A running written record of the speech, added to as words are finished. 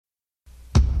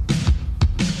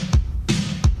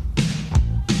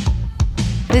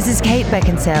This is Kate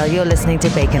Beckinsale. You're listening to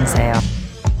Bacon Sale.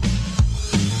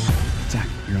 Zach,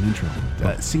 you're on intro.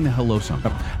 Sing the hello song.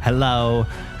 Hello,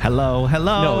 hello,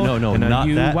 hello. No, And not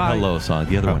that why- hello song.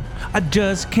 The other one. I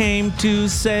just came to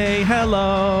say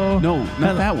hello. No,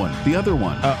 not that one. The other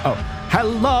one.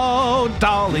 Hello,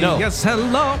 Dolly. No. Yes,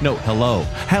 hello. No, hello.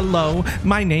 Hello,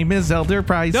 my name is Elder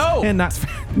Price. No. And that's...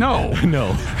 no.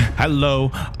 No. Hello,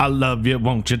 I love you.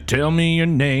 Won't you tell me your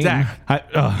name? Zach.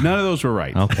 None of those were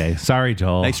right. Okay, sorry,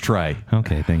 Joel. Nice try.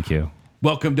 Okay, thank you.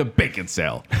 Welcome to Bacon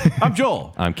Sale. I'm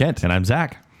Joel. I'm Kent. And I'm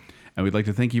Zach. And we'd like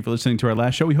to thank you for listening to our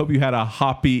last show. We hope you had a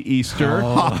hoppy Easter.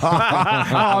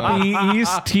 Happy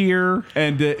Easter.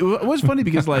 And it was funny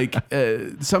because, like,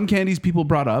 some candies people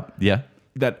brought up Yeah.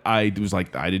 that I was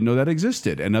like, I didn't know that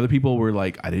existed. And other people were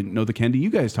like, I didn't know the candy you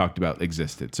guys talked about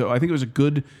existed. So I think it was a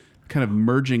good kind of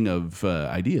merging of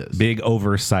ideas. Big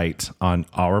oversight on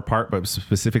our part, but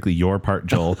specifically your part,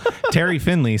 Joel. Terry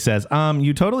Finley says,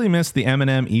 you totally missed the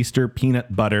M&M Easter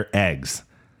peanut butter eggs.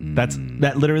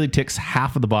 That literally ticks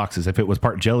half of the boxes. If it was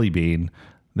part jelly bean,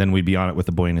 then we'd be on it with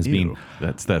the boy and his bean.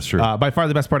 That's true. By far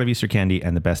the best part of Easter candy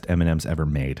and the best M&Ms ever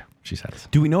made, she says.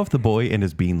 Do we know if the boy and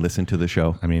his bean listen to the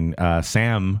show? I mean,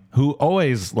 Sam, who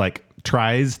always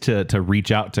tries to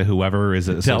reach out to whoever is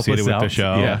associated with the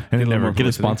show. Yeah. And it never Get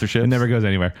a sponsorship. It never goes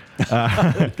anywhere.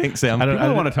 Thanks, Sam. People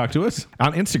don't want to talk to us.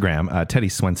 On Instagram, Teddy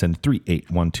Swenson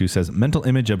 3812 says, mental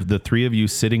image of the three of you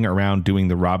sitting around doing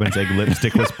the Robin's Egg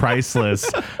lipstick was priceless.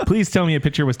 Please tell me a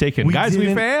picture was taken. Guys, we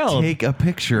didn't failed. Take a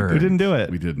picture. We didn't do it.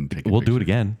 We didn't take We'll do it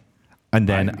again. And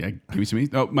then Give me some.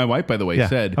 Oh, my wife, by the way, Yeah.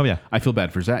 said, Oh, yeah. I feel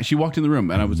bad for Zach. She walked in the room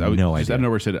and I was No just idea. out of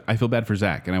nowhere said, I feel bad for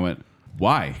Zach. And I went,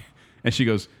 why? And she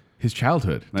goes, his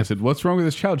childhood. And I said, what's wrong with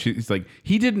his child? She's like,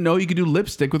 he didn't know you could do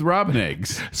lipstick with robin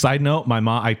eggs. side note,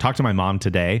 I talked to my mom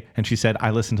today and she said,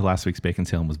 I listened to last week's Bacon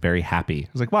Sale and was very happy. I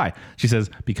was like, why? She says,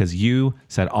 because you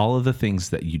said all of the things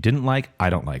that you didn't like, I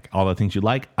don't like. All the things you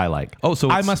like, I like. Oh, so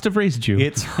I it's- must have raised you.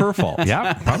 It's her fault.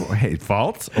 Yeah, probably. Hey,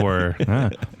 fault or...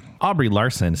 Aubrey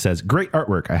Larson says, great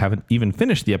artwork. I haven't even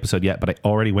finished the episode yet, but I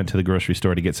already went to the grocery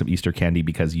store to get some Easter candy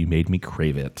because you made me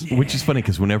crave it. Which is funny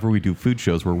because whenever we do food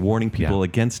shows, we're warning people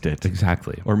against it.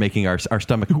 Exactly. Or making our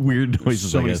stomach weird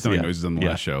noises. So I many guess. stomach Yeah. noises on the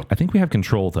last show. I think we have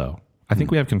control, though. I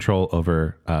think we have control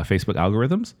over Facebook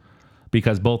algorithms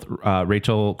because both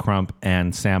Rachel Crump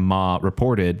and Sam Ma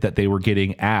reported that they were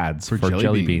getting ads for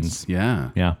jelly beans. Yeah.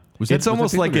 Yeah. It's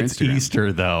almost like it's Instagram?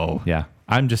 Easter, though. Yeah.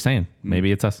 I'm just saying.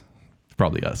 Maybe it's us. It's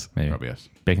probably us. Maybe. Probably us.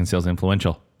 Bacon Sale's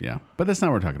influential. Yeah. But that's not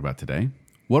what we're talking about today.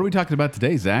 What are we talking about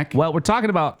today, Zach? Well, we're talking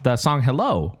about the song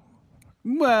Hello.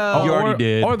 Well, You already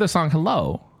did. Or the song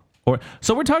Hello.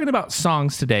 So we're talking about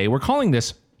songs today. We're calling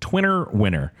this Twinner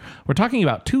Winner. We're talking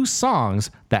about two songs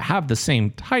that have the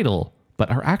same title, but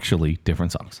are actually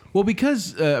different songs. Well,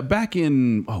 because back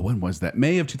in, when was that?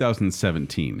 May of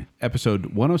 2017, episode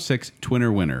 106,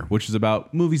 Twinner Winner, which is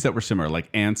about movies that were similar, like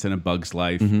Ants and A Bug's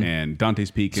Life and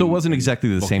Dante's Peak. So it and- wasn't and exactly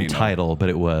the same Volcano. title, but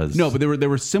it was. No, but there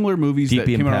were similar movies Deep that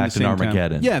came out around the Impact same and time.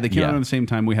 Armageddon. Yeah, they came out Yeah. around the same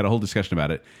time. We had a whole discussion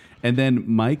about it. And then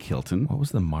Mike Hilton, What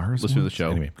was the Mars listen to one? the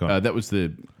show. Anyway, go on. That was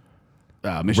the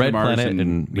Mission Red to Mars Planet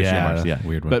and Mission to yeah, Mars. yeah.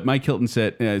 Weird one. But Mike Hilton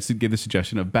said, gave the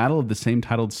suggestion of battle of the same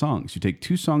titled songs. You take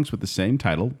two songs with the same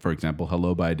title, for example,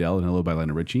 Hello by Adele and Hello by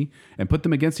Lionel Richie, and put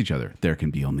them against each other. There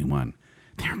can be only one.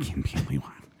 There can be only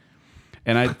one.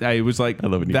 And I was like, I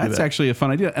love when you do that's that. actually a fun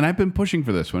idea. And I've been pushing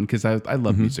for this one because I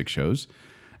love music shows.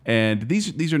 And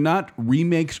these are not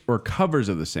remakes or covers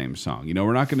of the same song. You know,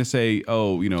 we're not going to say,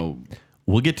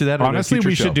 We'll get to that. Honestly, on a future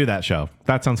we show. should do that show.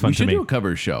 That sounds fun we to should me. do a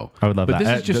cover show. I would love but that.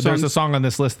 This is just There's songs, a song on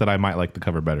this list that I might like the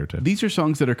cover better too. These are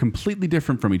songs that are completely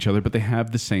different from each other, but they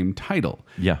have the same title.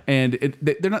 Yeah. And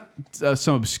they're not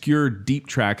some obscure deep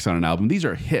tracks on an album. These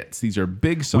are hits. These are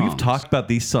big songs. We've talked about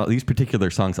these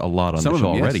particular songs a lot on Some the of show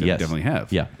them, yes, already. they Yes, definitely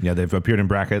have. Yeah. Yeah, they've appeared in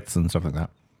brackets and stuff like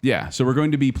that. Yeah. So we're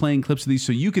going to be playing clips of these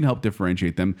so you can help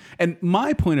differentiate them. And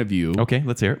my point of view Okay,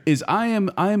 let's hear it. is I am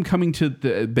coming to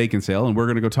the Bacon Sale and we're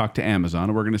going to go talk to Amazon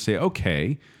and we're going to say,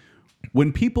 okay,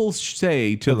 when people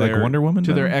say to Like their Wonder Woman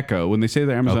to their then? Echo, when they say to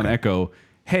their Amazon Okay. Echo,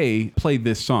 hey, play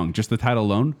this song, just the title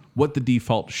alone, what the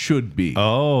default should be.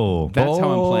 Oh, That's how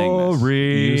I'm playing this.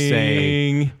 You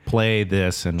say play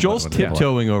this and Joel's what-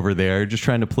 tiptoeing over there, just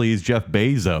trying to please Jeff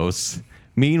Bezos.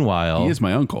 Meanwhile, He is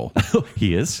my uncle.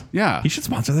 he is. Yeah. he should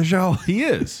sponsor the show. He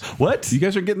is. What? You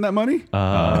guys are getting that money?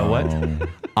 What?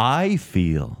 I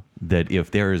feel that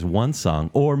if there is one song,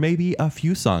 or maybe a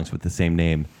few songs with the same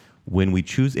name, when we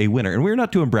choose a winner, and we're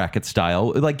not doing bracket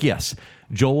style, like, yes,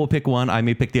 Joel will pick one, I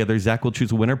may pick the other, Zach will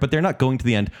choose a winner, but they're not going to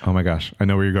the end. Oh my gosh, I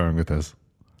know where you're going with this.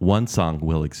 one song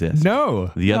will exist.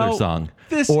 No. The other No. song.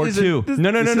 This or isn't- two. this-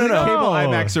 No. this isn't a cable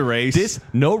IMAX race. This,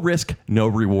 no risk, no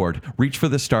reward. Reach for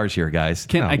the stars here, guys.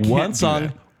 I can't One do song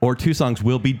that. or two songs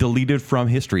will be deleted from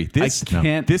history. This,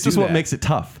 can't This do is what that. makes it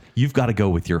tough. You've got to go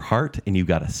with your heart and you've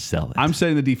got to sell it. I'm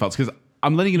setting the defaults because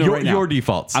I'm letting you know right now. Your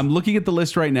defaults. I'm looking at the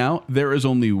list right now. There is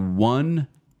only one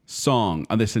song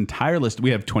on this entire list. We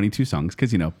have 22 songs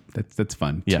because, that's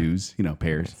fun. Yeah. Twos,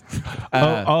 pairs.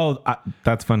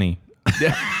 That's funny.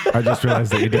 I just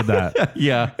realized that you did that.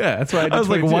 yeah. That's why I did I was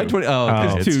like, 22. why 20?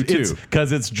 Oh, It's two.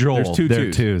 Because it's Joel. There's two They're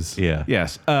twos. twos. Yeah.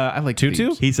 Yes. I like Two,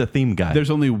 themes. two? He's a theme guy. There's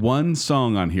only one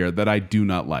song on here that I do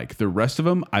not like. The rest of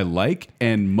them I like,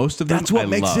 and most of them That's what I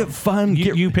makes love. it fun.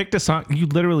 You picked a song. You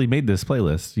literally made this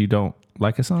playlist. You don't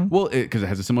like a song? Well, because it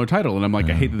has a similar title, and I'm like,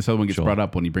 I hate that this other one gets brought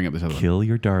up when you bring up this other one. Kill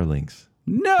your darlings.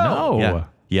 No. No. Yeah.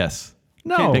 Yes.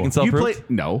 No. Bacon Cell You Proof? play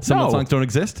no. Some of No. the songs don't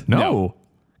exist? No.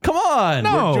 Come on.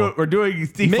 No. We're doing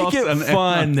defaults Make it and-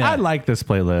 fun. I like this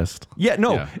playlist. Yeah,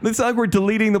 no. Yeah. It's not like we're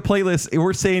deleting the playlist.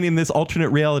 We're saying in this alternate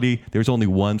reality, there's only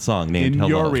one song named in Hello.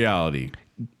 your reality.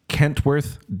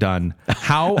 Kentworth done.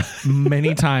 How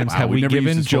many times have we we never used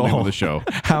given his full name Joel on the show.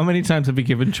 How many times have we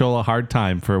given Joel a hard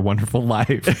time for a wonderful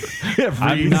life?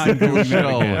 I'm not doing that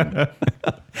again.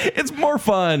 It's more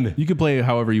fun. You can play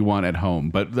however you want at home,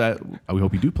 but we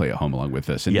hope you do play at home along with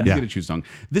us, and Yeah. you get to choose a song.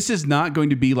 This is not going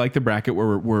to be like the bracket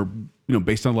where we're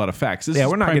based on a lot of facts. This Yeah,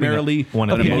 is we're not giving primarily one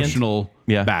an opinion. emotional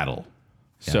Yeah. battle.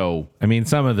 So I mean,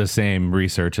 some of the same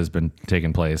research has been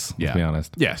taking place. yeah, Let's be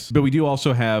honest. Yes, but we do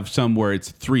also have some where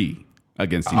it's 3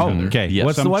 against each Oh, other. okay.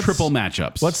 Yes. Some triple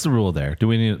matchups. What's the rule there? Do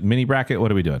we need a mini bracket?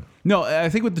 What are we doing? No, I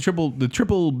think with the triple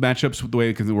matchups, the way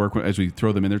it can work as we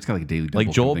throw them in there, it's kind of like a daily double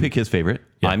Like Joel kind of thing. pick his favorite.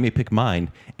 I may pick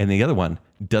mine, and the other one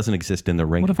doesn't exist in the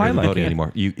rank What if I or the like voting it?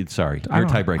 anymore. Sorry, I you're a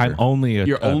don't know. tiebreaker. I'm only a.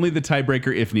 You're only the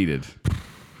tiebreaker if needed.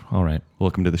 all right.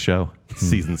 Welcome to the show,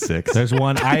 season 6. There's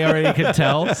one I already could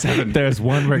tell. There's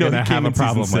one we're No, gonna he came have a in season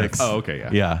problem 6. with. Oh, okay, yeah.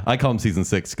 Yeah, I call him season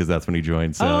 6 because that's when he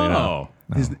joined. So, you know.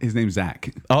 His name's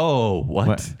Zach. Oh,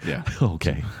 what? Yeah.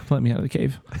 Okay. Let me out of the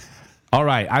cave. All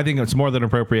right. I think it's more than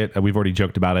appropriate. We've already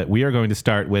joked about it. We are going to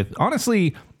start with,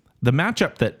 honestly, the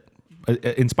matchup that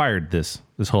inspired this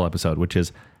whole episode, which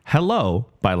is Hello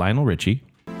by Lionel Richie.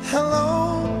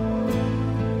 Hello,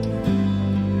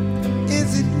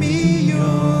 is it me you're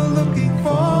looking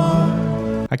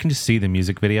for? I can just see the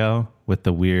music video with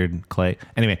the weird clay.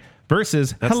 Anyway,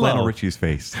 versus That's Hello. Lionel Richie's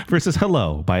face. Versus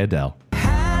Hello by Adele.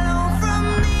 Hello from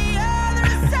the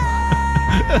other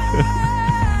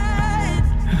side.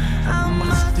 I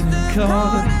must have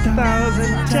called 1,000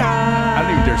 times. I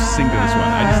don't even dare sing to this one.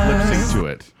 I just lip sync to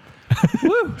it.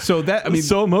 Woo. So that, I mean,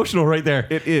 So emotional right there.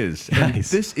 it is. And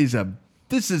Nice. this is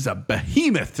a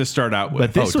behemoth to start out with.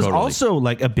 But this was totally. also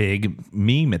like a big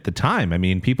meme at the time. I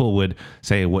mean, people would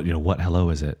say, "What hello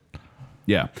is it?"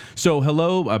 Yeah. So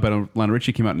Hello by Lionel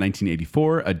Richie came out in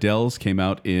 1984. Adele's came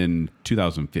out in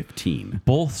 2015.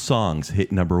 Both songs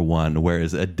hit number 1,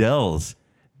 whereas Adele's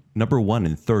number 1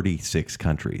 in 36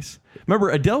 countries. Remember,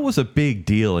 Adele was a big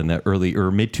deal in the early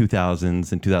or mid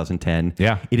 2000s and 2010.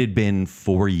 Yeah. It had been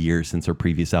 4 years since her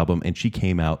previous album, and she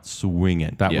came out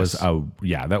swinging. That Yes.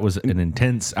 that was an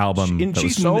intense album. And that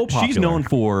was she's, so popular. she's known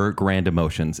for grand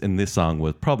emotions, and this song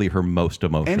was probably her most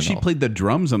emotional. And she played the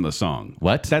drums on the song.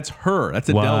 What? That's her. That's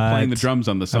Adele What? playing the drums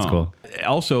on the song. That's cool.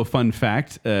 Also, fun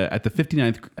fact, at the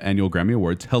 59th Annual Grammy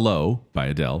Awards, Hello by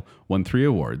Adele won 3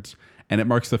 awards. And it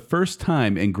marks the first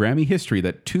time in Grammy history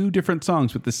that 2 different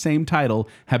songs with the same title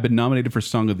have been nominated for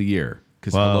Song of the Year.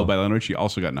 Because Wow. Hello by Lionel Richie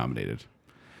also got nominated.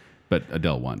 But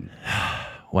Adele won.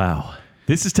 Wow.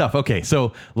 This is tough. Okay,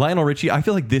 so Lionel Richie, I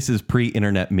feel like this is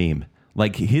pre-internet meme.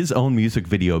 Like his own music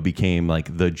video became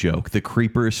like the joke, the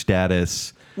creeper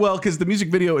status. Well, because the music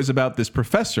video is about this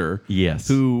professor, Yes.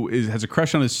 who has a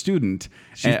crush on his student,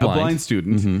 She's a blind. blind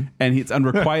student, and it's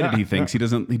unrequited. He thinks he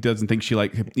doesn't think she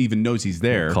even knows he's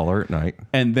there. Call her at night.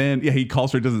 And then he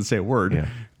calls her, doesn't say a word. Yeah.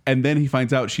 And then he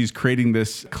finds out she's creating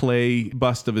this clay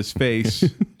bust of his face,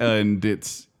 and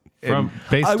it's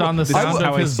based on the sound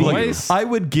of his voice. I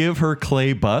would give her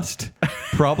clay bust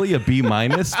probably a B-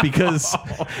 because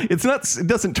it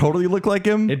doesn't totally look like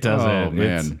him. It doesn't. Oh,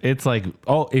 man. It's like,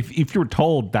 if you were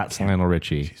told that's Lionel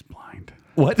Richie, He's blind.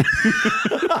 What?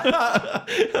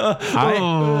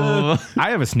 I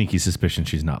have a sneaky suspicion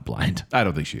she's not blind. I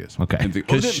don't think she is. Okay.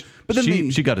 Because but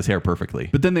then she got his hair perfectly.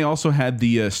 But then they also had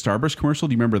the Starburst commercial.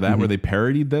 Do you remember that where they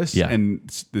parodied this? Yeah. And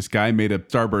this guy made a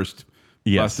Starburst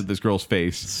Yes. bust at this girl's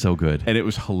face. So good. And it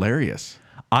was hilarious.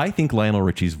 I think Lionel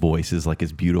Richie's voice is like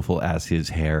as beautiful as his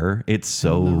hair. It's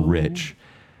so rich.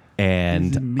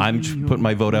 And I'm putting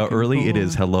my vote out early. It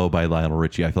is Hello by Lionel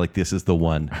Richie. I feel like this is the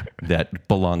one that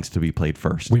belongs to be played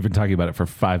first We've been talking about it for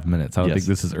 5 minutes. I don't Yes. think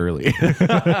this is early.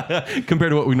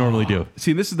 compared to what we normally do.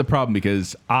 See, this is the problem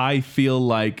because I feel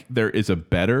like there is a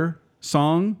better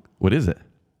song, What is it?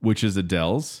 which is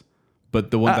Adele's, but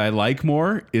the one that I like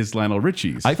more is Lionel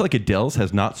Richie's. I feel like Adele's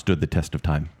has not stood the test of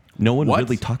time. No one What?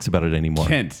 really talks about it anymore.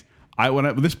 Kent. By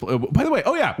the way,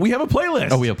 we have a playlist.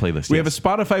 Oh, we have a playlist, We have a yes.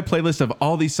 Spotify playlist of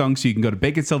all these songs. So you can go to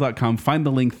baconcell.com, find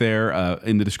the link there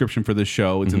in the description for this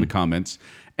show. It's in the comments.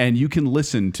 And you can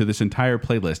listen to this entire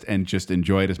playlist and just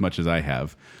enjoy it as much as I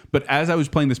have. But as I was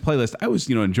playing this playlist, I was,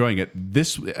 enjoying it.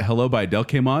 This Hello by Adele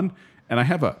came on, and I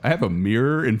have a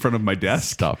mirror in front of my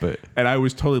desk. Stop it. And I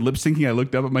was totally lip syncing. I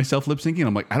looked up at myself lip syncing. And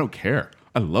I'm like, I don't care.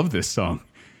 I love this song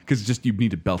because just you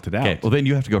need to belt it out. Okay, well then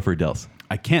you have to go for Adele's.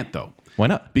 I can't though. Why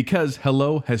not? Because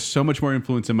Hello has so much more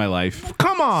influence in my life.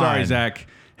 Come on. Sorry, Zach.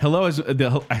 Hello is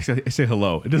I say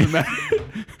Hello. It doesn't matter.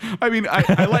 I mean,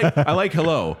 I like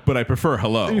Hello, but I prefer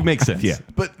Hello. It makes sense. Yeah.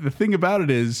 But the thing about it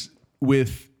is,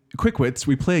 with Quick Wits,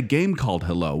 we play a game called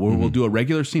Hello, where we'll do a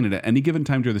regular scene, and at any given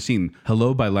time during the scene,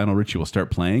 Hello by Lionel Richie will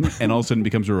start playing, and all of a sudden it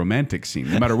becomes a romantic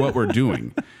scene, no matter what we're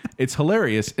doing. It's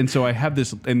hilarious. And so I have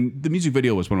this, and the music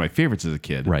video was one of my favorites as a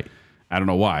kid. Right. I don't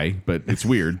know why, but it's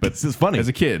weird. But This is funny. as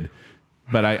a kid.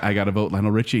 But I got to vote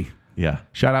Lionel Richie. Yeah.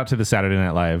 Shout out to the Saturday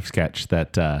Night Live sketch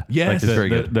that Yes. the, It's very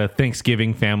the- good. the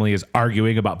Thanksgiving family is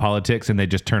arguing about politics and they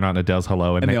just turn on Adele's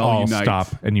Hello and And they they all all unite. stop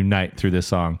and unite through this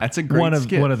song. That's a great one of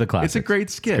skit. one of the It's a classics. great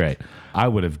skit. Great. I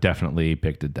would have definitely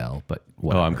picked Adele, but Oh,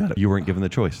 whatever. I'm glad you weren't given the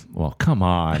choice. Well, come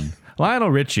on.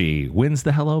 Lionel Richie wins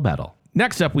the Hello battle.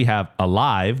 Next up, we have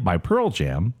Alive by Pearl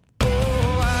Jam.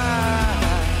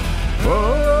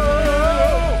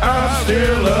 I'm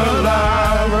still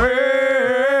alive.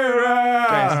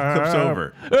 Guys, clip's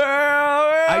over.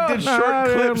 I did short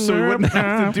clips so we wouldn't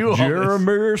have to do all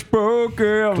Jeremy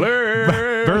spoken.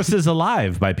 this. Versus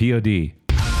Alive by POD.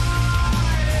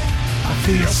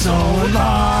 Feel so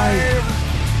alive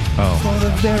for the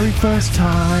very first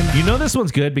time. You know this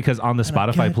one's good because on the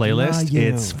Spotify can't playlist, deny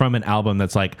you. it's from an album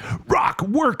that's like rock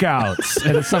workouts,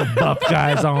 and it's some buff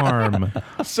guy's arm.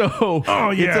 So,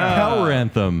 It's a power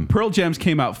anthem. Pearl Jam's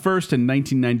came out first in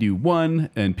 1991,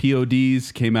 and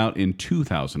POD's came out in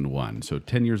 2001, so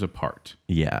 10 years apart.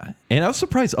 Yeah. And I was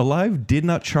surprised Alive did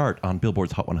not chart on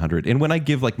Billboard's Hot 100. And when I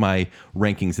give like my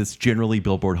rankings, it's generally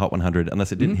Billboard Hot 100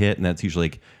 unless it didn't hit, and that's usually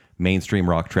like mainstream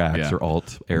rock tracks Yeah. or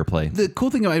alt airplay. The cool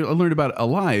thing I learned about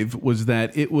Alive was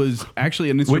that it was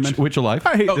actually an instrumental. Which Alive?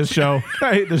 I hate this show.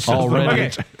 I hate this show. Already.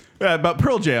 Okay. About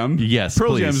Pearl Jam. Yes,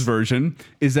 Pearl please. Jam's version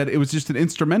is that it was just an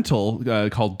instrumental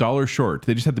called Dollar Short.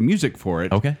 They just had the music for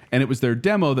it. Okay. And it was their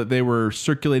demo that they were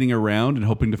circulating around and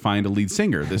hoping to find a lead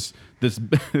singer, this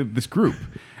this group.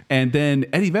 And then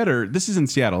Eddie Vedder, this is in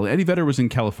Seattle. Eddie Vedder was in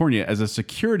California as a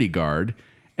security guard,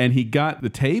 and he got the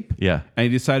tape. Yeah. And he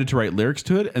decided to write lyrics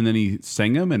to it, and then he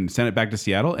sang them and sent it back to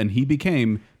Seattle, and he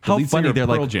became the How lead singer funny. of They're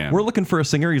Pearl like, Jam. we're looking for a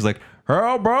singer. He's like,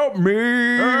 how about me?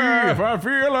 If I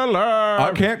feel alive.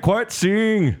 I can't quite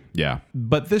sing. Yeah.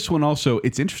 But this one also,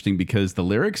 it's interesting because the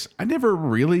lyrics, I never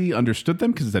really understood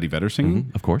them because it's Eddie Vedder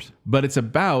singing. Of course. But it's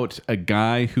about a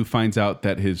guy who finds out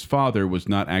that his father was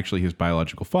not actually his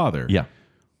biological father. Yeah.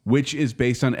 Which is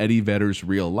based on Eddie Vedder's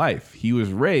real life. He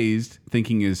was raised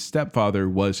thinking his stepfather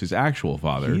was his actual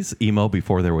father. He's emo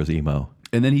before there was emo.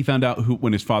 And then he found out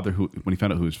when he found out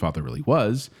who his father really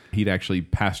was, he'd actually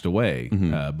passed away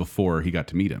before he got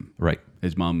to meet him. Right.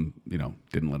 His mom,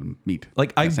 didn't let him meet.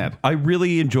 Like That's sad. I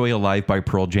really enjoy Alive by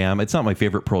Pearl Jam. It's not my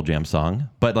favorite Pearl Jam song,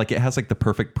 but like it has like the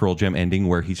perfect Pearl Jam ending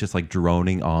where he's just like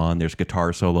droning on. There's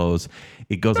guitar solos.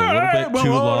 It goes a little bit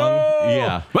too long.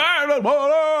 Yeah.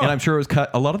 And I'm sure it was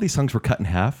cut. A lot of these songs were cut in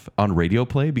half on radio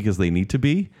play because they need to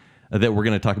be. That we're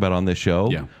going to talk about on this show.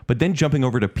 Yeah. But then jumping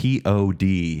over to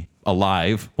POD,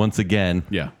 Alive, once again.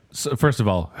 Yeah. So first of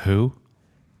all, who?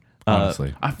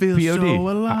 Honestly, I feel POD. so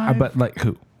alive. but like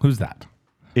who? Who's that?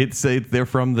 They're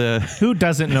from the... Who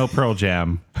doesn't know Pearl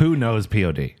Jam? Who knows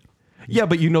POD? Yeah,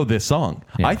 but you know this song.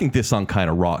 Yeah. I think this song kind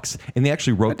of rocks. And they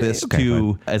actually wrote this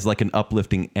okay, as like an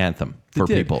uplifting anthem for It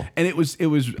did. people. And it was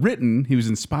written, he was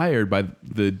inspired by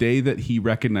the day that he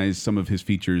recognized some of his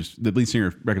features, the lead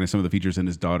singer recognized some of the features in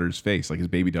his daughter's face, like his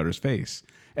baby daughter's face.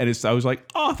 And I was like,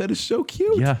 oh, that is so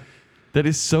cute. Yeah. That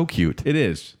is so cute. It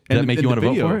is. Does that make you the wanna vote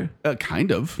video- for it?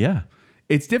 Kind of. Yeah.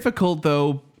 It's difficult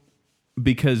though,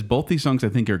 because both these songs I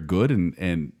think are good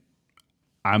and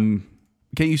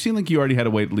you seem like you already had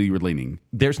a way you were leaning.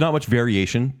 There's not much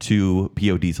variation to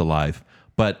POD's Alive,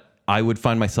 but I would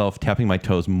find myself tapping my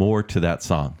toes more to that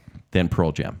song than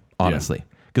Pearl Jam, honestly.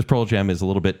 Because Pearl Jam is a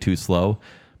little bit too slow.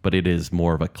 but it is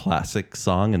more of a classic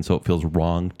song, and so it feels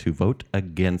wrong to vote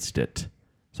against it.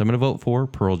 So I'm going to vote for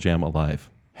Pearl Jam Alive.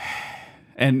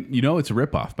 And it's a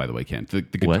ripoff, by the way, Kent. The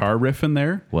What? guitar riff in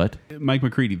there. What? Mike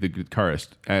McCready, the guitarist,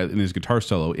 in his guitar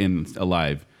solo in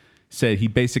Alive, said he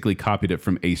basically copied it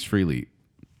from Ace Frehley.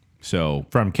 So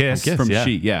From Kiss. Kiss. from yeah.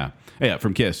 She, yeah,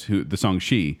 from Kiss, who the song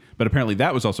She. But apparently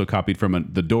that was also copied from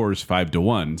the Doors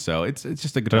 5-1. So it's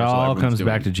just a It guitar solo. all everyone's comes doing.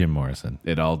 back to Jim Morrison.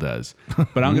 It all does.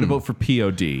 But I'm going to vote for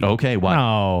POD. Okay, why?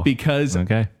 No. Because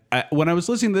Okay. when I was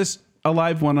listening to this,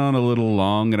 Alive went on a little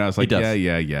long, and I was like, It does.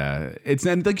 yeah.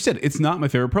 And like you said, it's not my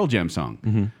favorite Pearl Jam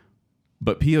song.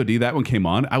 But POD, that one came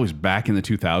on. I was back in the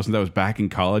 2000s. I was back in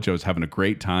college. I was having a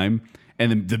great time.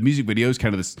 And the music video is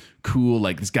kind of this cool,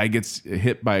 like this guy gets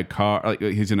hit by a car, like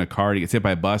he's in a car, and he gets hit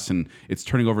by a bus, and it's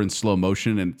turning over in slow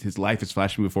motion, and his life is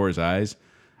flashing before his eyes.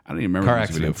 I don't even remember Car the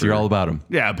music video accidents. for You're all about them.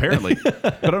 Yeah, apparently. But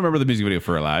I don't remember the music video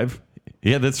for Alive.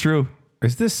 Yeah, that's true.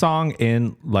 Is this song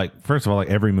in, like, first of all, like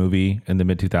every movie in the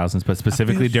mid 2000s, but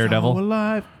specifically Daredevil?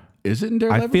 Alive. Is it in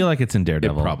Daredevil? I feel like it's in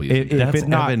Daredevil. It probably is. If That's it's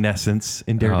not. Evanescence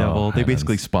in Daredevil. Oh, They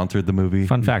basically heavens. sponsored the movie.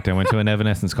 Fun fact: I went to an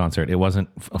Evanescence concert. It wasn't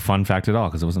a fun fact at all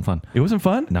because it wasn't fun. It wasn't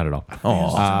fun? Not at all.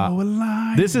 So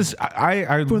alive. This is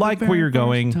I the like where very you're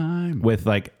going first time. with,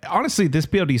 like, honestly, this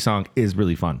POD song is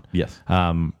really fun. Yes.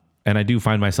 And I do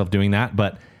find myself doing that,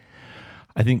 but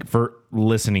I think for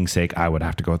listening sake, I would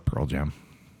have to go with Pearl Jam.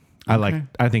 I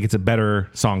think it's a better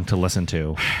song to listen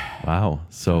to. Wow.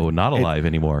 So not alive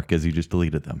anymore because you just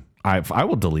deleted them. I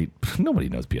will delete. Nobody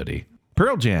knows POD.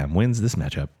 Pearl Jam wins this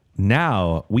matchup.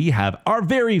 Now we have our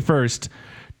very first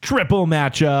triple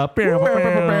matchup.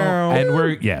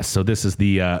 And so this is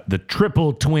the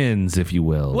triple twins, if you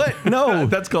will. What? No.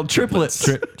 That's called triplets.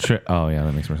 Oh yeah,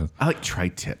 that makes more sense. I like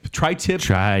tri-tip. Tri-tip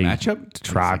Tri matchup?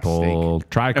 triple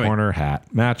It's like steak. tri-corner hat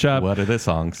matchup. What are the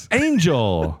songs?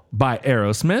 Angel by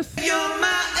Aerosmith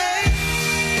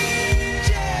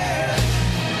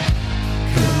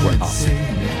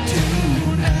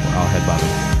I'll head bottom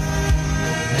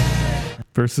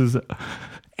versus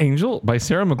Angel by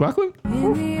Sarah McLachlan.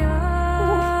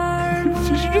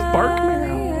 Did she just bark?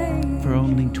 For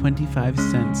only 25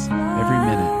 cents every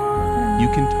minute, you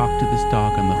can talk to this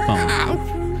dog on the phone.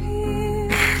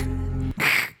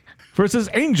 Versus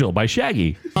Angel by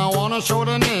Shaggy. I wanna show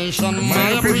the nation my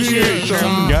appreciation.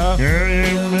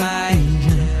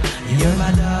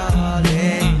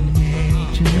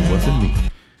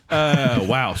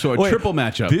 Wow. So a triple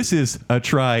matchup. This is a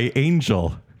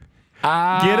tri-angel.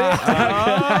 Get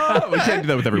it? We can't do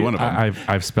that with every one of them.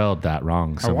 I've spelled that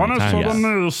wrong so many times.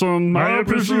 nation my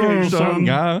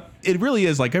appreciation. It really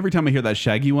is like every time I hear that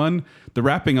Shaggy one, the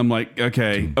rapping, I'm like,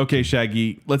 okay,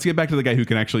 Shaggy, let's get back to the guy who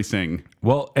can actually sing.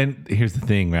 Well, and here's the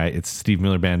thing, right? It's Steve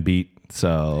Miller Band beat,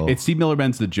 so It's Steve Miller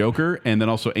Band's The Joker, and then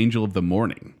also Angel of the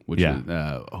Morning, which Yeah.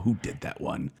 is, who did that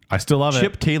one? I still love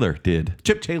Chip it. Taylor did.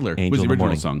 Chip Taylor Angel was of the the original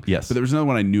Morning. song. Yes. But there was another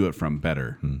one I knew it from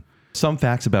better. Some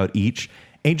facts about each.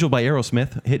 Angel by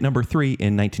Aerosmith hit number 3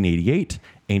 in 1988.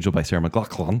 Angel by Sarah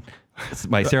McLachlan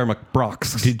by Sarah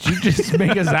McBrox Did you just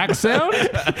make a Zach sound?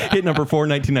 hit number 4 in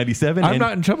 1997. I'm and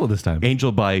not in trouble this time.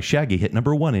 Angel by Shaggy hit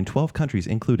number 1 in 12 countries,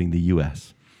 including the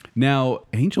U.S. Now,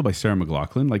 Angel by Sarah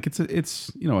McLachlan, like it's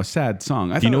a sad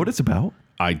song. Do you know what it's about?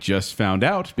 I just found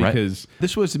out because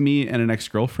this was me and an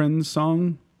ex-girlfriend's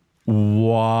song.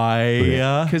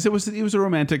 Why? Because it was a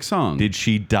romantic song. Did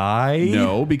she die?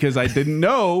 No, because I didn't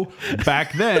know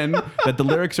back then that the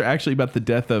lyrics are actually about the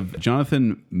death of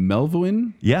Jonathan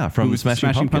Melvoin. Yeah, from who was the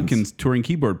Smashing Pumpkins. Pumpkins touring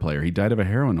keyboard player. He died of a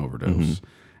heroin overdose.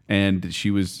 And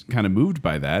she was kind of moved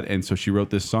by that. And so she wrote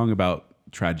this song about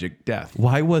tragic death.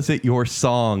 Why was it your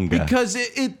song? Because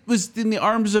it was in the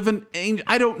arms of an angel.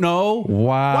 I don't know.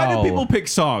 Wow. Why do people pick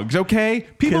songs, okay?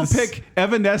 People 'Cause pick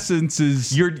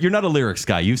Evanescence's You're not a lyrics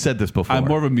guy. You've said this before. I'm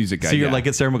more of a music guy, So you're yeah. like,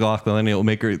 it's Sarah McLachlan and it'll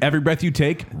make her. Every Breath You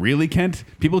Take. Really, Kent?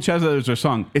 People chat that as their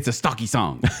song. It's a stocky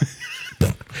song.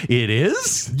 It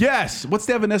is? Yes. What's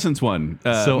the Evanescence one?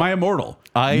 So, My Immortal.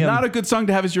 I am- Not a good song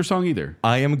to have as your song either.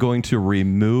 I am going to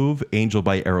remove Angel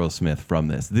by Aerosmith from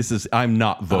this. I'm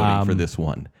not voting for this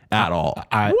one at all.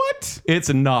 What?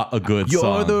 It's not a good You're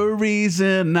song. the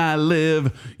reason I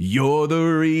live. You're the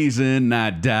reason I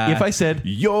die. If I said,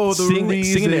 you're the sing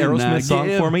reason an Aerosmith I song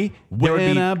give for me, there would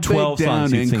when be I break 12 songs down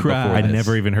you'd and sing cry. before I this.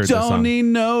 never even heard this Don't song. need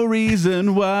no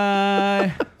reason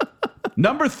why.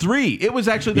 Number 3. It was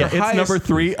actually Yeah, the it's highest. number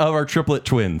 3 of our triplet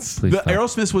twins. Please The stop.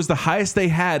 Aerosmith was the highest they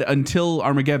had until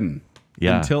Armageddon.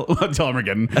 Yeah. until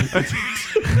Armageddon.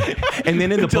 And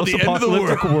then in the Until the end of the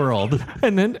post-apocalyptic world.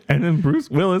 And then Bruce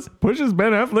Willis pushes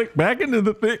Ben Affleck back into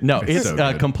the thing. No, it's so a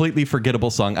good. completely forgettable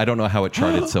song. I don't know how it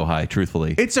charted so high,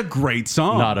 truthfully. It's a great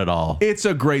song. Not at all. It's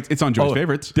on Joy's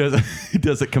favorites.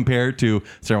 Does it compare to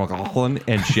Sarah McLachlan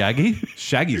and Shaggy?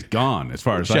 Shaggy's gone as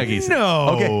far as Shaggy's. No.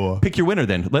 Okay, pick your winner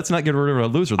then. Let's not get rid of a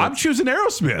loser. I'm choosing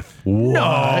Aerosmith.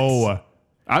 No.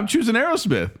 I'm choosing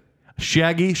Aerosmith.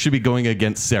 Shaggy should be going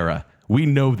against Sarah. We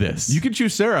know this. You can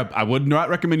choose Sarah. I would not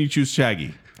recommend you choose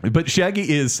Shaggy. But Shaggy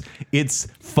it's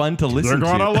fun to listen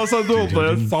to. listen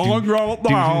to this song right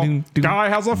now. Guy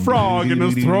has a frog in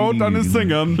his throat and is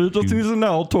singing. He just needs an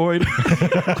Altoid.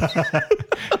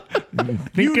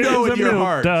 You know in your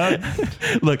heart.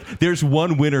 Look, there's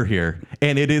one winner here,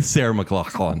 and it is Sarah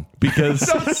McLachlan. Because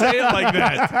Don't say it like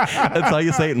that. that's how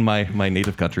you say it in my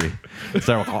native country.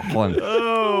 Sarah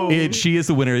McLachlan. She is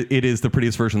the winner. It is the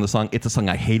prettiest version of the song. It's a song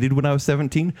I hated when I was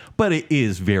 17, but it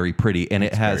is very pretty, and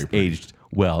it has aged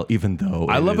well, even though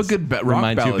I it love a is- good rock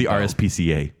reminds you of the ballad, though.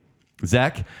 RSPCA.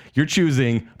 Zach, you're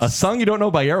choosing a song you don't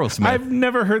know by Aerosmith. I've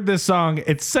never heard this song.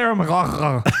 It's Sarah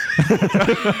McLachlan.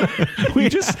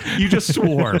 you just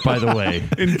swore, by the way,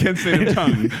 In Kent's native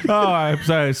tongue. Oh, I'm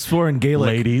sorry. I swore in Gaelic.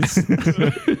 ladies.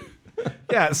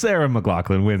 Yeah, Sarah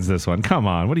McLachlan wins this one. Come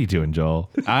on. What are you doing, Joel?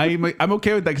 I'm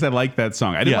okay with that because I like that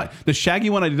song. I didn't Yeah. like the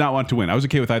Shaggy one. I did not want to win. I was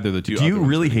okay with either of the two. Do you other ones.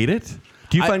 really hate it?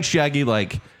 Do you find Shaggy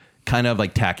kind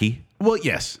of tacky? Well,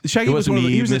 yes. Shaggy It was one of the,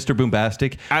 me, he was Mr.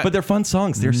 Boombastic. But they're fun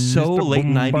songs. They're so late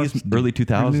 90s, early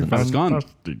 2000s. I was gone.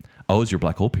 Oh, it's your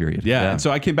black hole period. Yeah. And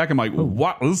so I came back. I'm like,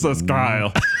 what is this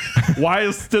guy? Why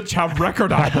does Stitch have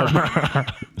record album?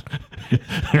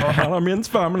 Hannah means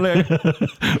family.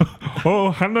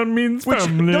 Oh, Hannah means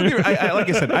family. Don't get me, like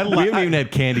I said, I We like. haven't even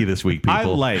had candy this week, people. I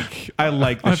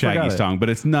like the Shaggy forgot it. song, but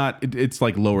it's not. It's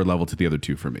like lower level to the other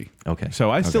two for me. Okay. So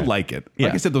I still like it. Like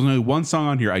Yeah. I said, there's only one song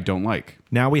on here I don't like.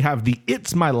 Now we have the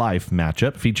It's My Life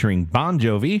matchup featuring Bon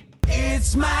Jovi.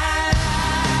 It's my life,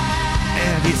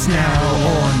 and it's now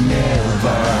or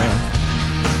never.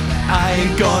 I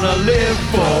ain't gonna live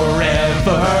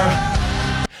forever.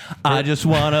 I just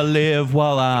want to live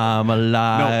while I'm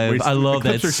alive. wait, I love the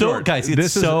that. clips are It's so, short. guys,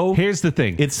 it's Here's the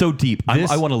thing. it's so deep. This-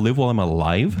 I want to live while I'm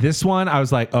alive. This one, I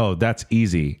was like, oh, that's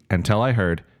easy. Until I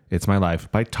heard It's My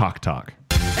Life by Talk Talk.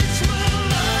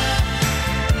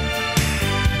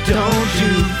 Don't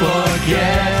you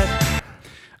forget.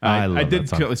 I love did that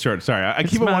song. cut it short. Sorry, I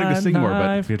keep on wanting to my sing more, but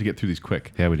life. we have to get through these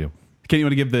quick. Yeah, we do. Can you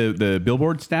want to give the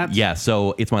Billboard stats? Yeah,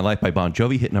 so It's My Life by Bon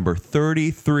Jovi hit number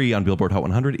 33 on Billboard Hot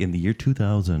 100 in the year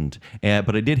 2000.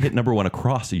 But it did hit number 1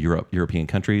 across European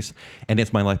countries. And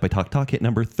It's My Life by Talk Talk hit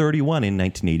number 31 in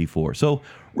 1984. So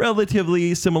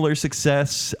relatively similar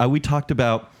success. We talked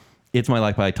about It's My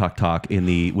Life by Talk Talk when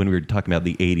we were talking about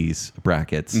the 80s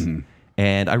brackets.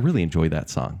 And I really enjoy that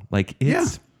song. Like,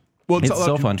 it's... Well, It's a lot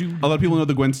so of- fun. A lot of people know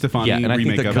the Gwen Stefani Yeah, and I think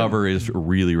remake the of it, cover is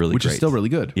really, really which great. is still really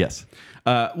good. Yes.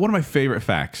 One of my favorite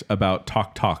facts about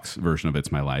Talk Talk's version of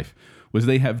It's My Life was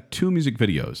they have 2 music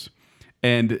videos.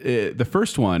 And the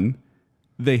first one,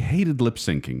 they hated lip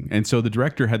syncing. And so the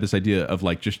director had this idea of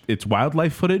like just it's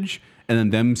wildlife footage and then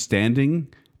them standing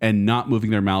and not moving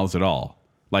their mouths at all.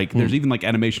 Like there's even like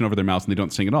animation over their mouths and they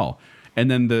don't sing at all.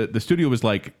 And then the studio was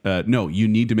like, no, you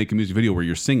need to make a music video where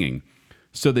you're singing.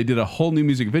 So they did a whole new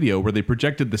music video where they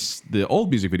projected the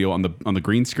old music video on the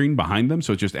green screen behind them,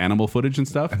 so it's just animal footage and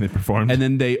stuff. And they performed. And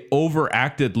then they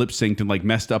overacted, lip synced, and like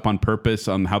messed up on purpose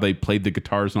on how they played the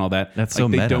guitars and all that. That's like, so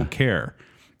they meta. don't care.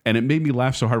 And it made me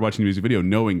laugh so hard watching the music video,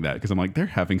 knowing that because I'm like, they're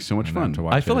having so much fun.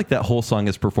 I feel like that whole song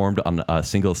is performed on a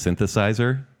single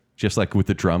synthesizer, just like with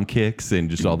the drum kicks and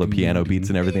just all the piano beats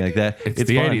and everything like that. It's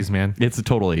the fun. 80s, man. It's a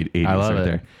total 80s I love right it.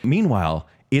 there. Meanwhile,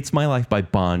 It's My Life by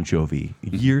Bon Jovi,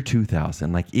 year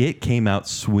 2000. Like, it came out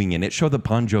swinging. It showed that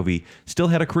Bon Jovi still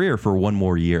had a career for one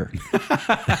more year.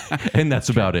 And that's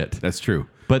about it. That's true.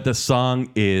 But the song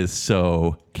is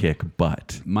so kick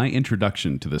butt. My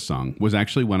introduction to this song was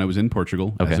actually when I was in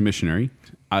Portugal as Okay. a missionary.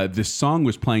 This song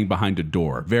was playing behind a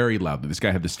door very loudly. This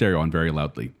guy had the stereo on very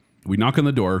loudly. We knock on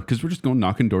the door because we're just going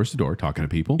knocking doors to door, talking to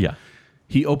people. Yeah.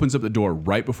 He opens up the door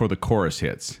right before the chorus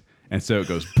hits. And so it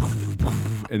goes, poof,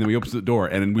 poof, and then we open the door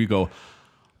and then we go,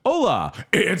 hola,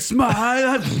 it's my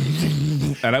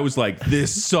life. And I was like,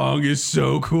 this song is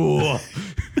so cool.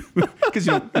 Because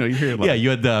you hear it like, Yeah, you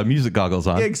had the music goggles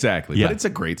on. exactly. Yeah. But it's a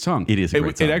great song. It is a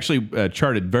great song. It actually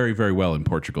charted very, very well in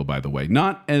Portugal, by the way.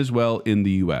 Not as well in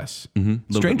the U.S.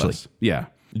 Strangely. Yeah.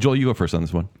 Joel, you go first on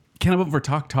this one. Can I vote for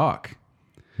Talk Talk?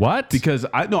 What? Because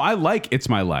I like It's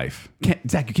My Life.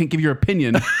 Zach, you can't give your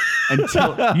opinion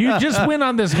until You just went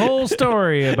on this whole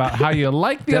story about how you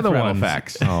like the Death other Rattle ones.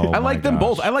 Facts. Oh, I like my them gosh.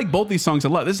 both. I like both these songs a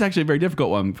lot. This is actually a very difficult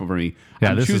one for me.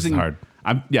 Yeah, this is hard.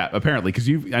 Apparently, because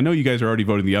I know you guys are already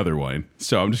voting the other one,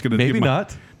 so I'm just gonna Maybe give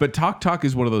not. But Talk Talk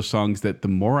is one of those songs that the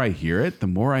more I hear it, the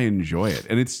more I enjoy it,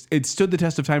 and it stood the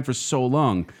test of time for so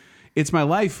long. It's My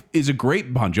Life is a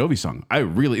great Bon Jovi song.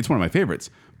 It's one of my favorites,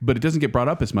 but it doesn't get brought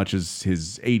up as much as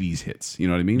his 80s hits. You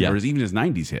know what I mean? Yeah. Or even his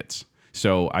 90s hits.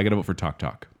 So I got to vote for Talk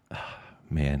Talk.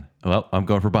 Man. Well, I'm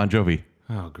going for Bon Jovi.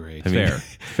 Oh, great. I mean,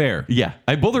 Fair. Yeah.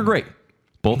 Both are great.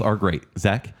 Both are great.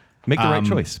 Zach, make the right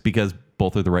choice because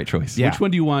both are the right choice. Yeah. Which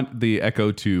one do you want the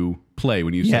Echo to play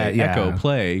when you say Yeah. Echo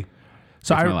play?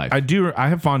 So It's My Life. I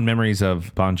have fond memories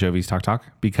of Bon Jovi's Talk Talk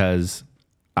because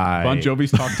Bon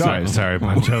Jovi's Talk Talk. sorry,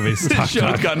 Bon Jovi's Talk Show's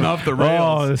Talk. gotten off the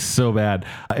rails. Oh, this is so bad.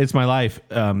 It's My Life.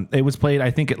 It was played,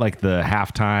 I think, at like the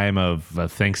halftime of a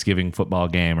Thanksgiving football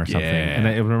game or something. Yeah. And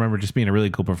I remember just being a really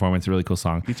cool performance, a really cool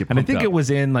song. Gets you And I pumped think up. it was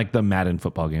in like the Madden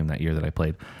football game that year that I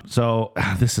played. So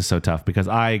this is so tough because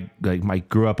I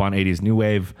grew up on 80s new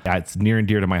wave. It's near and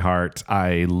dear to my heart.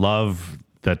 I love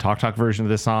the Talk Talk version of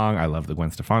this song. I love the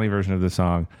Gwen Stefani version of this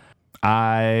song.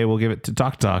 I will give it to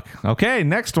Talk Talk. Okay,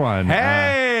 next one.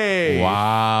 Hey!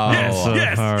 Wow.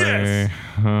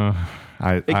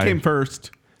 It It came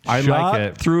first. I Shot like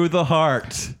it. through the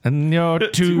heart. And you're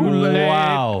too late.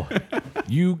 Wow.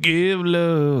 You give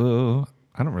love.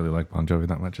 I don't really like Bon Jovi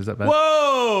that much. Is that bad?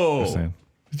 Whoa! Just saying.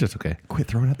 It's just okay. Quit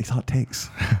throwing out these hot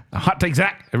takes. A hot take,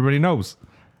 Zach. Everybody knows.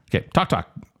 Okay, Talk Talk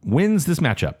wins this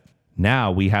matchup.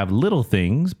 Now we have Little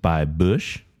Things by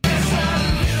Bush.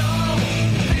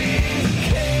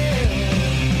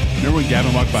 Remember when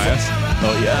Gavin walked by us?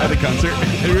 Oh, yeah. At the concert?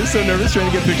 And we were so nervous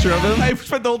trying to get a picture of him. I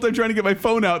spent the whole time trying to get my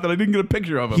phone out that I didn't get a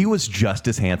picture of him. He was just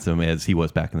as handsome as he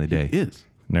was back in the day. is.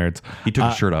 Nerds. He took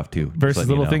his shirt off too. just Versus letting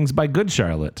you Little know. Things by Good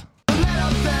Charlotte.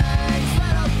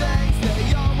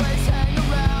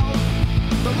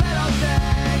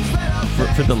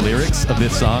 For the lyrics of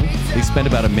this song, they spend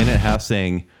about a minute and a half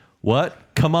saying, "What?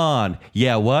 Come on.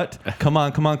 Yeah, what? Come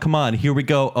on, come on, come on. Here we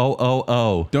go. Oh, oh,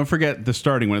 oh." Don't forget the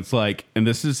starting when it's like, and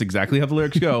this is exactly how the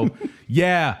lyrics go.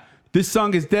 Yeah, this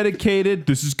song is dedicated,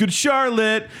 this is Good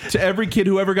Charlotte, to every kid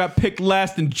who ever got picked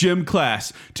last in gym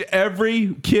class, to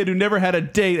every kid who never had a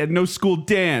date at no school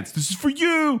dance. This is for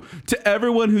you, to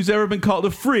everyone who's ever been called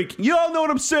a freak. You all know what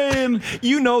I'm saying?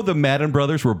 You know the Madden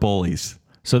brothers were bullies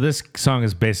So this song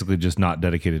is basically just not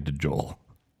dedicated to Joel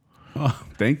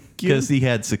Thank you. because he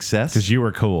had success. because you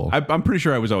were cool. I'm pretty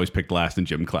sure I was always picked last in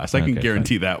gym class. I can Okay,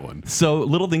 guarantee that one. So,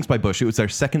 Little Things by Bush, it was their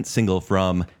second single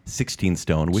from 16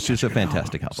 Stone, which is a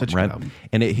fantastic album, Such a right? good album.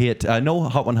 And it hit no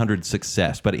Hot 100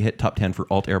 success, but it hit top 10 for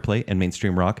alt airplay and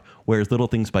mainstream rock, whereas Little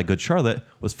Things by Good Charlotte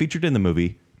was featured in the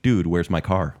movie Dude, Where's My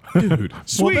Car? Dude,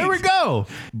 sweet. Well, there we go.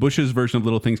 Bush's version of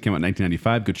Little Things came out in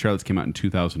 1995. Good Charlotte's came out in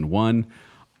 2001.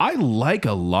 I like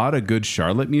a lot of Good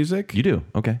Charlotte music. You do?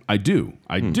 Okay. I do.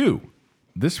 I do.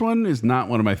 This one is not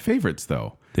one of my favorites,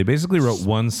 though. They basically wrote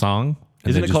one song. And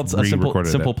Isn't they it called just A Simple, re-recorded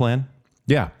Simple it. Plan?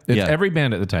 Yeah, it's Yeah. every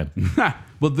band at the time.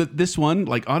 Well, this one,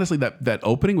 like, honestly, that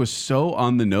opening was so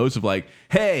on the nose of like,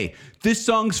 hey, this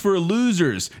song's for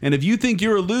losers. And if you think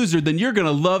you're a loser, then you're going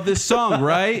to love this song,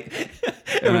 right?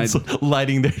 And I, Everyone's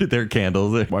lighting their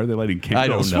candles. why are they lighting I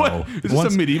don't candles? know. What? Is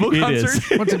this a medieval It is.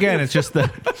 concert? Once again, it's just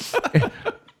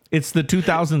it's the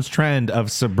 2000s trend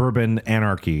of suburban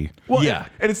anarchy. Well, Yeah.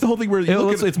 and it's the whole thing where you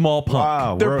look at It's mall punk.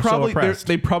 Wow, they're we're probably so oppressed.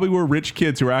 they probably were rich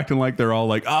kids who are acting like they're all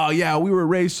like, oh yeah, we were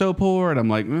raised so poor, and I'm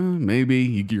like,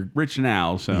 maybe you're rich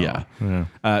now, so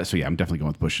Yeah. so yeah, I'm definitely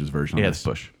going with Bush's version. Yeah, on it's this.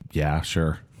 Bush. Yeah,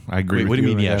 sure. I agree. Wait, with what do you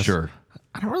mean? I Yeah, guess. sure.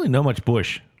 I don't really know much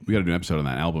Bush. We got to do an episode on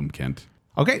that album, Kent.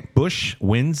 Okay, Bush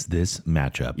wins this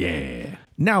matchup. Yeah,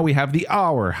 Now we have the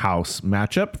Our House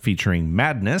matchup featuring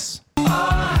Madness.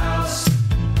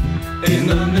 In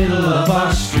the middle of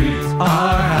our street,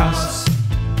 our house.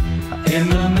 In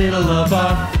the middle of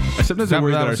our. sometimes I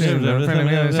worry that our sometimes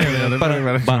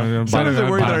I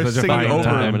worry that our singing over.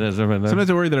 Sometimes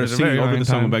I worry that our singing over the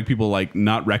song will make people like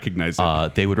not recognize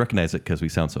it. They would recognize it because we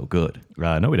sound so good.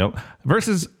 No, we don't.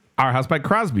 Versus Our House by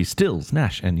Crosby, Stills,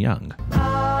 Nash, and Young.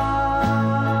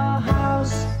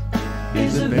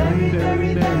 Is a very,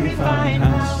 very, very fine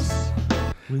house.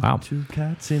 Wow. Two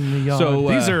cats in the yard. So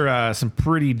These are some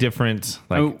pretty different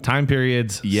time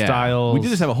periods, yeah, styles. we did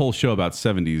just have a whole show about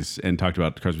 70s and talked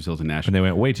about Crosby, Stills, and Nash. and they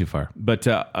went way too far. But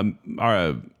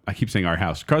I keep saying Our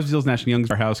House. Crosby, Stills, Nash &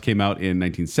 Young's Our House came out in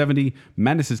 1970.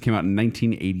 Madness's came out in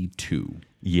 1982.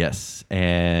 Yes,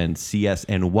 and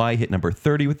CSNY hit number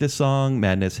 30 with this song.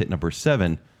 Madness hit number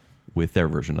 7 with their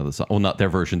version of the song. Well, not their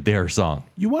version, their song.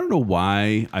 You want to know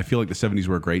why I feel like the 70s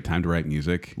were a great time to write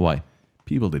music? Why?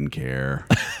 People didn't care.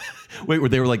 Wait, were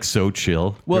they were like so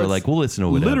chill? Well, they were like, we'll listen to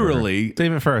whatever. literally,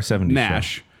 Save it for our 70s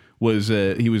Nash was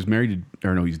he was married to,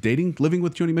 or no, he's dating, living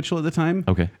with Joni Mitchell at the time.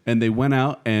 Okay. And they went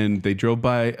out and they drove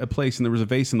by a place and there was a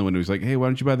vase in the window. He's like, hey, why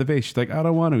don't you buy the vase? She's like, I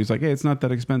don't want to. He's like, hey, it's not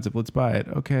that expensive. Let's buy it.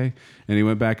 Okay. And he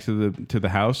went back to the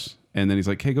house and then he's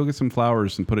like, hey, go get some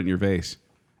flowers and put it in your vase.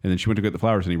 And then she went to get the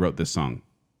flowers and he wrote this song.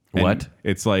 And What?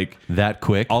 It's like, That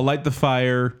quick? I'll light the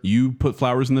fire. You put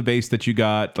flowers in the vase that you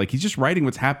got. Like he's just writing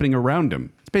what's happening around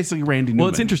him. It's basically Randy Newman. Well,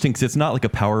 it's interesting because it's not like a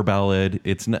power ballad.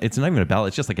 It's not even a ballad.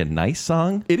 It's just like a nice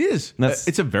song. It is. That's-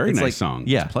 It's a very it's nice like- song.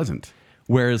 yeah. It's pleasant.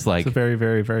 Whereas like, It's a very,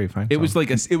 very, very fine It song. was like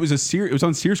it was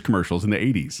on Sears commercials in the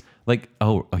 80s.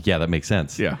 oh yeah, that makes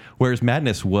sense. Yeah. Whereas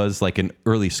Madness was like an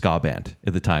early ska band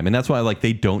at the time, and that's why like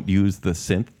they don't use the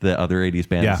synth that other 80s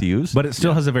bands use. But it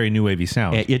still has a very new wavy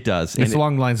sound. It does. It's And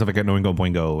along the lines of like a Oingo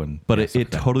Boingo. And But yeah, it stuff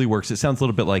like that. totally works. It sounds a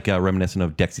little bit like reminiscent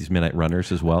of Dexy's Midnight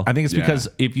Runners as well. I think it's Yeah. because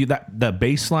if you the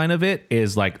bass line of it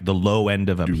is like the low end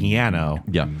of a piano.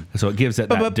 Yeah. So it gives it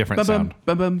that different sound.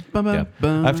 I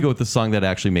have to go with the song that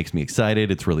actually makes me excited.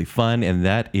 It's really fun, and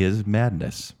that is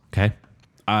Madness. Okay.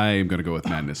 I'm going to go with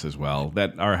Madness as well.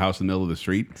 That Our House in the Middle of the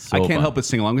Street. So I can't fun. help but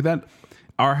sing along with that.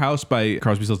 Our House by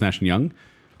Crosby, Stills, Nash & Young.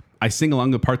 I sing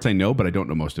along the parts I know, but I don't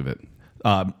know most of it.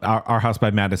 Our House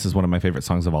by Madness is one of my favorite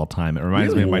songs of all time. It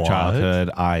reminds me of my What? childhood.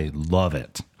 I love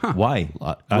it. Why?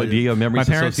 What, do you have memories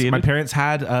associated? My parents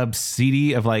had a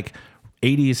CD of like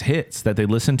 80s hits that they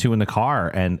listened to in the car,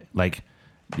 and like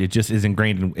it just is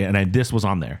ingrained. This was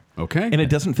on there. Okay. and it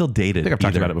doesn't feel dated. I think I've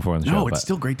talked either. about it before on the show. no, it's but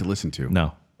still great to listen to.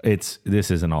 no. This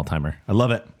is an all timer. I love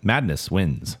it. Madness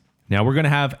wins. Now we're gonna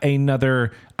have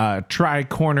another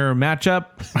tri-corner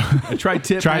matchup. A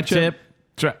tri-tip Tri-tip.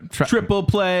 Triple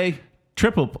play.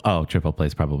 Triple play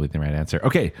is probably the right answer.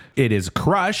 Okay, it is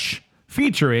Crush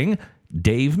featuring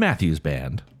Dave Matthews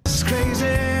Band. It's crazy,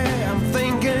 I'm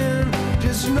thinking,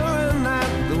 just knowing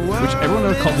that the world Which everyone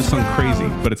else called this song crazy,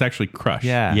 but it's actually Crush.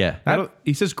 Yeah.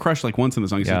 He says Crush like once in the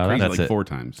song. He says Yeah, crazy that's like it. 4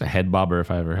 times. It's a head bobber if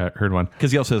I ever heard one.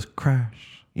 Because he also says crash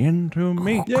into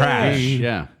me. Crash.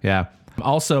 Yeah. Yeah.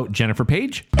 Also, Jennifer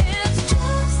Page.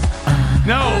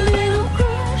 No.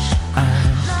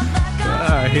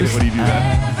 I hate it when you do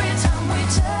that.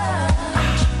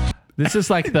 This is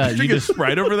like the you just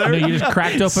right over there. no, you just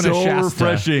cracked open a So Shasta.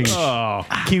 refreshing.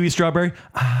 Kiwi strawberry.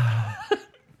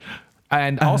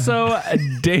 And also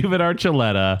David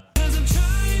Archuleta.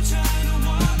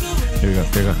 Here we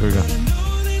go.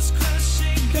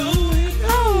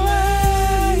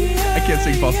 I can't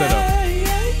sing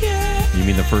falsetto. You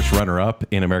mean the first runner-up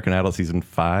in American Idol season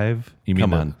 5? You mean Come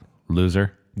the on?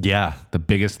 loser? Yeah. The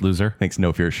biggest loser? Thanks,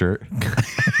 No Fear shirt.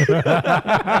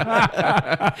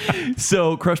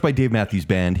 So, Crushed by Dave Matthews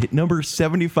Band hit number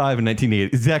 75 in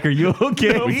 1980. Zach, are you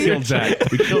okay? We killed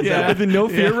Zach. We killed Yeah, Zach. with the No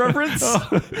Fear reference?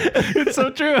 It's so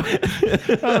true.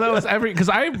 That was because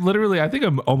I think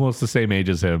I'm almost the same age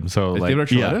as him. So like, David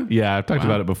Archuleta? yeah, I've talked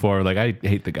about it before. Like I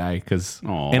hate the guy because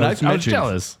Aw. And I I've was mentioned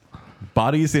jealous.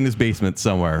 Bodies in his basement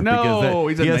somewhere. No,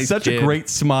 he's a he has nice such kid. a great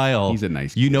smile. He's a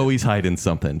nice You kid. know he's hiding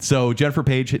something. So Jennifer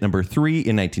Page hit number 3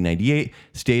 in 1998,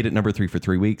 stayed at number 3 for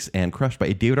 3 weeks, and Crushed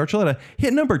by David Archuleta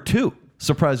hit number 2,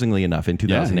 surprisingly enough, in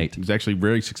 2008. It was actually a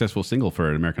very successful single for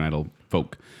an American Idol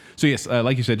folk. So yes,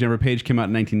 like you said, Jennifer Page came out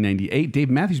in 1998. Dave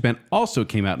Matthews Band also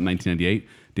came out in 1998.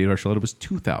 David Archuleta was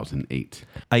 2008.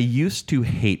 I used to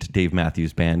hate Dave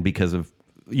Matthews Band because of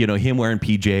him wearing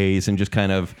PJs and just kind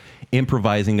of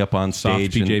improvising up on Soft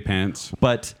stage. PJ and- pants.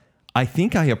 But I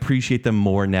think I appreciate them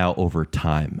more now over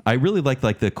time. I really like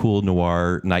the cool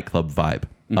noir nightclub vibe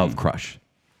of Crush.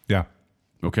 Yeah.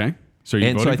 Okay. So you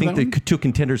And so I think the the two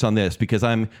contenders on this, because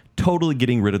I'm totally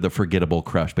getting rid of the forgettable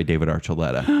Crush by David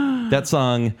Archuleta. That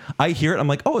song, I hear it, I'm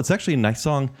like, oh, it's actually a nice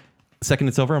song. Second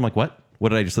it's over, I'm like, what? What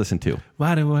did I just listen to?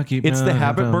 Why do I keep? It's the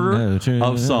Habit Burger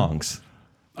of songs.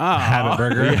 Habit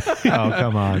Burger. Oh,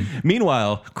 come on.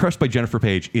 Meanwhile, Crushed by Jennifer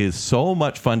Page is so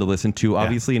much fun to listen to.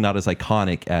 Obviously not as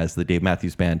iconic as the Dave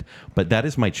Matthews Band, but that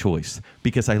is my choice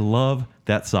because I love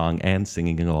that song and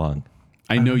singing along.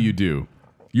 I know you do.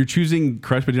 You're choosing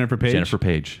Crush by Jennifer Page? Jennifer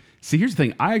Page. See, here's the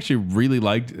thing. I actually really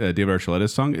liked David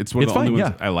Archuleta's song. It's one of It's the only fine,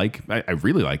 ones I like. I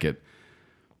really like it.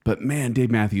 But man,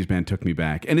 Dave Matthews Band took me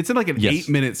back. And it's in like an Yes.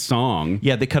 8-minute song.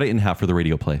 Yeah, they cut it in half for the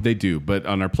radio play. They do. But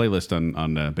on our playlist on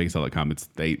BaconCell.com, it's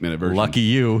the 8-minute version. Lucky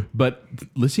you. But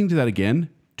listening to that again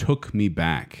took me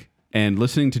back. And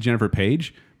listening to Jennifer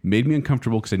Page made me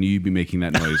uncomfortable because I knew you'd be making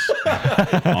that noise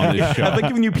on this show. Have they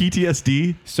given you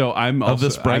PTSD? So I'm also,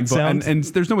 the Sprite I'm sound? and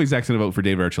there's no way Zach's going to vote for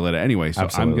David Archuleta anyway. So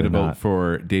Absolutely I'm going to vote not.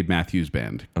 for Dave Matthews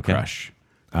Band. Okay. Crush.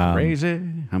 Crazy,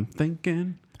 I'm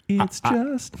thinking. It's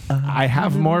just I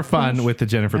have more fun with the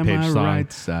Jennifer Am Page I song,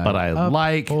 right side but I up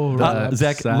like or the.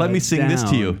 Zach, let me sing this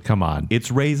to you. Come on.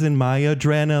 It's raising my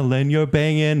adrenaline. You're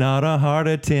banging out a heart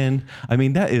of tin. I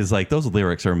mean, that is like, those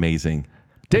lyrics are amazing.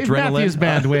 Dave Adrenaline. Matthews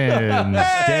Band wins. Dave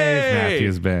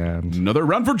Matthews Band. Another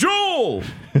round for Joel.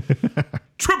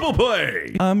 Triple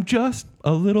play. I'm just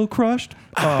a little crushed.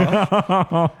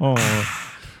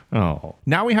 Oh.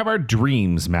 Now we have our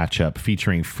Dreams matchup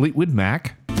featuring Fleetwood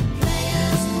Mac.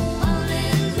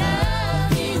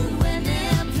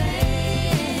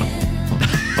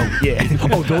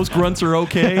 Oh, those grunts are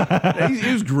okay.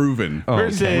 He was grooving.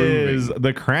 Versus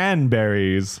the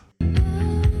Cranberries.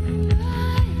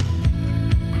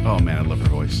 Oh man, I love her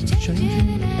voice.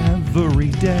 Every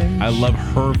day. I love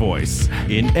her voice.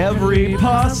 In every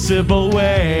possible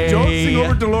way. Don't sing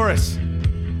over Dolores.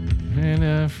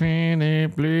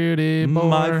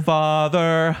 My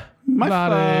father. My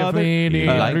father. Like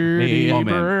me. Oh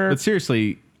man, but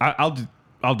seriously,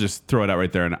 I'll just throw it out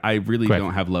right there, and I really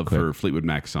don't have love for Fleetwood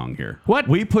Mac's song here. What?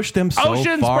 We pushed them so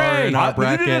Ocean far Spray. in our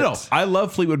bracket. No. I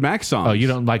love Fleetwood Mac songs. Oh, you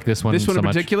don't like this one? This one so in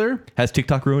much? particular? Has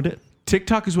TikTok ruined it?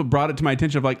 TikTok is what brought it to my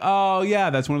attention of like, oh yeah,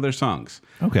 that's one of their songs.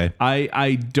 Okay.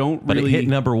 I don't But really. it hit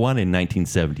number one in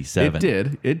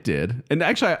 1977. It did. And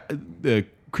actually,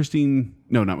 Christine,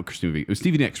 no, not Christine McVie. It was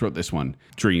Stevie Nicks wrote this one,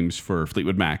 Dreams, for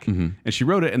Fleetwood Mac. And she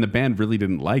wrote it, and the band really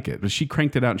didn't like it. But she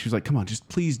cranked it out, and she was like, come on, just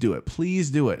please do it.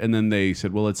 Please do it. And then they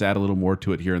said, well, let's add a little more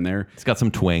to it here and there. It's got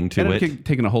some twang to And it. it's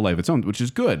taking a whole life of its own, which is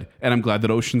good. And I'm glad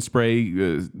that Ocean Spray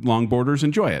longboarders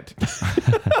enjoy it.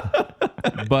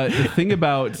 But the thing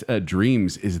about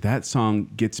Dreams is that song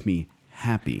gets me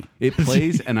happy. It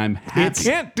plays, and I'm happy.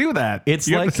 Can't do that. It's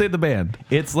you like- have to say the band.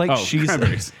 It's like Oh, she's.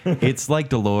 Cranberries. It's like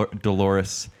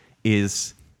Dolores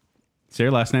is. Say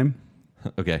your last name.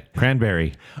 Okay.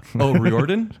 Cranberry. Oh,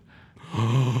 Riordan?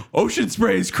 Ocean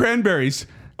Spray's Cranberries.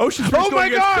 Ocean Spray's Oh my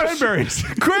going against gosh! Cranberries.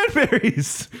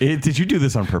 Cranberries. Did you do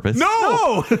this on purpose?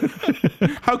 No!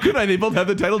 How could I? They both have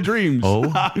the title Dreams. Oh,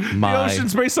 my. Ocean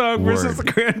Spray song versus word.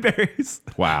 the Cranberries.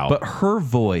 Wow. But her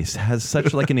voice has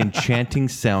such like an enchanting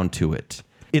sound to it.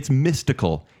 It's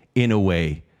mystical in a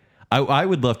way. I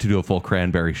would love to do a full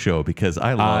Cranberry show because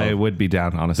I love I would be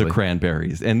down, honestly. the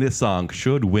Cranberries. And this song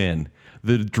should win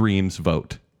the Dreams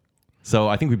vote. So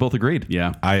I think we both agreed.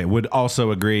 yeah. I would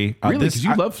also agree. Really? This- Because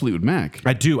you love Fleetwood Mac.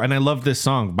 I do, and I love this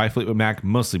song by Fleetwood Mac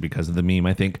mostly because of the meme,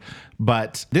 I think.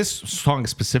 But this song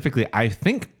specifically, I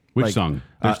think. Which song?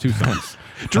 There's two songs.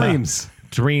 Dreams.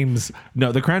 Dreams.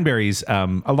 No, the Cranberries.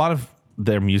 A lot of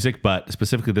their music, but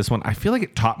specifically this one, I feel like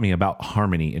it taught me about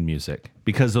harmony in music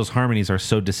because those harmonies are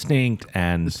so distinct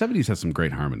and The 70s has some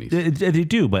great harmonies. they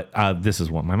do. But this is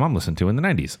what my mom listened to in the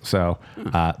 90s. So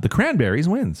the Cranberries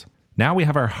wins. Now we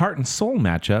have our heart and soul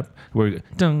matchup. Where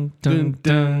dun dun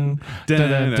dun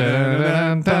dun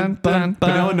dun dun dun.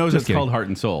 But no one knows Just it's kidding. called Heart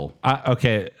and Soul.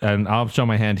 Okay, and I'll show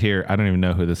my hand here. I don't even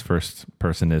know wh this first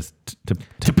person is.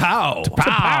 Pow.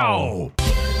 Pow!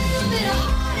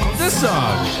 This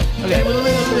song.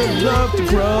 Love to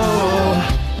grow.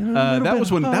 That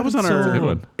was on our good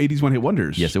one. 80s one hit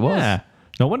wonders. Yes, it was. Yeah.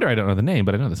 No wonder I don't know the name,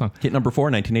 but I know the song. Hit number 4,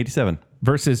 1987.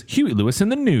 Versus Huey Lewis in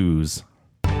the News.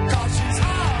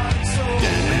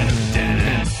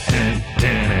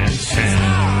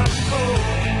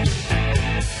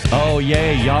 Oh,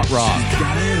 yay, Yacht Rock.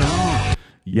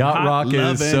 Yacht Rock is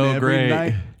Lovin' so every great.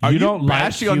 night. Are you don't like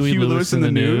bashing on Huey Lewis in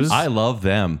the News? I love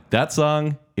them. That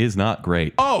song is not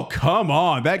great. Oh, come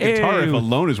on. That guitar riff Ew.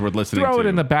 alone is worth listening Throw to. it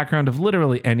in the background of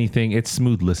literally anything. It's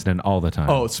smooth listening all the time.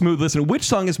 Oh, smooth listen. Which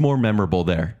song is more memorable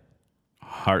there?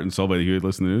 Heart and Soul by the Huey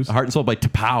Lewis in the News? Heart and Soul by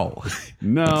Tapow.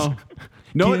 No.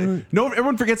 No,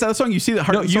 everyone forgets that song. You see that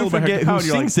Heart No, and Soul you by forget Hector who Pound,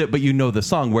 you're sings it, but you know the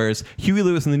song. Whereas Huey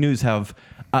Lewis and the News have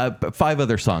 5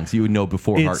 other songs you would know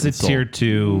before Heart it's a and Soul. tier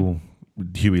 2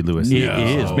 Huey Lewis. It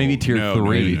is maybe tier No, 3. no,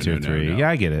 Maybe tier 3. Yeah,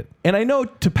 I get it. And I know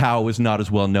Tapow is not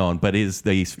as well known, but is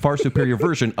the far superior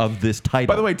version of this title.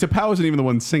 By the way, Tapow isn't even the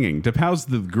one singing. Tapow's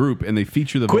the group, and they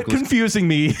feature the quit vocalist confusing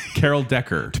me. Carol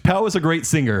Decker. Tapow is a great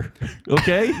singer.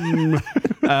 Okay.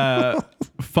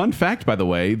 Fun fact, by the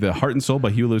way, the Heart and Soul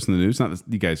by Huey Lewis in the News. Not this,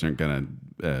 you guys aren't gonna.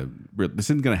 This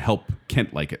isn't gonna help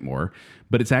Kent like it more,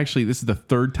 but it's actually this is the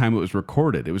 3rd time it was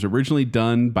recorded. It was originally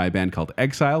done by a band called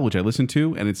Exile, which I listened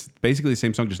to, and it's basically the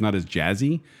same song, just not as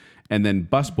jazzy. And then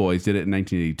Busboys did it in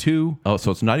 1982. Oh, so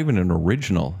it's not even an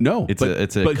original. No, it's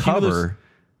a but cover.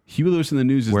 Huey Lewis in the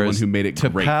News is the one who made it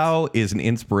great. Tapow is an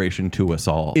inspiration to us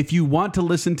all. If you want to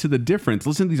listen to the difference,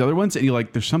 listen to these other ones, and you're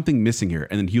like, there's something missing here.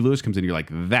 And then Huey Lewis comes in, and you're like,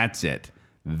 that's it.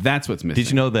 That's what's missing. Did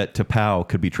you know that T'Pau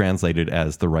could be translated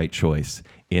as the right choice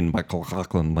in Michael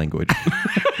Coughlin language?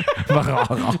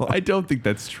 I don't think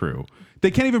that's true. They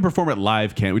can't even perform it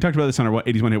live, we talked about this on our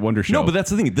 80s One Hit Wonder show. No, but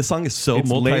that's the thing. The song is so It's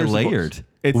layers of multi-layered voice.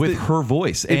 It's with the- her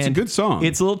voice. it's a And good song.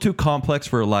 It's a little too complex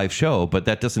for a live show, but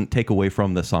that doesn't take away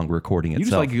from the song recording You just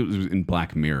itself. like it was in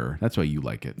Black Mirror. That's why you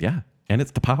like it. Yeah, and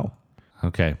it's T'Pau.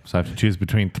 Okay, so I have to choose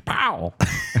between T'Pau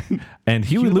and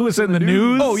Huey Lewis in the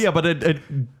News. Oh yeah, but a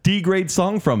D-grade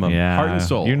song from him. Yeah, Heart and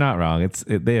Soul. You're not wrong.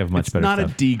 They have much It's better not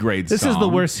stuff. a D-grade This song. is the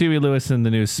worst Huey Lewis in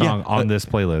the News song Yeah, on this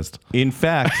playlist. In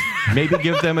fact, maybe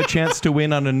give them a chance to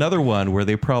win on another one where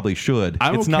they probably should.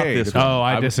 I'm it's not okay. this The- one. Oh,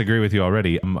 I would- disagree with you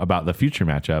already about the future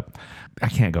matchup. I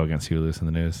can't go against Huey Lewis in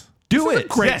the News. Do This is it. a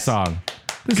great Yes. song.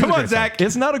 This is Come a on, great song. Zach.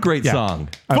 It's not a great Yeah. song.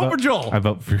 I Vote vote- for Joel. I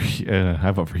vote for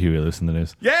Huey Lewis in the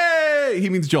News. Yay! He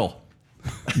means Joel.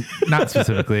 Not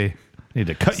specifically. Need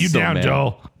to cut you So down, mad.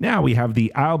 Joel. Now we have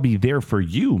the "I'll Be There for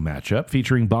You" matchup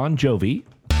featuring Bon Jovi.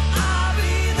 I'll be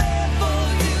there for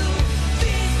you.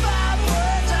 These 5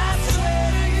 words I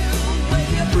swear to you. When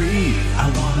you breathe, I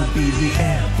wanna be the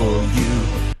air for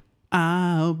you.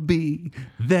 I'll be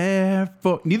there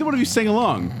for... Neither one of you sang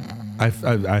along. I'm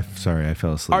sorry, I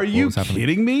fell asleep. Are you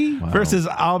kidding me? Versus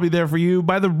 "I'll Be There for You"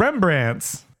 by the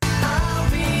Rembrandts.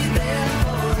 I'll be there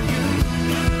for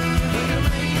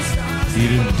you. You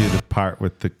didn't do the part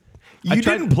with the. You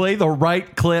didn't play the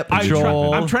right clip,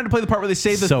 Joel. I'm trying to play the part where they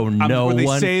say the... so no where they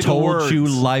one say the told words. you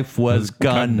life was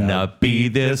gonna be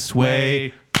this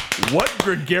way. What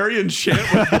Gregorian shit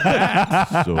was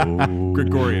that?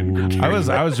 Gregorian.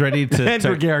 I was ready to. And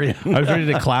Gregarian. I was ready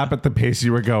to clap at the pace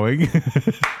you were going.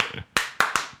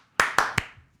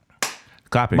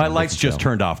 Clapping. My on lights this just show.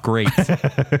 turned off. Great.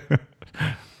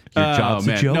 Your job's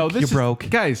a joke. No, this you is, broke.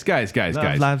 Guys.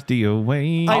 Love lives the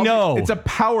away. I know. It's a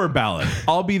power ballad.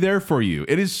 I'll be there for you.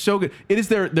 It is so good. It is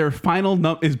their final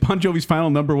is Bon Jovi's final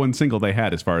 #1 single they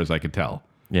had, as far as I could tell.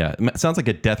 Yeah, it sounds like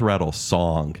a Death Rattle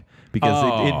song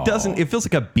because it doesn't. It feels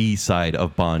like a B-side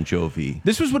of Bon Jovi.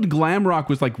 This was when glam rock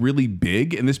was like really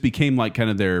big, and this became like kind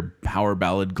of their power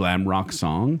ballad glam rock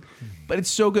song. But it's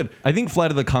so good. I think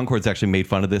Flight of the Conchords actually made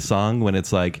fun of this song when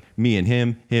it's like me and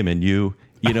him and you.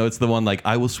 You know, it's the one like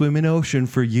I will swim an ocean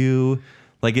for you.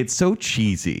 Like it's so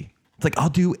cheesy. It's like I'll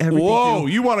do everything. Whoa,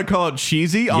 you want to call it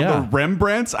cheesy on Yeah. the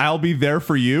Rembrandts? I'll be there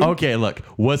for you. Okay, look.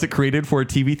 Was it created for a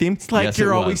TV theme? It's like Yes,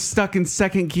 you're it always was. stuck in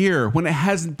second gear when it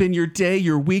hasn't been your day,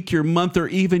 your week, your month, or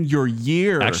even your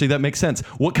year. Actually, that makes sense.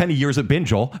 What kind of year has it been,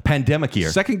 Joel? Pandemic year.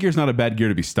 second gear's not a bad gear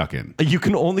to be stuck in. You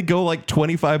can only go like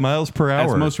 25 miles per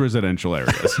hour. As most residential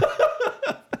areas.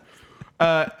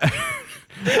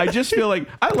 I just feel like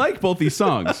I like both these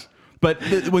songs. But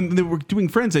when they were doing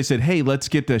Friends, they said, hey, let's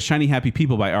get the Shiny Happy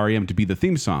People by R.E.M. to be the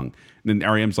theme song. And then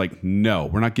R.E.M.'s like, no,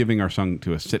 we're not giving our song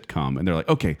to a sitcom. And they're like,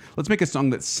 okay, let's make a song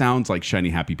that sounds like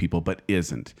Shiny Happy People, but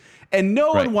isn't. And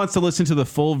no Right. one wants to listen to the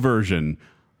full version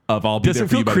of I'll Be Does There it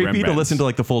For You feel by creepy to Rembrandts. listen to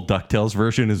like the full DuckTales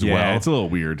version as Yeah, well? it's a little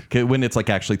weird. Okay, when it's like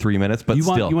actually 3 minutes, but You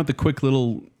still. want the quick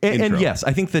little and intro. yes,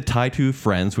 I think the tie to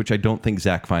Friends, which I don't think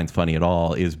Zach finds funny at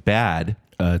all, is bad.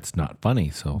 It's not funny,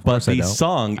 so of But course I the don't.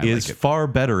 song I is like it. far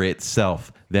better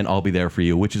itself than "I'll Be There for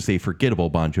You," which is a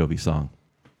forgettable Bon Jovi song.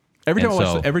 Every time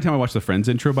And I watch the Friends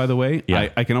intro, by the way, Yeah.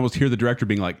 I can almost hear the director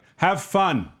being like, "Have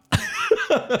fun,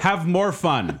 have more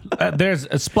fun, There's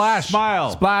a splash,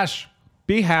 smile, splash,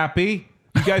 be happy.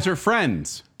 You guys are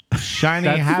friends. shiny,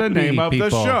 That's happy the name of people.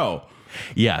 the show."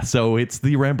 Yeah, so it's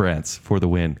the Rembrandts for the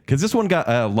win because this one got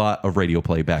a lot of radio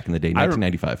play back in the day,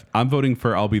 1995. I'm voting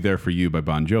for "I'll Be There for You" by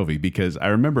Bon Jovi because I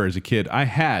remember as a kid I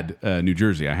had New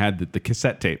Jersey. I had the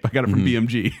cassette tape. I got it from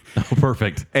BMG. Oh,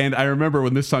 perfect. And I remember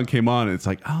when this song came on, it's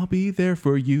like, I'll be there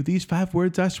for you. These 5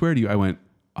 words, I swear to you. I went,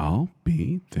 I'll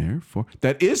be there for...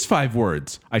 That is 5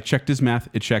 words. I checked his math.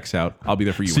 It checks out. I'll be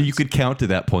there for you. So you wins. could count to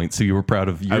that point. So you were proud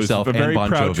of I was yourself a very and Bon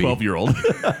proud Jovi. 12-year-old.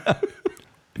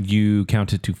 You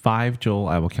counted to 5, Joel.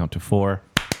 I will count to 4.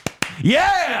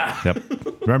 Yeah! Yep.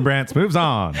 Rembrandts moves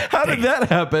on. How did that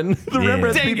happen? The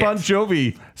Rembrandts beat Bon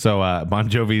Jovi. So Bon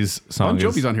Jovi's song Bon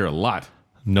Jovi's is on here a lot.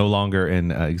 no longer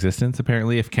in existence,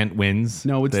 apparently. If Kent wins,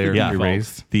 No, it's the they're default.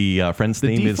 erased. The Friends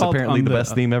theme is default apparently on the the-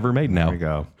 best theme ever made now. There we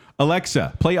go.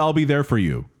 Alexa, play I'll Be There for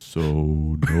You. So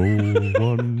no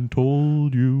one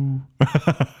told you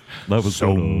that was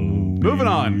so Moving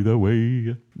on. the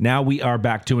way. Now we are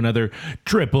back to another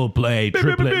triplet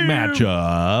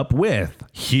matchup with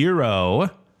Hero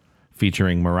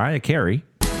featuring Mariah Carey.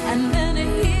 And then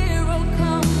a hero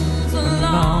comes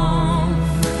along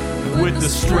with the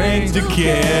strength to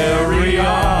carry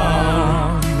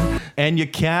on. And you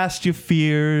cast your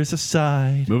fears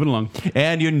aside. Moving along.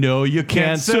 And you know you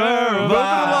can't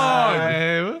survive.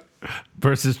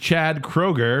 versus Chad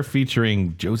Kroeger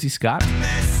featuring Josie Scott.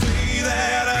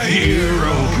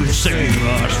 Hero could save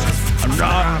us. I'm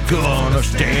not gonna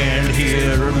stand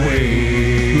here and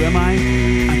wait. Who am I?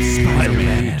 I'm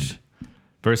Spider-Man.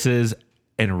 Versus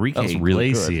Enrique was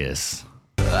really good. Iglesias.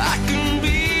 I can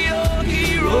be your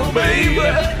hero, baby.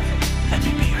 Let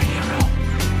me be your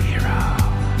hero.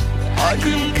 I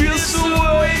can kiss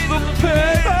away the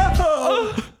pain.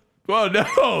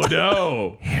 Oh,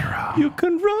 no. Hero. You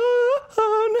can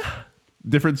run.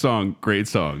 Different song. Great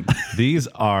song. This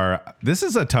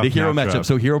is a tough The Hero matchup. matchup.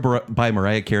 So Hero by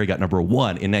Mariah Carey got number 1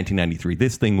 in 1993.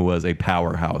 This thing was a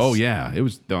powerhouse. Oh, yeah. It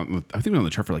was, I think it was on the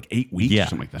chart for like 8 weeks Yeah. or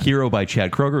something like that. Hero by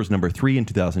Chad Kroeger was number 3 in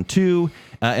 2002.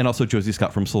 And also Josie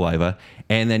Scott from Saliva.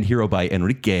 And then Hero by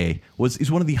Enrique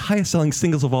is one of the highest selling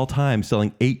singles of all time,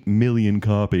 selling 8 million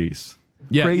copies.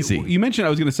 Yeah, Crazy. You mentioned, I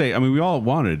was going to say, I mean, we all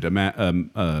wanted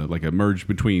like a merge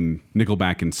between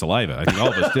Nickelback and Saliva. I think all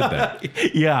of us did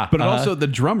that. Yeah. But also, the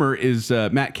drummer is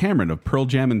Matt Cameron of Pearl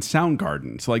Jam and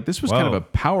Soundgarden. So, like, this was kind of Whoa. a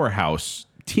powerhouse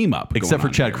team up. Except for going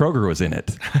on Chad here. Kroeger was in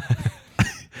it.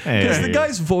 Hey. Because the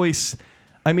guy's voice,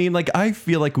 I mean, like, I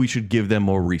feel like we should give them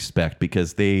more respect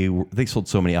because they sold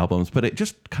so many albums, but it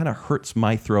just kind of hurts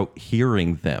my throat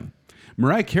hearing them.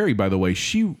 Mariah Carey, by the way,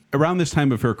 she around this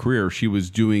time of her career, she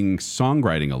was doing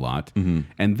songwriting a lot,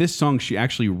 and this song she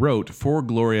actually wrote for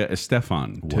Gloria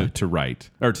Estefan to write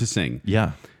or to sing.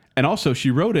 Yeah. And also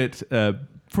she wrote it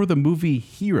for the movie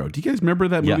Hero. Do you guys remember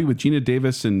that movie Yeah. with Gina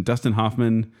Davis and Dustin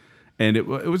Hoffman? And it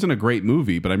wasn't a great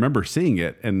movie, but I remember seeing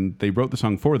it, and they wrote the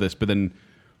song for this. But then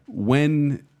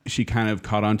when she kind of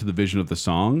caught on to the vision of the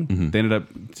song, they ended up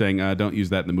saying, don't use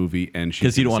that in the movie. And she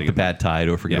Because you don't want sing the it. bad tide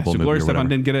or Yeah, forgettable so movie Gloria or whatever. Estefan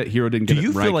didn't get it. Hero didn't Do get it.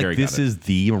 you Mariah feel like Carey this got it. is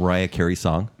the Mariah Carey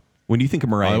song? When you think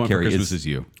of All I Mariah Want for Carey, Christmas Is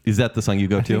You. Is that the song you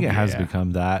go I to? think it has Yeah.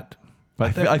 become that. I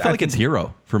But feel, like it's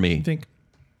Hero for me. I think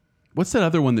What's that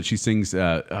other one that she sings?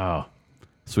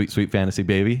 Sweet, Sweet Fantasy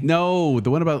Baby. No, the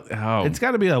one about it's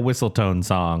got to be a whistle tone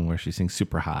song where she sings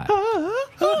super high.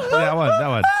 that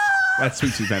one. that's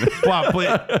Sweet Sweet Fantasy. Well, please,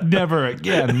 never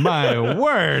again, my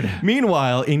word.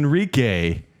 Meanwhile,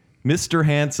 Enrique, Mr.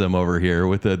 Handsome over here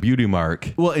with a beauty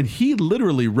mark. Well, and he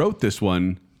literally wrote this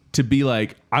one to be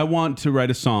like, I want to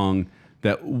write a song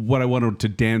that what I wanted to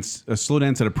dance, a slow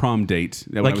dance at a prom date.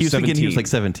 When Like I he was thinking he was 17. like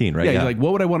 17, right? Yeah, he's like,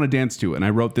 what would I want to dance to? And I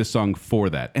wrote this song for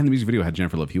that. And the music video had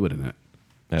Jennifer Love Hewitt in it.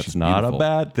 That's She's not beautiful. a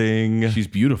bad thing. She's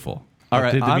beautiful. All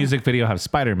right, Did the I'm- music video have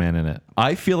Spider-Man in it?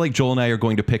 I feel like Joel and I are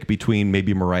going to pick between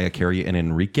maybe Mariah Carey and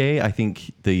Enrique. I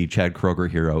think the Chad Kroeger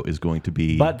Hero is going to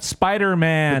be. But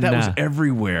Spider-Man. That was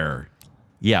everywhere.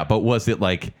 yeah, but was it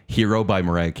like Hero by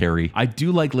Mariah Carey? I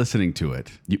do like listening to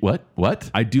it. What?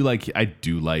 I do like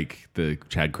the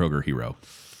Chad Kroeger Hero.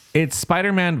 It's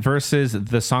Spider-Man versus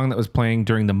the song that was playing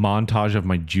during the montage of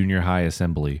my junior high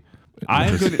assembly. I'm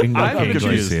Enrique confused.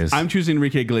 Iglesias. I'm choosing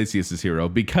Enrique Iglesias' Hero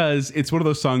because it's one of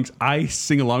those songs I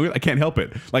sing along with. I can't help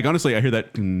it. Like, honestly, I hear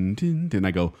that dun, dun, dun,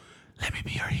 I go, let me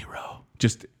be your hero.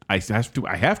 Just I have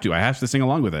to sing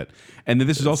along with it. And then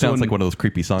this is also Sounds like one of those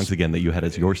creepy songs again that you had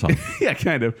as your song. yeah,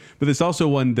 kind of. But there's also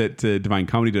one that Divine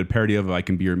Comedy did a parody of I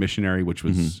Can Be Your Missionary, which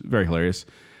was very hilarious.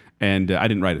 And I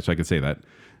didn't write it, so I could say that.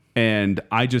 And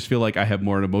I just feel like I have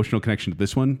more an emotional connection to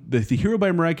this one. The Hero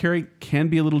by Mariah Carey can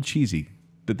be a little cheesy.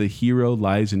 That the hero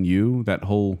lies in you, that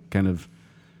whole kind of...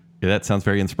 Yeah, that sounds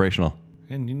very inspirational.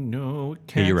 And you know it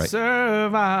Hey, can't you're right.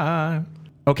 survive.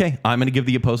 Okay, I'm going to give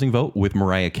the opposing vote with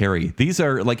Mariah Carey. These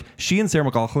are like she and Sarah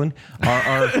McLachlan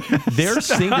are they're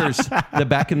singers that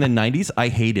back in the 90s I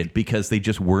hated because they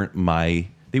just weren't my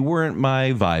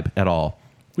vibe at all.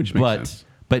 Which makes sense.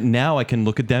 But now I can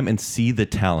look at them and see the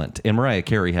talent. And Mariah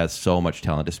Carey has so much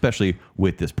talent, especially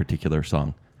with this particular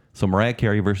song. So Mariah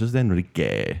Carey versus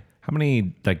Enrique. How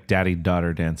many like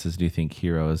daddy-daughter dances do you think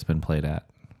Hero has been played at?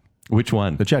 Which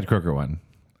one? The Chad Kroeger one,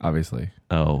 obviously.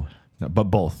 Oh. No, but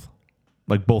both.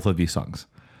 Like both of these songs.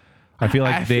 I feel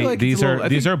like I feel like it's these a are little- I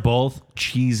these think- are both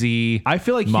cheesy I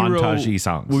feel like montage-y Hero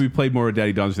songs. will be played more at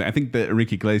Daddy Don's. I think the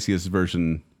Enrique Iglesias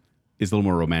version is a little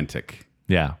more romantic.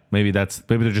 Yeah, maybe they're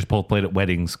just both played at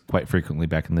weddings quite frequently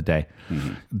back in the day.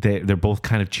 Mm-hmm. They're both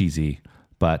kind of cheesy,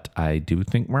 but I do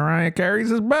think Mariah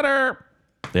Carey's is better.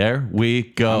 There we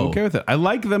go. I'm okay with it. I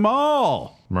like them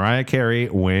all. Mariah Carey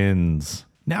wins.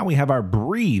 Now we have our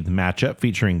Breathe matchup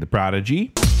featuring The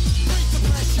Prodigy.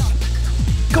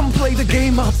 Come play the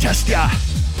game, I'll test ya.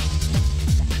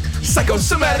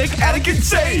 Psychosomatic, addict,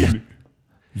 insane.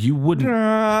 You wouldn't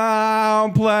I'll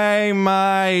play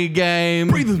my game.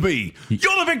 Breathe with me.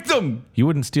 You're the victim.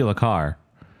 steal a car.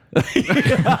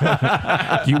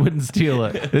 You wouldn't steal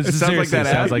it. This sounds like that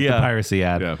ad. sounds like Yeah. the piracy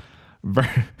ad. Yeah.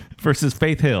 Versus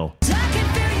Faith Hill. I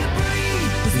can feel you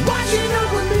breathe. Watching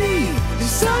over me.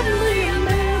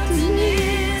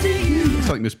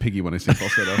 sound like Miss Piggy when I say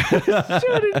falsetto.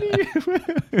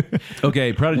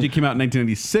 Okay, Prodigy came out in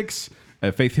 1996.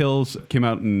 Faith Hills came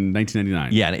out in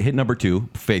 1999. Yeah, and it hit number 2,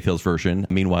 Faith Hill's version.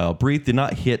 Meanwhile, Breathe did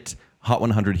not hit Hot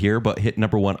 100 here, but hit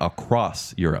number 1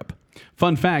 across Europe.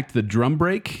 Fun fact, the drum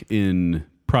break in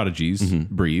Prodigy's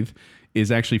Breathe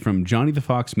is actually from Johnny the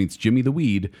Fox meets Jimmy the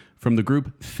Weed from the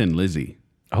group Thin Lizzy.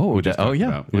 Oh, just yeah, talked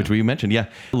about, which we mentioned. Yeah.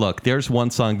 Look, there's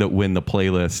one song that when the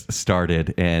playlist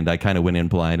started, and I kind of went in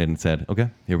blind and said, okay,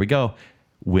 here we go.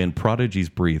 When Prodigy's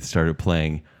Breathe started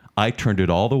playing, I turned it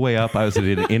all the way up. I was at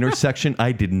an intersection.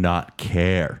 I did not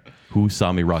care who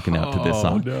saw me rocking out to this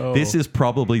song. no. This is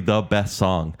probably the best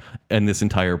song in this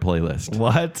entire playlist.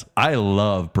 What? I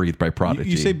love Breathe by Prodigy.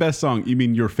 You say best song, you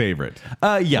mean your favorite.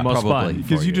 Yeah, most probably. fun.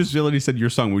 Because you just already said your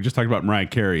song. We just talked about Mariah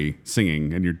Carey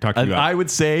singing, and you're talking about... I would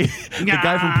say the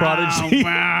guy from Prodigy.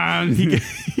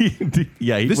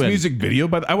 Yeah, he This went. music video,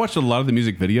 but I watched a lot of the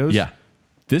music videos. Yeah.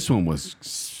 This one was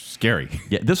scary.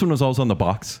 Yeah, this one was also on the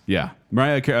box. Yeah.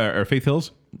 Mariah or Faith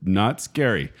Hills, not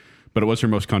scary. But it was her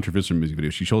most controversial music video.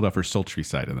 She showed off her sultry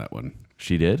side in that one.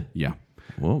 She did? Yeah.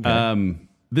 Okay.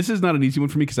 This is not an easy one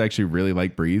for me because I actually really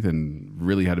like Breathe and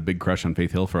really had a big crush on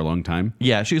Faith Hill for a long time.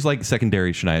 Yeah, she was like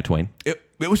secondary Shania Twain. It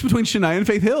was between Shania and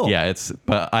Faith Hill. Yeah,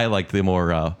 but I like the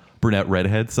more brunette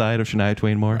redhead side of Shania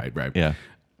Twain more. Right. Yeah.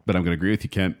 But I'm going to agree with you,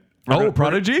 Kent.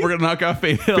 Prodigy? We're going to knock off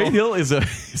Faith Hill. Faith Hill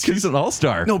she's an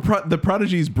all-star. No, the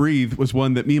Prodigy's Breathe was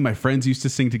one that me and my friends used to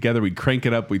sing together. We'd crank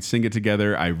it up. We'd sing it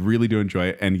together. I really do enjoy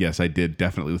it. And yes, I did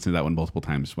definitely listen to that one multiple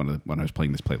times when I was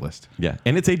playing this playlist. Yeah,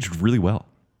 and it's aged really well.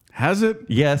 Has it?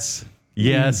 Yes.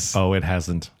 Oh, it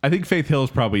hasn't. I think Faith Hills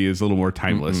probably is a little more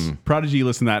timeless. Prodigy,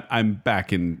 listen to that. I'm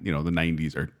back in the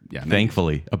 90s or 90s.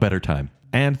 Thankfully, a better time.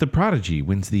 And the Prodigy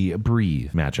wins the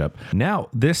Breathe matchup. Now,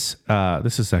 this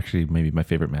is actually maybe my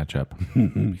favorite matchup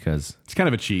because It's kind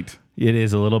of a cheat. it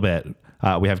is a little bit.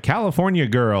 We have California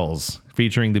Girls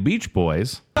featuring the Beach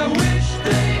Boys. Show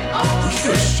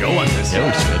on this. I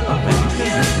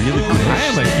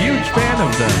am a huge fan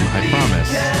of them, I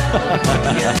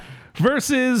promise.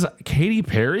 Versus Katy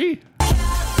Perry.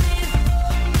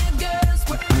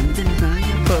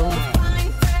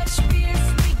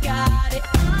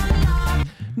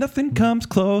 Nothing comes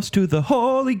close to the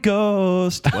Holy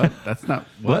Ghost. What? That's not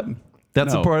what?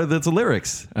 That's No. a part of that's the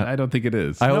lyrics. I don't think it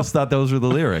is. I always thought those were the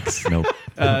lyrics. Nope.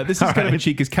 This is kind of a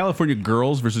cheat because California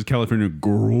Girls versus California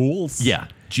Girls. Yeah.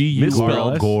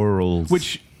 G-U-R-L-S. Girls.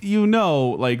 Which,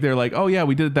 like, they're like, oh, yeah,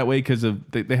 we did it that way because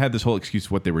they had this whole excuse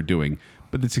of what they were doing.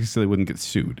 But it's because they wouldn't get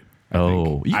sued. I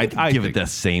think. You could I give think. it the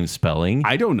same spelling.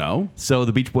 I don't know. So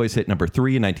the Beach Boys hit number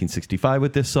 3 in 1965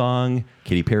 with this song.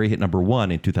 Katy Perry hit number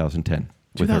 1 in 2010.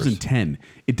 with hers. 2010.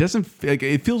 It doesn't like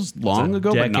it feels long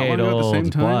ago, but not long ago at the same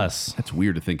decade-old time. plus. That's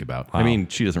weird to think about. I mean,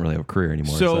 she doesn't really have a career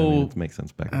anymore. So, I mean, it makes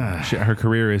sense back then. Her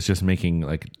career is just making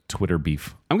like Twitter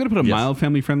beef. I'm gonna put a mild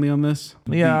family friendly on this.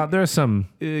 Yeah, there's some.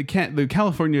 The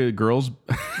California Girls,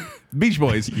 Beach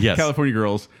Boys, Yes. California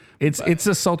Girls. It's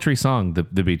a sultry song, the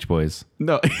Beach Boys.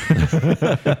 No,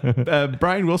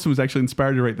 Brian Wilson was actually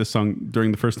inspired to write this song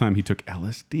during the first time he took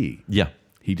LSD. Yeah.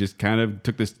 He just kind of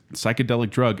took this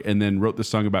psychedelic drug and then wrote this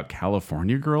song about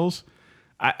California girls.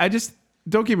 I just,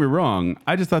 don't get me wrong,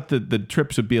 I just thought that the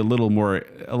trips would be a little more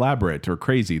elaborate or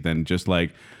crazy than just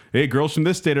like, hey, girls from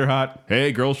this state are hot.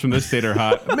 Hey, girls from this state are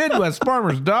hot. Midwest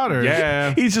farmer's daughter.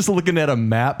 Yeah. He's just looking at a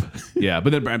map. Yeah,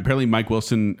 but then apparently Mike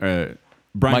Wilson,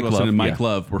 Brian Mike Wilson Love, and Mike yeah.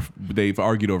 Love, they've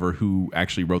argued over who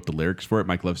actually wrote the lyrics for it.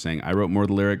 Mike Love saying, I wrote more of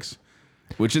the lyrics,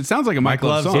 which it sounds like a Mike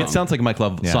Love song. It sounds like a Mike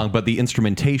Love song, but the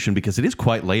instrumentation, because it is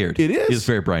quite layered, It is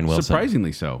very Brian Wilson.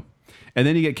 surprisingly so. And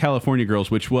then you get California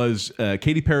Girls, which was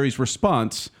Katy Perry's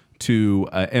response to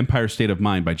Empire State of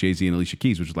Mind by Jay-Z and Alicia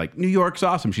Keys, which was like, New York's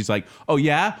awesome. She's like, oh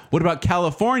yeah? What about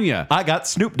California? I got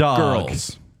Snoop Dogg.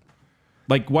 Girls.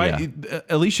 Like, why?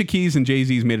 Alicia Keys and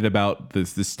Jay-Z's made it about the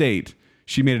state.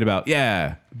 She made it about,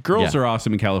 girls Yeah. are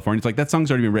awesome in California. It's like, that song's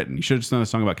already been written. You should have just done a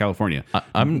song about California.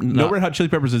 I'm No not- Red Hot Chili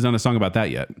Peppers has done a song about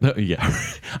that yet. Yeah.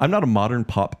 I'm not a modern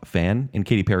pop fan, and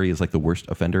Katy Perry is like the worst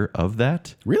offender of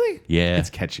that. Really? Yeah. It's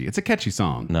catchy. It's a catchy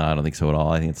song. No, I don't think so at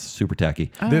all. I think it's super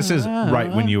tacky. This is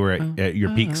right when you were at your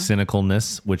peak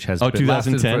cynicalness, which has been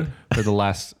 2010? lasted for the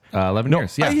last 11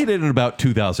 years. Yeah. I hit it in about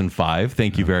 2005.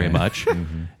 Thank you very much.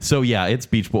 So yeah, it's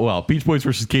Beach Boys. Well, Beach Boys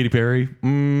versus Katy Perry.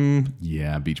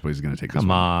 Yeah, Beach Boys is going to take this Come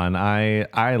one. on.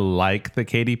 I like the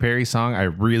Katy Perry song. I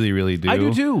really, really do. I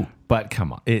do too. But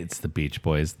come on, it's the Beach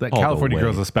Boys. The the California way.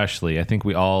 Girls especially. I think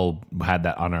we all had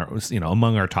that on our,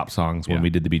 among our top songs when we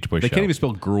did the Beach Boys They show. can't even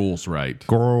spell girls right.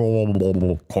 Girls.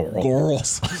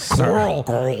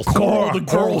 The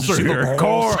girls are here.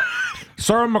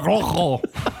 Sarah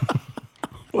McLachlan.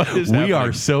 What is We happening?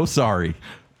 are so sorry.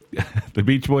 The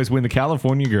Beach Boys win the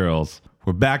California Girls.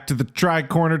 We're back to the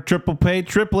tri-corner triple pay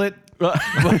triplet.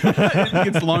 It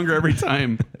gets longer every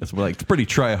time. It's like it's pretty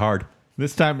try hard.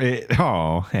 This time, this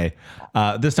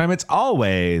time it's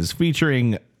Always,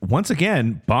 featuring once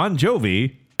again Bon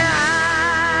Jovi.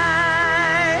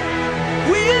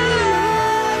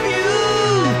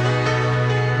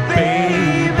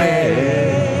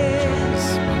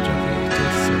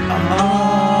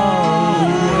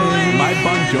 My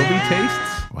Bon Jovi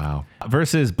tastes. Wow.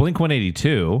 Versus Blink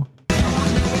 182. Touch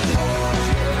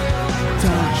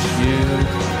you,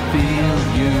 feel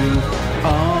you,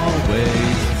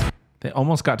 always. They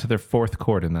almost got to their fourth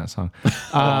chord in that song.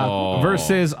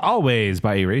 Versus Always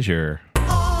by Erasure.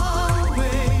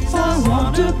 I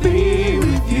want to be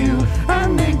with you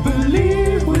and make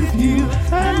believe with you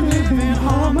and live in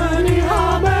harmony,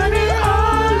 harmony,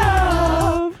 all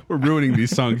love. We're ruining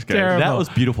these songs, guys. Terrible. That was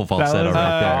beautiful falsetto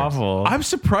right there. Awful. I'm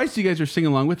surprised you guys are singing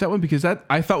along with that one because that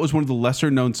I thought was one of the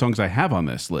lesser known songs I have on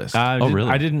this list. really?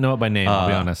 I didn't know it by name, I'll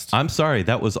be honest. I'm sorry.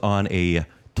 That was on a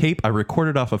tape I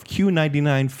recorded off of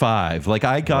Q99.5. Like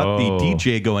I got the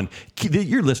DJ going,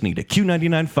 you're listening to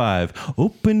Q99.5.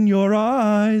 Open your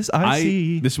eyes. I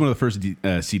see. This is one of the first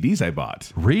CDs I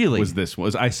bought. Really?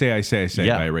 Was I Say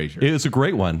by Erasure. It was a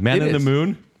great one. Man It in the is.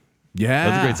 Moon. Yeah.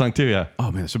 That's a great song too. Yeah. Oh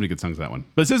man, there's so many good songs in that one.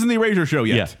 But this isn't the Erasure show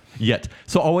yet. Yet.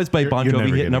 So Always by Bon you're Jovi never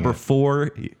hit getting number it.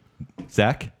 4.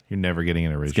 Zach? You're never getting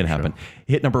an Erasure. It's going to happen. show.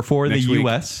 Hit number 4 in the Next week.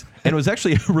 U.S. And it was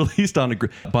actually released on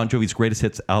Bon Jovi's greatest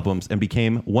hits albums and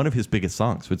became one of his biggest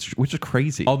songs, which is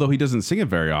crazy. Although he doesn't sing it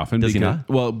very often. Does he because, not?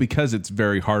 Well, because it's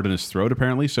very hard in his throat,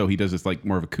 apparently. So he does this like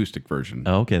more of acoustic version.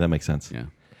 Oh, okay, that makes sense.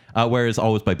 Yeah. Whereas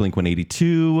Always by Blink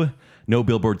 182, no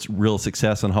Billboard's real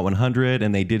success on Hot 100,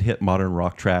 and they did hit Modern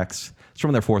Rock Tracks. It's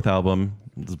from their 4th album.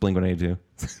 It's Blink 182.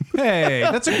 Hey,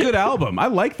 that's a good album. I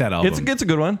like that album. It's a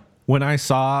good one. When I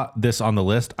saw this on the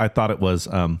list, I thought it was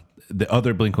the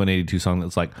other Blink 182 song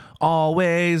that's like,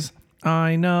 Always,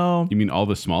 I know. You mean All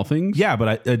the Small Things? Yeah,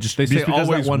 but I just They say because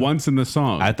that always one, once in the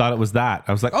song. I thought it was that.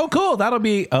 I was like, oh, cool. That'll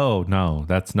be. Oh, no,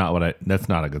 that's not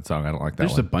a good song. I don't like that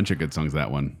There's a one. bunch of good songs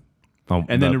that one. Oh,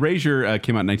 And then Erasure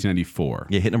came out in 1994.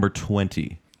 Yeah, hit number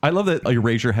 20. I love that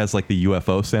Erasure has like the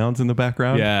UFO sounds in the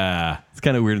background. Yeah. It's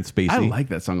kind of weird and spacey. I like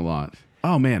that song a lot.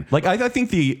 Oh, man. Like I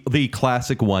think the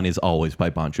classic one is Always by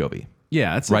Bon Jovi.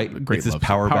 Yeah, that's Right? a great It's this love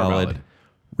power song. ballad.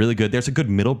 Really good. There's a good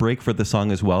middle break for the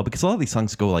song as well because a lot of these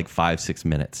songs go like 5-6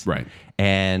 minutes. Right.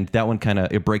 And that one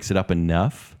it breaks it up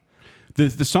enough. The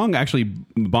song actually,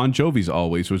 Bon Jovi's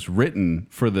Always, was written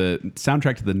for the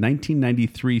soundtrack to the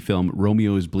 1993 film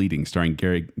Romeo is Bleeding, starring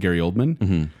Gary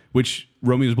Oldman, which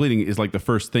Romeo is Bleeding is like the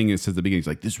first thing it says at the beginning. It's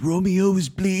like, this Romeo is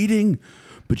bleeding,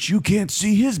 but you can't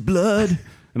see his blood.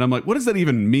 And I'm like, what does that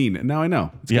even mean? And now I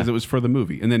know. It's because Yeah. it was for the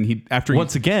movie. And then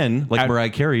Once again, like Mariah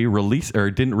Carey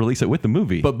didn't release it with the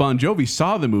movie. but Bon Jovi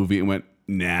saw the movie and went,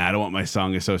 nah, I don't want my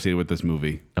song associated with this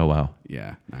movie. oh wow.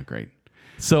 Yeah, not great.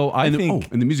 So I And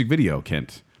think and the music video,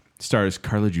 Kent, stars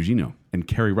Carla Gugino and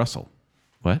Carrie Russell.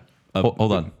 what?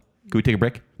 Hold on. Can we take a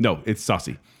break? No, it's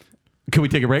Saucy. Can we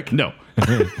take a break? No.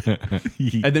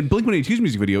 And then Blink-182's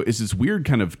music video is this weird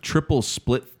kind of triple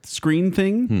split screen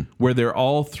thing where they're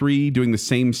all three doing the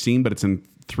same scene, but it's in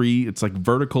three. It's like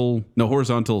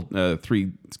horizontal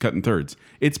three. It's cut in thirds.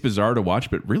 It's bizarre to watch,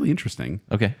 but really interesting.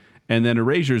 Okay. And then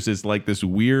Erasures is like this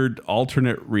weird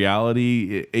alternate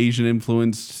reality, Asian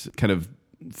influenced kind of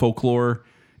folklore.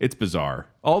 It's bizarre.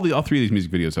 All three of these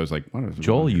music videos, I was like, what is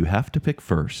Joel, you have to pick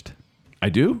first. I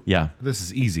do? Yeah. This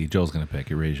is easy. Joel's going to pick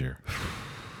Erasure.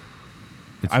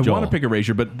 It's I Joel. want to pick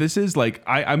Erasure, but this is like,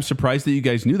 I'm surprised that you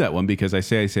guys knew that one because I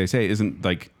Say isn't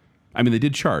like, I mean, they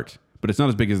did chart, but it's not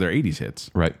as big as their 80s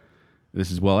hits. Right. This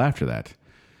is well after that.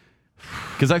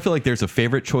 Because I feel like there's a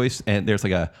favorite choice and there's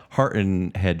like a heart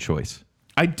and head choice.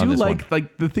 I do this like one.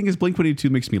 the thing is Blink-182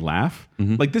 makes me laugh.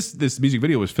 Like this music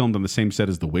video was filmed on the same set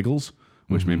as The Wiggles,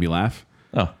 which made me laugh.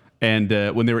 Oh. And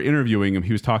when they were interviewing him,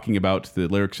 he was talking about the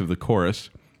lyrics of the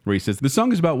chorus where he says, the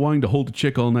song is about wanting to hold a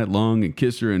chick all night long and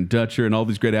kiss her and touch her and all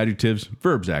these great adjectives.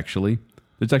 Verbs, actually.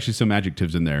 There's actually some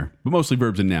adjectives in there, but mostly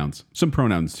verbs and nouns. Some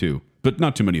pronouns, too, but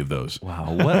not too many of those.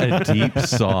 Wow, what a deep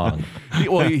song.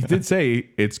 He did say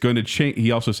it's going to change.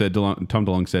 He also said, Tom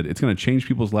DeLonge said, it's going to change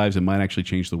people's lives and might actually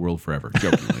change the world forever,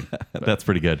 jokingly. That's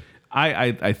pretty good.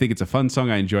 I think it's a fun song.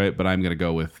 I enjoy it, but I'm going to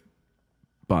go with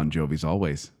Bon Jovi's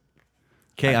Always.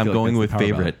 Okay, I I'm feel like going that's with the power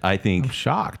favorite. I think I'm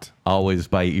shocked. Always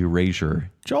by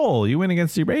Erasure. Joel, you win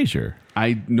against Erasure.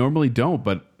 I normally don't,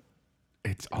 but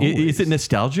it's always. Is it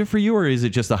nostalgia for you or is it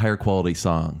just a higher quality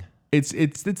song? It's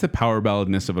the power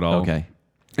balladness of it all. Okay.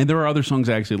 And there are other songs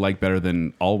I actually like better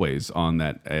than Always on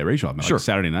that Erasure album. Sure. Like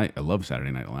Saturday Night. I love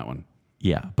Saturday Night on that one.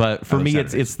 Yeah, but for me,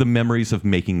 it's the memories of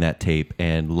making that tape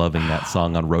and loving that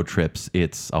song on road trips.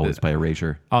 It's Always by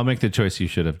Erasure. I'll make the choice you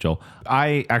should have, Joel.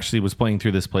 I actually was playing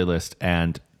through this playlist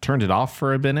and turned it off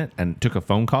for a minute and took a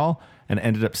phone call and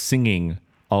ended up singing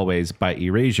Always by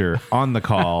Erasure on the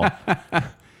call.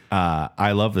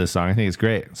 I love this song. I think it's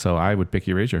great. So I would pick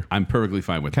Erasure. I'm perfectly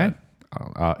fine with that.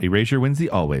 Erasure wins the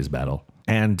Always battle.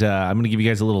 And I'm going to give you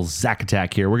guys a little Zack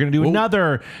attack here. We're going to do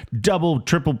another double,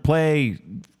 triple play,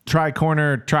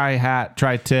 tri-corner, tri-hat,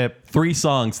 tri-tip. 3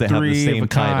 songs that have the Three of same a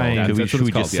kind. title. That's Should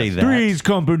what we it's just called, say yes. that? Three's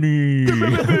Company.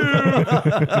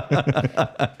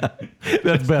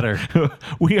 That's better.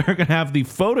 We are going to have the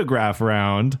photograph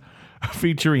round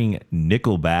featuring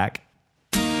Nickelback.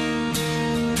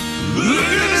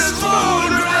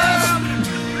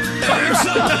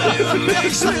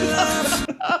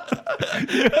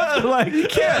 Like you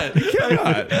can't. You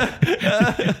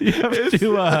have to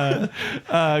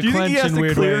Do you think he has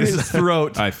to clear his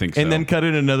throat? I think so. And then cut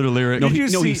in another lyric? No,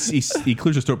 Did you he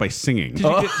clears his throat by singing. Did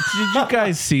you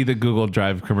guys see the Google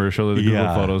Drive commercial or the Google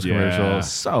Yeah. Photos Yeah. commercial?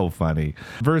 So funny.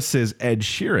 Versus Ed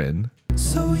Sheeran.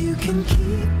 So you can keep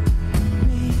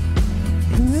me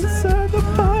inside the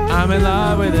park. I'm in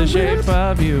love with the shape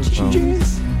of you.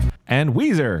 And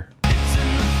Weezer.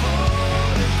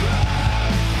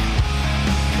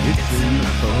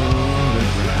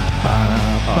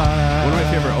 One of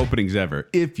my favorite openings ever.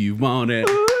 If you want it,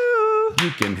 you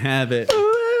can have it.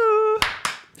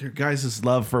 Your guys'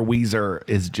 love for Weezer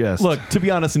is just... Look, to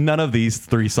be honest, none of these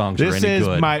 3 songs are this any is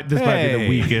good. might be the Hey.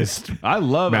 weakest. I was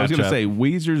going to Matchup. say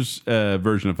Weezer's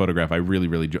version of Photograph. I really,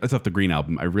 really enjoy. That's off the Green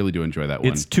album. I really do enjoy that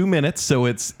one. It's 2 minutes, so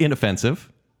it's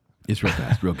inoffensive. It's real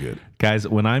fast, real good. Guys,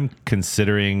 when I'm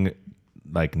considering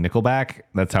like Nickelback,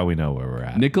 that's how we know where we're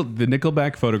at. The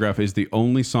Nickelback Photograph is the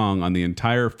only song on the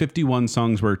entire 51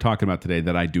 songs we're talking about today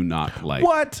that I do not like.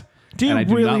 What? Do you And I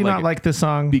do really not not it. like this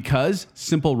song? Because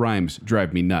simple rhymes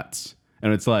drive me nuts.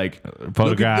 And it's like, Photograph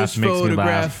look at this makes me photograph.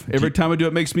 laugh. Every time I do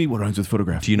it, makes me, what rhymes with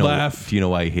photograph? Do you know? Laugh. Do you know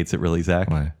why he hates it really, Zach?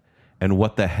 Why? And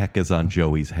what the heck is on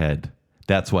Joey's head?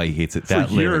 That's why he hates it.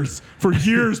 That lyric. For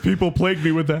years, people plagued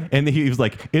me with that. And he was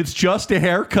like, "It's just a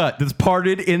haircut that's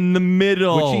parted in the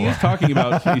middle." Which he is talking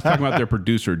about. He's talking about their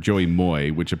producer, Joey Moy,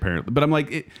 which apparently, but I'm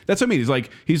like, that's what I mean.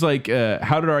 He's like,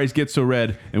 how did our eyes get so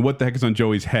red? And what the heck is on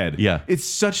Joey's head? Yeah. It's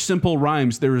such simple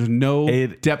rhymes. There is no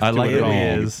depth I to like it at all.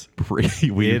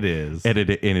 it is. Edit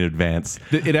it in advance.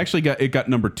 It actually got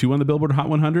number 2 on the Billboard Hot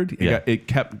 100. It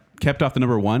kept off the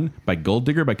number 1 by Gold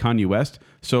Digger by Kanye West.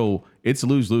 So it's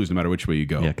lose-lose no matter which way you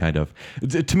go. Yeah, kind of.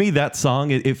 To me, that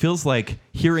song, it feels like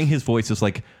hearing his voice is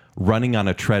like running on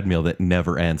a treadmill that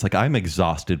never ends. Like I'm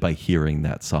exhausted by hearing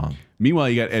that song. Meanwhile,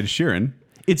 you got Ed Sheeran.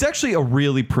 It's actually a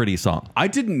really pretty song. I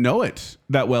didn't know it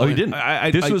that well. Oh, you didn't?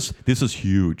 This was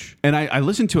huge. And I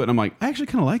listened to it and I'm like, I actually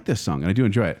kind of like this song and I do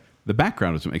enjoy it. The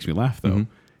background is what makes me laugh though,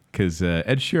 because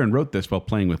Ed Sheeran wrote this while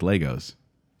playing with Legos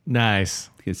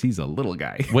Nice. because he's a little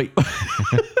guy. Wait.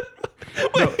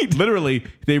 No, literally,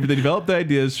 they developed the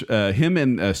ideas. Him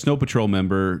and Snow Patrol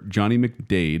member Johnny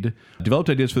McDade developed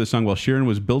ideas for the song while Sheeran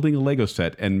was building a Lego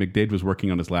set and McDade was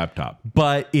working on his laptop.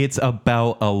 But it's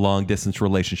about a long distance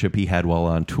relationship he had while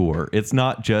on tour. It's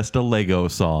not just a Lego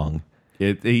song.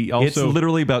 It's It's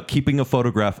literally about keeping a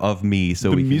photograph of me so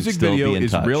the we can music still video be in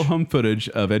is touch. real home footage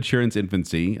of Ed Sheeran's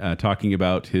infancy, talking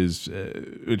about his.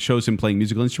 It shows him playing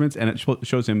musical instruments and it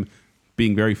shows him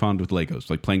being very fond with Legos,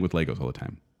 like playing with Legos all the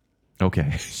time.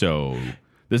 Okay. So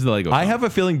this is the Lego song. I have a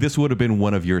feeling this would have been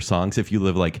one of your songs if you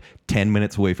live like 10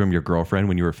 minutes away from your girlfriend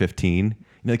when you were 15.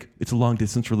 You're like, it's a long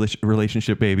distance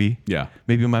relationship, baby. Yeah.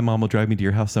 Maybe my mom will drive me to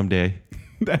your house someday.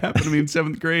 That happened to me in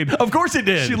 7th grade. Of course it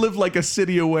did. She lived like a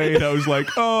city away, and I was like,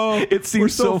 "Oh, It seems we're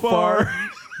so far."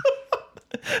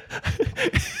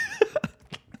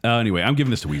 Anyway, I'm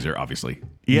giving this to Weezer, obviously.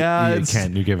 Yeah, You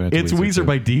can't. You're giving it to it's Weezer, Weezer too.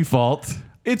 by default.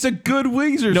 It's a good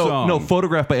Weezer song. No,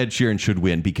 Photograph by Ed Sheeran should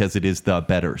win because it is the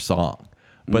better song.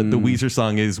 But the Weezer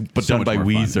song is So done much by more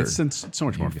fun. Weezer. It's so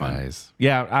much more fun. Guys.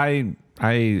 Yeah, I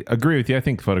agree with you. I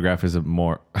think Photograph is a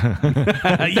more. Dang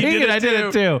it, I did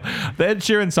it too. The Ed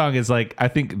Sheeran song is like, I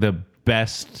think the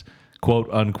best, quote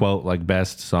unquote, like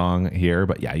best song here.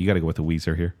 But yeah, you got to go with the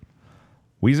Weezer here.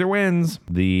 Weezer wins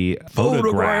the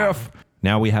Photograph.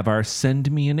 Now we have our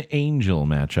Send Me an Angel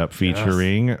matchup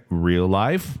featuring Real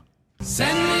Life.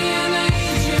 Send me an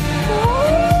angel.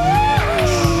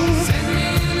 Send me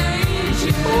an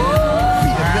angel.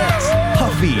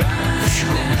 Huffy.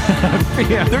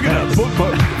 They're gonna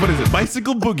what is it?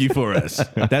 Bicycle boogie for us.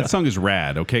 That song is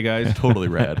rad. Okay, guys. Totally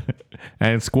rad.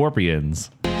 And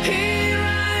Scorpions. Here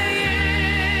I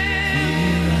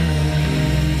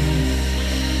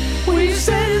am. Will you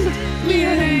send me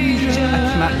an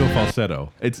angel? cannot go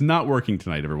falsetto. It's not working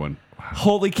tonight, everyone.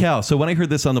 Holy cow. So when I heard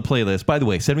this on the playlist, by the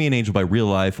way, Send Me an Angel by Real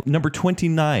Life, number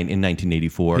 29 in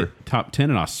 1984. Hit top 10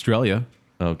 in Australia.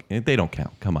 Okay, they don't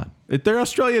count. Come on. They're an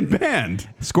Australian band.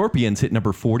 Scorpions hit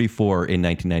number 44 in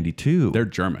 1992. They're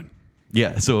German.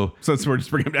 Yeah, so So we're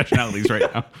just bringing up nationalities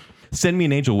right now. Send Me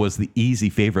an Angel was the easy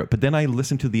favorite, but then I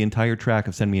listened to the entire track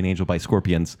of Send Me an Angel by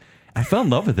Scorpions. I fell in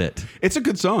love with it. It's a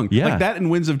good song. Yeah. Like that and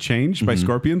Winds of Change by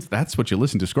Scorpions. That's what you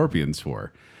listen to Scorpions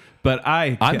for. But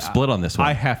I'm split on this one.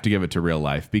 I have to give it to Real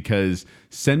Life because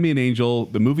Send Me an Angel,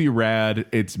 the movie Rad,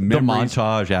 it's The memories.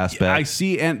 montage aspect. I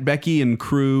see Aunt Becky and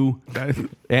crew doing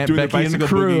Becky the and bicycle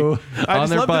crew boogie. I on just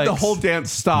their love that the bikes. whole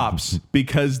dance stops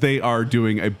because they are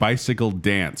doing a bicycle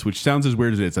dance, which sounds as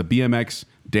weird as it is. A BMX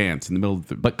dance in the middle of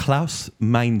the... But Klaus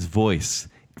Mein's voice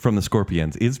from the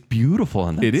Scorpions is beautiful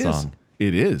on that It is. song.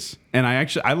 It is. And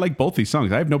I like both these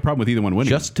songs. I have no problem with either one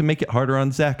winning. Just to make it harder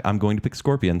on Zach, I'm going to pick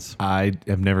Scorpions. I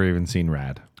have never even seen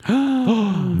Rad.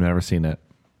 Never seen it.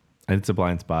 And it's a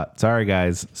blind spot. Sorry,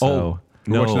 guys. So,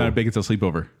 We're watching that no. at Bacon Cell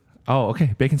Sleepover.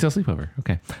 okay. Bacon Cell Sleepover.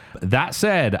 Okay. That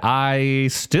said, I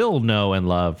still know and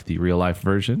love the real life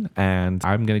version, and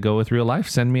I'm going to go with Real Life.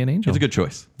 Send Me an Angel. It's a good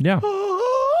choice. Yeah.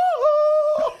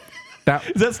 That,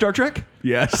 Is that Star Trek?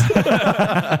 Yes.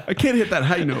 I can't hit that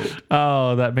high note.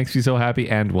 oh, that makes me so happy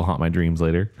and will haunt my dreams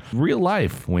later. Real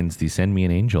Life wins the Send Me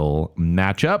an Angel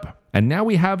matchup. And now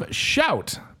we have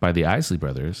Shout by the Isley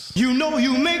Brothers. You know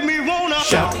you make me wanna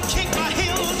shout, kick my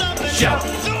heels up and shout,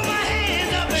 throw my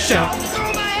hands up and shout, throw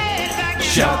my head back and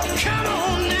shout. Come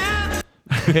on now.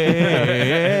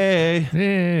 Hey.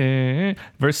 Eh,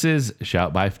 versus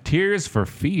Shout by Tears for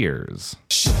Fears.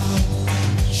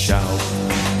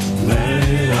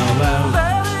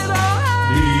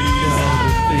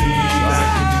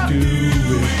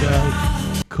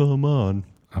 Come on.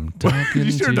 I'm talking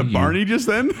Did you turn to you. Barney just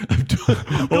then? I'm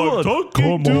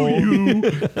talking to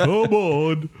you. Come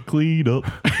on. Clean up.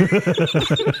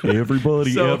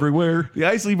 Everybody, So- everywhere. The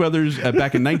Isley Brothers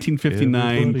back in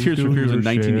 1959, Everybody Tears for do Fears in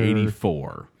their share.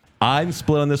 1984. I'm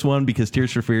split on this one because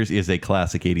Tears for Fears is a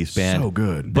classic 80s band. So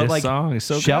good. But This like, song is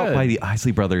so Shout good. by the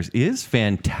Isley Brothers is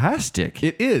fantastic.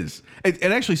 It is. It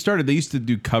actually started, they used to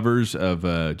do covers of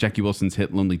Jackie Wilson's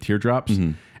hit Lonely Teardrops.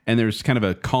 And there's kind of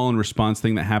a call and response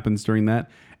thing that happens during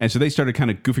that. And so they started kind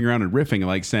of goofing around and riffing,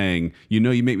 like saying, you know,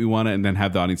 you make me want to, and then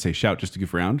have the audience say shout just to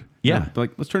goof around. Yeah. They're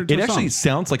like, let's turn it to It a actually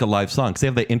song. sounds like a live song because they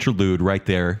have the interlude right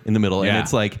there in the middle. And Yeah.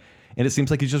 it's like, and it seems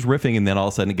like he's just riffing, and then all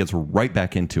of a sudden it gets right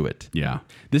back into it. Yeah.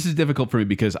 This is difficult for me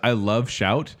because I love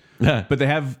Shout, but they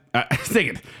have,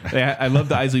 dang it. I love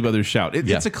the Isley Brothers Shout.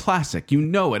 Yeah. It's a classic. You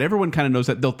know it. Everyone kind of knows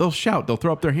that. They'll shout. They'll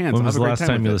throw up their hands. When They'll was have the a great last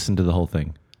time with you it. listened to the whole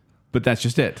thing? But that's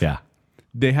just it. Yeah.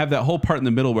 They have that whole part in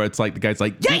the middle where it's like the guy's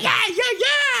like, yeah, yeah, yeah,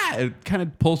 yeah. It kind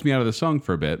of pulls me out of the song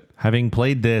for a bit. Having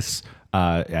played this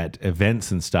at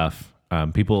events and stuff,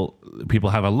 people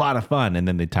have a lot of fun and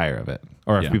then they tire of it.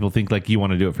 Or if Yeah. people think like you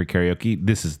want to do it for karaoke,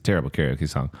 this is a terrible karaoke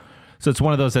song. So it's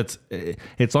one of those that's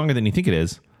it's longer than you think it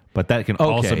is, but that can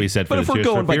also be said for but the if we're Tears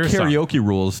going for by Fears song. karaoke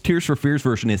rules, Tears for Fears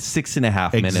version is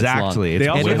 6.5 minutes long. Exactly. It's They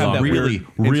also way have that longer. really,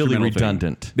 weird really instrumental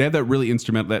redundant. thing. They have that really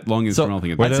instrumental, that long instrumental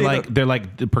thing. Where I'd they're say like that- they're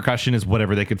like the percussion is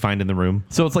whatever they could find in the room.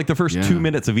 So it's like the first Yeah. 2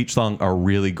 minutes of each song are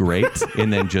really great,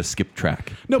 and then just skip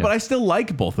track. No, but I still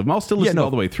like both of them. I'll still listen all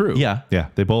the way through. Yeah. Yeah,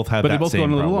 they both have But they that both go same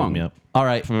on a little problem. long. Yep. All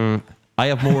right. I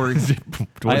have more.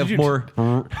 I have more.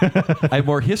 I have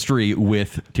more history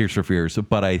with Tears for Fears,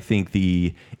 but I think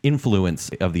the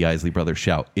influence of the Isley Brothers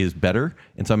Shout is better,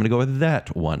 and so I'm going to go with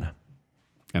that one.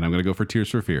 And I'm going to go for Tears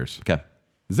for Fears. Okay.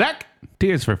 Zach,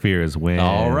 Tears for Fears wins.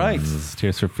 All right.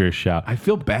 Tears for Fears Shout. I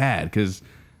feel bad because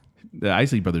the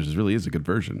Isley Brothers really is a good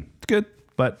version. It's good,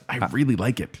 but I really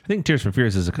like it. I think Tears for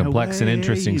Fears is a complex and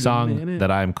interesting wait a song minute.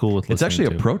 that I'm cool with listening It's actually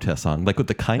to. a protest song, like with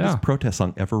the kindest Yeah. protest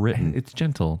song ever written. It's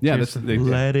gentle. Yeah, Tears that's for-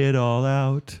 Let it all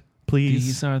out, please.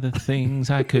 These are the things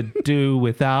I could do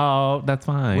without. That's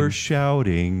fine. We're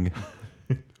shouting.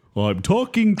 I'm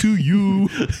talking to you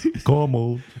Come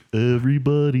on,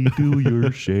 everybody, do your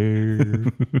share.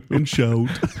 and shout.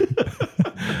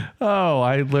 Oh,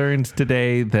 I learned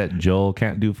today that Joel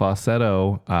can't do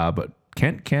falsetto, but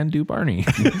Kent can do Barney.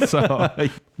 So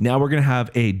now we're going to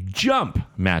have a jump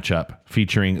matchup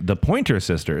featuring the Pointer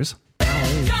Sisters.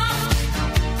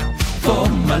 For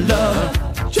my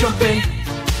love, jumping.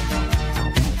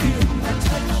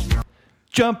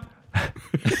 Jump.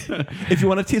 If you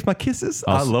want to taste my kisses,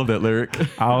 I love that lyric.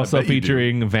 Also bet you do.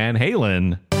 featuring Van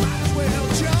Halen.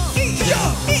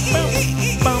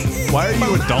 Why are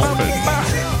you a dolphin?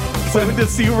 So I went to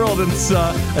SeaWorld and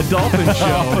saw a dolphin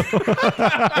show.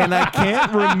 And I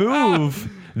can't remove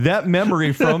that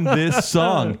memory from this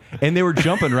song. And they were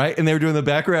jumping, right? And they were doing the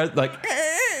background like,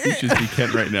 You should see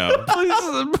Kent right now.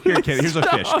 Here, Kent, here's a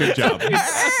fish. Good job.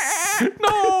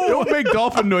 No! Don't make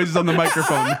dolphin noises on the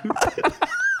microphone.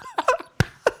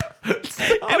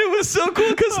 And it was so cool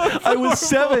because I was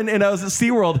 7 and I was at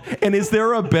SeaWorld. And is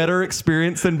there a better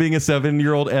experience than being a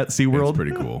 7-year-old at SeaWorld? That's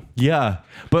pretty cool. Yeah.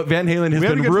 But Van Halen has We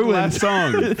haven't been got to the ruined. last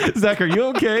song. Zach, are you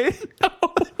okay?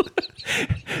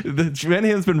 The Van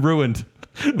Halen's been ruined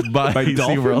by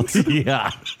dolphins? SeaWorld.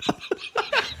 Yeah.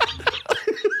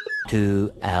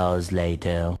 2 hours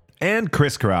later. And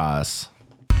Crisscross.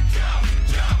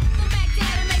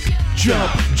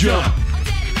 Jump, jump,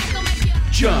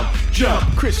 jump,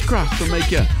 jump. Crisscross will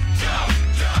make you.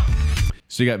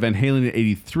 So you got Van Halen in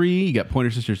 83, you got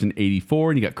Pointer Sisters in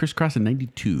 84, and you got Crisscross in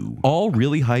 92. All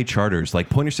really high charters. Like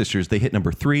Pointer Sisters, they hit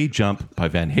number 3, Jump by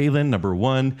Van Halen, number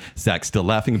 1. Zach's still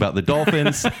laughing about the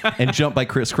Dolphins. And Jump by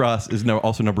Crisscross is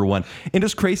also number 1. And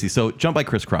it's crazy. So Jump by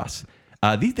Crisscross.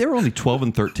 They were only 12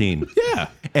 and 13. Yeah.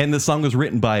 And the song was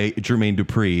written by Jermaine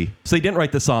Dupri. So they didn't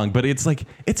write the song, but it's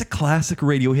a classic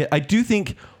radio hit. I do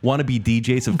think Wannabe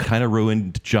DJs have kind of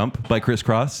ruined Jump by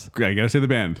Crisscross. I gotta say the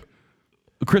band.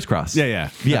 Crisscross. Yeah.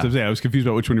 That's what I'm saying. I was confused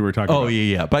about which one you were talking about. Oh,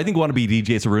 yeah. But I think Wannabe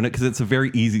DJs have ruined it because it's a very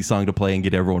easy song to play and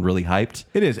get everyone really hyped.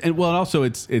 It is. And also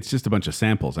it's just a bunch of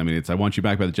samples. I mean, it's I Want You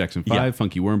Back by the Jackson 5, Yeah.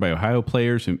 Funky Worm by Ohio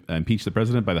Players, Impeach the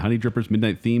President by the Honey Drippers,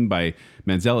 Midnight Theme by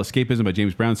Manziel, Escapism by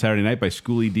James Brown, Saturday Night by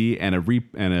Schoolie D, and a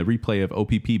replay of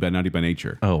OPP by Naughty by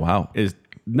Nature. Oh, wow. Is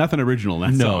nothing original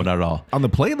in that No, song. not at all. On the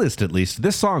playlist, at least,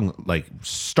 this song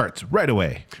starts right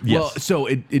away. Well, Yes. so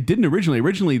it didn't originally.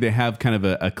 Originally, they have kind of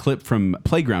a clip from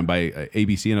Playground by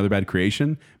ABC, Another Bad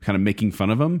Creation, kind of making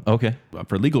fun of them. Okay.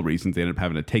 For legal reasons, they ended up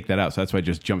having to take that out. So that's why it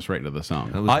just jumps right into the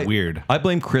song. That was weird. I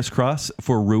blame Crisscross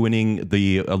for ruining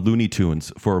the Looney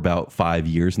Tunes for about 5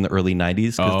 years in the early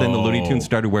 90s because then the Looney Tunes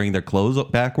started wearing their clothes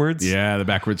up backwards. Yeah, the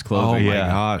backwards clothes. Oh my yeah.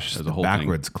 gosh, There's a whole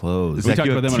backwards clothes. Zach,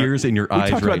 you have them tears in your eyes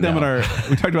We talked right about them now.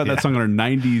 we talked about that song on our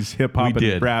 90s hip hop We and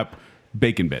did. rap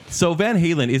bacon bit. So Van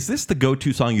Halen, is this the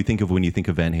go-to song you think of when you think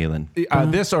of Van Halen?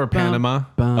 This or Panama.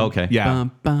 Okay. Yeah.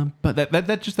 But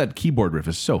that keyboard riff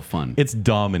is so fun. It's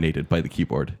dominated by the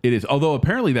keyboard. It is. Although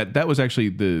apparently that was actually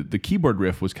the keyboard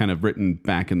riff was kind of written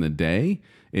back in the day.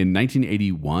 In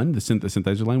 1981, the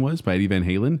synthesizer line was by Eddie Van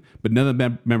Halen, but none of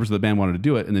the members of the band wanted to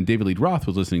do it. And then David Lee Roth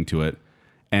was listening to it,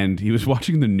 and he was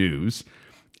watching the news,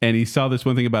 and he saw this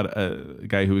one thing about a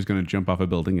guy who was going to jump off a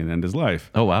building and end his life.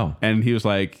 Oh, wow. And he was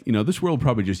like, this world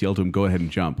probably just yelled to him, go ahead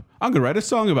and jump. I'm going to write a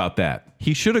song about that.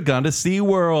 He should have gone to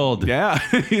SeaWorld. Yeah.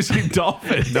 He's a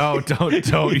dolphin. No,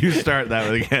 don't you start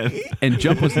that again. And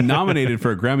Jump was nominated for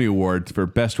a Grammy Award for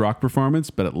Best Rock Performance,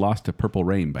 but it lost to Purple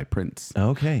Rain by Prince.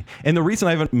 Okay. And the reason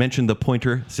I haven't mentioned the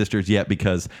Pointer Sisters yet,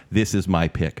 because this is my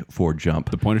pick for Jump.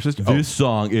 The Pointer Sisters? This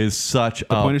song is such a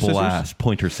Pointer Sisters? blast.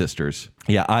 Pointer Sisters.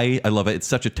 Yeah, I love it. It's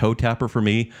such a toe tapper for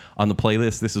me on the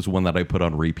playlist. This is one that I put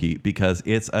on repeat because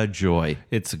it's a joy.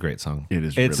 It's a great song. It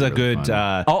is It's really, a really good.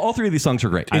 fun. All 3 of these songs are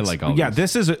great. I like all Yeah, of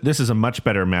this is a much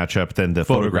better matchup than the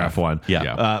photograph one.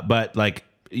 Yeah. But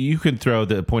you can throw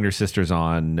the Pointer Sisters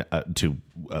on to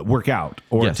work out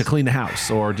or Yes. to clean the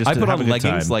house or just I to put have on a good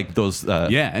leggings time. like those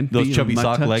and those feel chubby my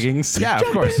sock touch. leggings. Yeah, of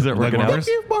course. Is it working Leg out? warmers.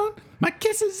 You want my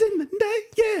kisses in the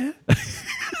day, yeah.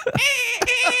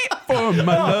 For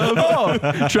my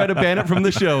love. Try to ban it from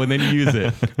the show and then use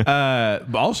it.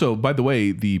 Also, by the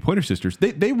way, the Pointer Sisters,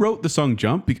 they wrote the song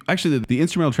Jump. Actually, the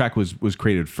instrumental track was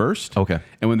created first. Okay.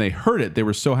 And when they heard it, they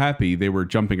were so happy, they were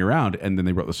jumping around, and then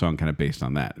they wrote the song kind of based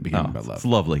on that. It became about love. It's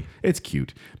lovely. It's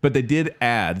cute. But they did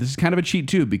add, this is kind of a cheat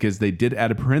too, because they did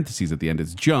add a parentheses at the end.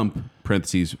 It's Jump,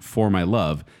 parentheses, For My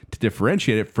Love, to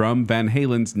differentiate it from Van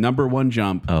Halen's number 1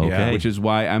 Jump. Okay. Which is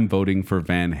why I'm voting for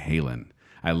Van Halen.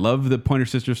 I love the Pointer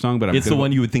Sisters song, but It's the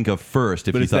one you would think of first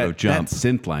if you it's thought that, of Jump. that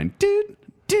synth line. Dude.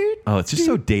 Oh, it's just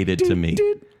so dated to me.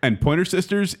 And Pointer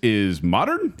Sisters is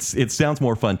modern. It sounds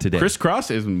more fun today. Crisscross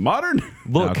is modern.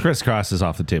 Look, Crisscross is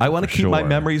off the table. I want to for keep my sure.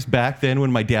 memories back then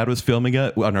when my dad was filming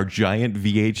it on our giant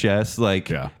VHS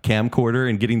camcorder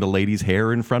and getting the lady's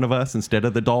hair in front of us instead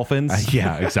of the dolphins.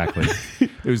 Yeah, exactly. It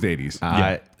was the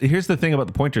 80s. Here's the thing about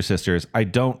the Pointer Sisters. I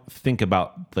don't think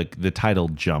about the title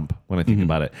Jump when I think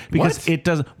about it because What? it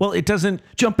doesn't. Well, it doesn't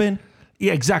Jump in.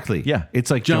 Yeah, exactly. Yeah. It's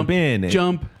like jump in.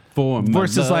 Jump for my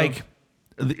versus love. like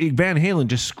Van Halen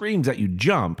just screams at you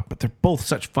jump, but they're both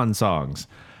such fun songs.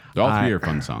 All 3 are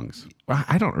fun songs.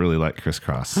 I don't really like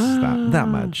Crisscross that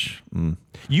much.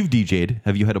 You've DJ'd.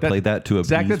 Have you had to play that to a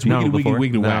Zach, that's music wiggity, before?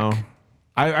 wiggity, wiggity, No. whack.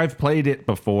 I've played it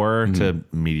before to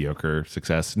mediocre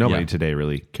success. Nobody Yeah. today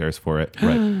really cares for it.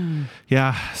 Right.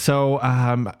 Yeah. So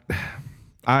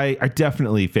I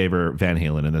definitely favor Van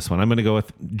Halen in this one. I'm going to go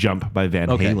with Jump by Van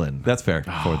Okay. Halen That's fair.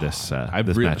 for this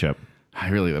this really- matchup.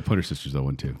 The Pointer Sisters though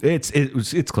one too.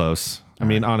 It's close. I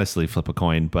mean, honestly, flip a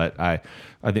coin, but I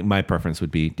think my preference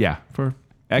would be for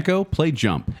Echo, play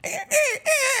Jump.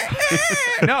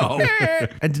 no.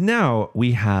 And now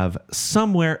we have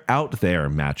Somewhere Out There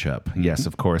matchup. Yes,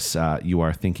 of course, you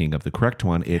are thinking of the correct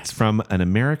one. It's from An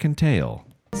American Tail.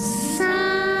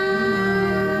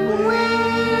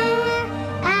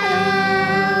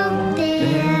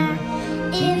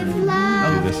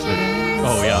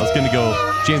 Oh yeah, I was gonna go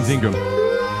James Ingram.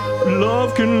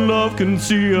 Love can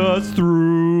see us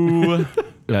through.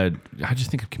 How'd you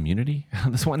think of Community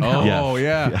on this one? Oh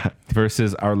yeah.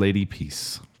 Versus Our Lady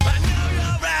Peace.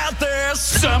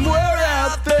 Somewhere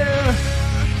out there.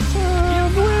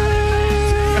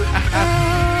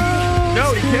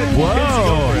 No, you can't.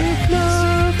 Whoa.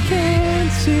 Love can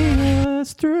see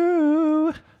us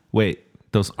through. Wait,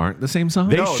 those aren't the same song?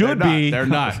 They should be. They're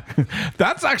not.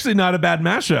 That's actually not a bad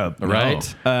mashup.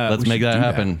 Right. Let's we make should that do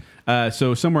happen.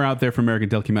 So Somewhere Out There from American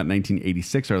Tail came out in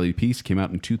 1986. Our Lady Peace came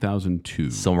out in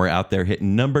 2002. Somewhere Out There hit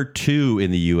number 2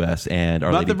 in the U.S. and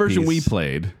Our Not Lady the version Peace. we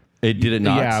played. It did it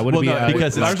not. Yeah, would it be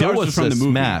because it ours still was was from a the movie.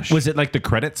 smash. Was it like the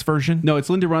credits version? No, it's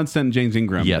Linda Ronstadt and James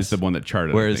Ingram. Yes. is the one that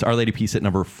charted. I Whereas think. Our Lady Peace at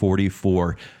number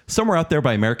 44. Somewhere Out There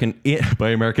by American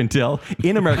Tail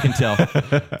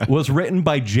was written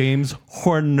by James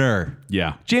Horner.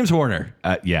 Yeah. James Horner.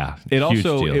 Yeah. It huge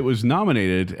also deal. it was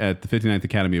nominated at the 59th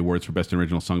Academy Awards for Best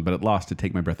Original Song, but it lost to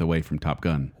Take My Breath Away from Top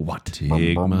Gun. What?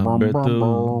 Take my breath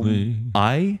away.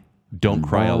 I don't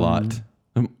cry a lot.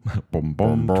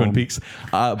 Twin Peaks.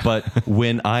 But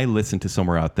when I listen to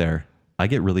Somewhere Out There, I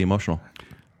get really emotional.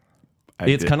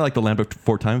 It's kind of like the Land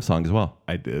Before Time song as well.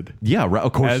 I did. Yeah, right.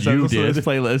 Of course As I you listened to did. this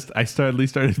playlist, I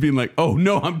started being like, "Oh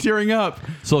no, I'm tearing up."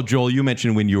 So Joel, you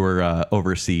mentioned when you were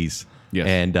overseas, Yes.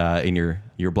 and in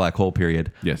your black hole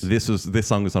period. Yes. This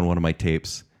song was on one of my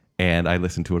tapes, and I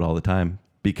listened to it all the time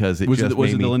because it Was just it the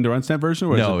made me. Linda Ronstadt version?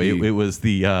 Or No, was it, it was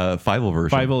the Fievel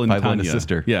version. Fievel and and Tanya. his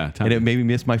sister. Yeah, and Tanya. it made me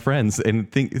miss my friends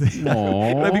and think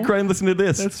Aw. I'd be crying listening to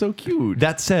this. That's so cute.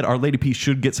 That said, Our Lady Peace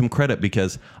should get some credit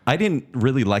because I didn't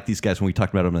really like these guys when we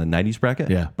talked about them in the 90s bracket.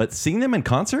 Yeah. But seeing them in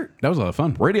concert, That was a lot of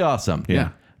fun. pretty awesome. Yeah.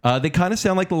 They kind of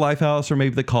sound like the Lifehouse or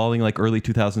maybe the Calling, like early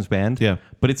 2000s band. Yeah.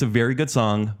 But it's a very good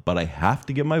song. But I have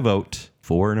to give my vote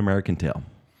for An American Tail.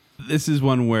 This is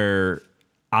one where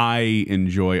I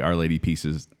enjoy Our Lady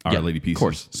Peace's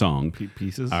song.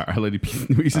 Pieces? Our Lady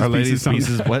Peace's Our Lady's Pieces song.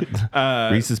 Pieces, what?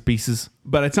 Reese's Pieces.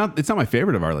 But it's not my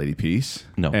favorite of Our Lady Peace.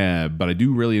 No. But I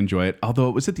do really enjoy it. Although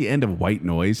it was at the end of White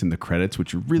Noise in the credits,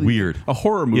 which are really Weird. a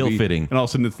horror movie, Ill-fitting. And all of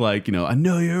a sudden it's like, I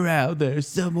know you're out there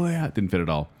somewhere. Out. Didn't fit at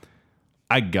all.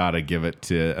 I gotta give it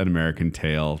to An American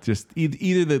Tail. Just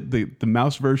either the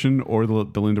mouse version or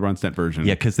the Linda Ronstadt version.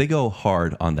 Yeah, because they go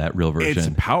hard on that real version. It's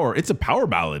a power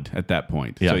ballad at that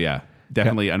point. Yeah. So yeah,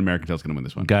 definitely An American Tail's gonna win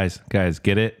this one. Guys,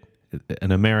 get it?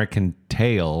 An American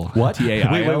Tail. What?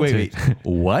 T-A-I-L. Wait.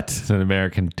 What? It's an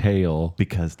American Tail.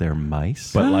 Because they're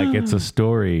mice? But like it's a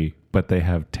story, but they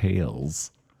have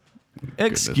tails.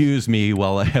 Excuse me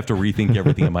while I have to rethink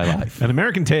everything in my life. An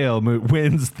American Tail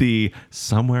wins the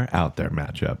Somewhere Out There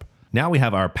matchup. Now we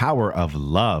have our Power of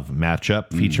Love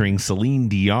matchup featuring Celine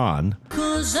Dion.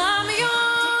 Cause I'm your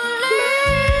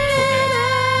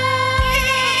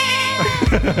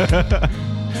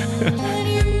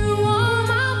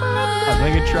I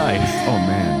think I tried. Oh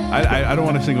man, I don't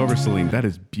want to sing over Celine. That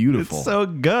is beautiful. It's so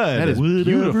good. That is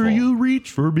beautiful. you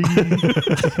reach for me.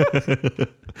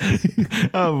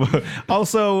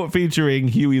 Also featuring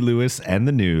Huey Lewis and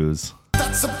the News.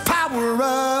 That's the power of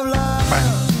love.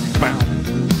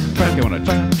 I want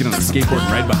to get on a skateboard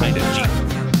and ride behind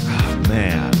it.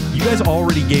 Man. You guys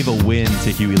already gave a win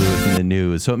to Huey Lewis in the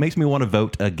News, so it makes me want to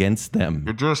vote against them.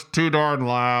 You're just too darn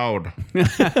loud.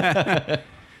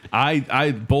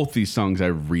 I both these songs I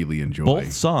really enjoy.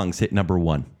 Both songs hit number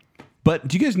 1. But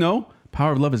do you guys know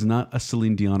Power of Love is not a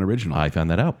Celine Dion original? I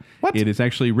found that out. What? It is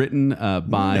actually written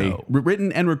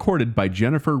written and recorded by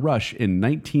Jennifer Rush in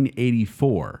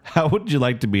 1984. How would you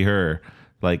like to be her?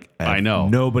 Like, I know.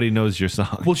 Nobody knows your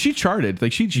song. Well, she charted.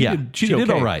 Like she Yeah, did she did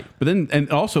okay. all right. But then and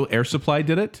also Air Supply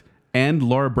did it and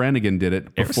Laura Branigan did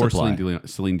it before Supply.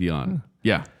 Celine Dion.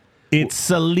 Yeah. It's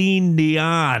Celine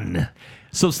Dion.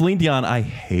 So Celine Dion, I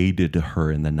hated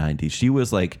her in the 90s. She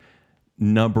was like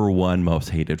number 1 most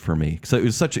hated for me. So it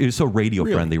was so radio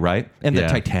friendly, right? And the Yeah.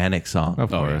 Titanic song.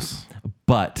 Of course.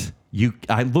 But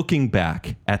looking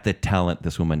back at the talent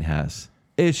this woman has,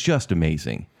 it's just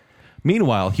amazing.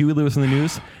 Meanwhile, Huey Lewis and the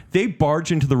News, they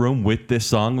barge into the room with this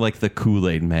song like the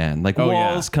Kool-Aid Man. Like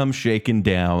walls come shaking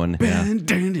down. Written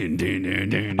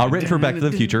for Back to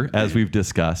the Future, as we've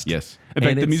discussed. Yes. In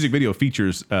fact, And the it's- music video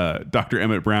features Dr.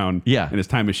 Emmett Brown Yeah. and his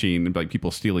time machine, and like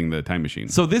people stealing the time machine.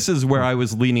 So this is where I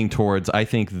was leaning towards. I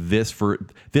think this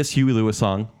Huey Lewis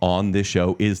song on this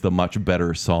show is the much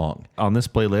better song, On this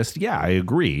playlist, yeah, I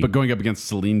agree. But going up against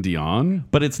Celine Dion,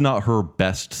 but it's not her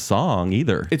best song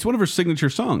either. it's one of her signature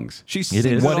songs. She sings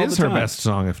is. it What all is the her time. best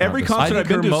song? If not Every this concert song? I I've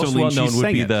think been her to most Celine, well known she would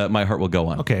sang be it. the "My Heart Will Go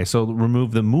On." Okay, so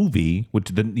remove the movie, which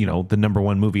the number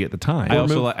one movie at the time. I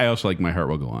also like My Heart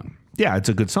Will Go On. Yeah, it's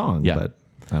a good song. Yeah. But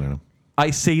I don't know.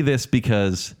 I say this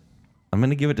because I'm going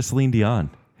to give it to Celine Dion.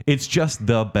 It's just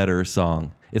the better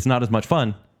song. It's not as much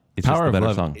fun. It's just Power the of better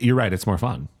Love. song. You're right. It's more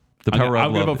fun. The Power I'm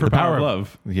of gonna Love. vote for The Power Power of of-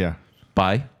 Love Yeah.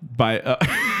 By by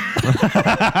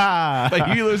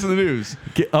Huey Lewis in the News.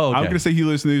 oh, okay. I'm going to say Huey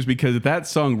Lewis in the News because that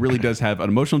song really does have an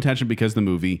emotional attachment because of the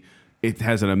movie. It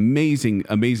has an amazing,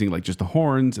 like just the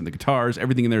horns and the guitars.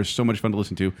 Everything in there is so much fun to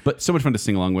listen to, but so much fun to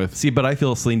sing along with. See, but I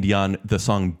feel Celine Dion, the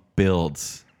song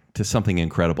builds to something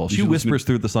incredible. She should listen whispers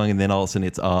through the song, and then all of a sudden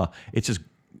it's just,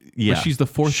 yeah. But she's the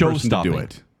fourth person to do show-stopping.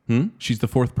 it. She's the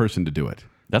fourth person to do it.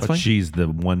 That's But fine. she's the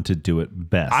one to do it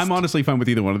best. I'm honestly fine with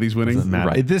either one of these winning. Matt,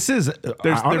 Right. This is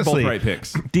They're honestly, both right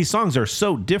picks. These songs are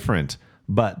so different,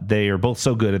 but they are both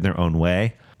so good in their own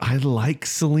way. I like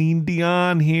Celine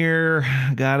Dion here.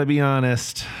 Gotta be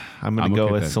honest. I'm gonna I'm go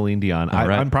okay with with that. Celine Dion. right.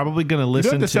 I'm probably gonna You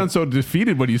listen don't have to to sound so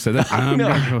defeated when you said that. I'm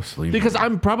going to go Celine. because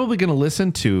I'm probably gonna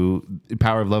listen to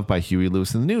Power of Love by Huey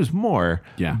Lewis in the News more.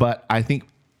 Yeah. But I think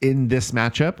in this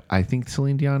matchup, I think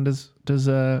Celine Dion does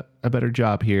a better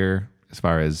job here as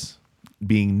far as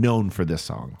being known for this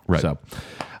song. Right. So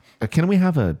can we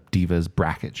have a Divas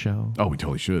bracket show? Oh, we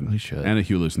totally should. We should. And a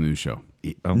Huey Lewis News show.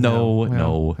 Oh,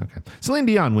 No. Okay. Celine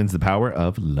Dion wins the Power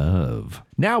of Love.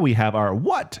 Now we have our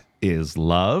What is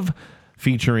Love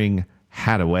featuring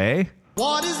Hadaway.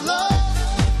 What is love?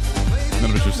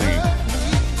 None of us are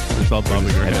singing. It's all bobbing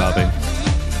our Head head.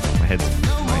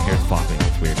 bobbing. My hair's flopping.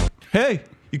 It's weird. Hey,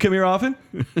 you come here often?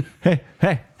 Hey.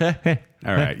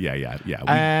 All right. Yeah.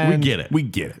 And- We get it. We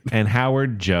get it. And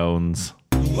Howard Jones.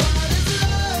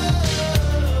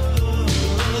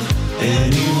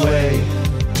 Anyway,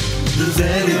 does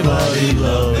anybody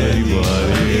love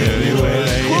anybody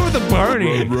anyway? What with the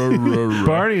Barney?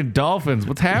 Barney and Dolphins.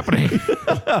 What's happening?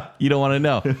 You don't want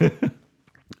to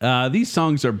know. These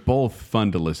songs are both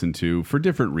fun to listen to for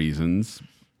different reasons.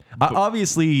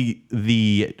 Obviously,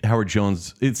 the Howard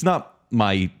Jones, it's not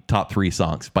my top 3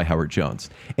 songs by Howard Jones.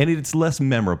 And it's less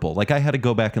memorable. Like, I had to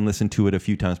go back and listen to it a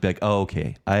few times, be like, oh,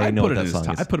 okay. I know what that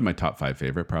song is. I put it in my top 5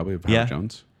 favorite probably of Yeah. Howard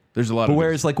Jones. There's a lot But of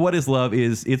whereas, like, What is Love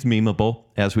it's memeable,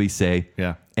 as we say.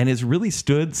 Yeah. And has really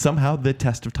stood somehow the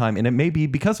test of time. And it may be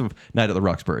because of Night at the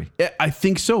Roxbury. I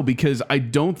think so because I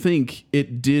don't think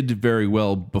it did very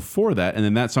well before that, and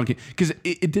then that song came because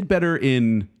it did better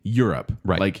in Europe,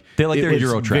 Right. Like They like their was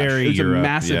Euro trash. very It was Europe, a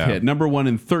massive yeah. hit, #1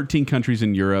 in 13 countries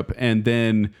in Europe, and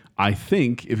then I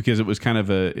think because it was kind of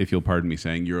a, if you'll pardon me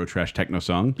saying, Euro trash techno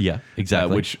song, Yeah,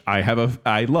 exactly. which I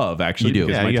love actually. You do.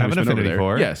 because Yeah, my you time have an spent over affinity there.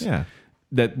 for it. Yes, Yeah.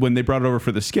 That when they brought it over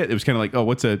for the skit, it was kind of like, oh,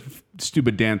 what's a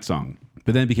stupid dance song?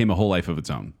 But then it became a whole life of its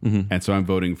own, and so I'm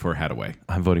voting for Hadaway.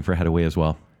 I'm voting for Hadaway as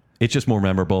well. It's just more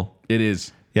memorable. It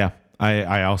is. Yeah,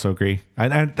 I also agree.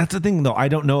 And that's the thing, though. I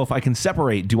don't know if I can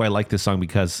separate. Do I like this song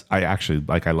because I liked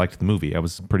the movie? I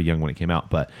was pretty young when it came out,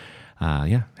 but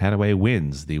yeah, Hadaway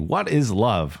wins the What is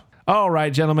Love. All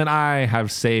right, gentlemen, I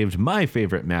have saved my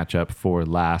favorite matchup for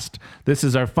last. This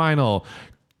is our final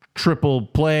triple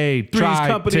play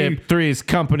tri-tip Three's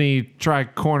Company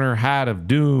tri-corner hat of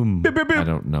doom. I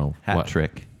don't know Hat what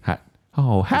trick. hat.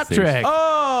 Oh, hat There's- trick.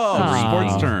 Oh,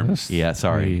 sports term. Yeah,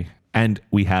 sorry. And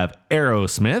we have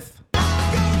Aerosmith.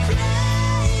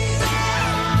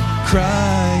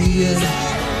 Crying,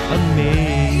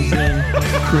 amazing,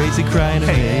 crazy crying,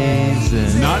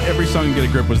 amazing. Not every song in Get a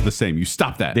Grip was the same. You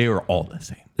stop that. They were all the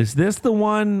same. Is this the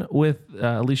one with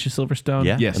Alicia Silverstone?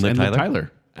 Yeah. yes, And Liv and Liv Tyler.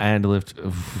 Tyler. And Lift.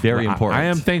 Very important. I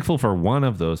am thankful for one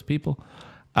of those people.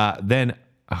 Then,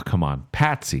 oh, come on,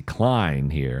 Patsy Cline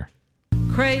here.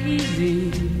 Crazy,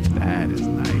 That is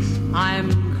nice.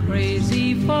 I'm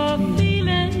crazy for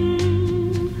feeling.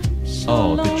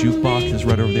 Oh, the jukebox is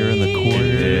right over there in the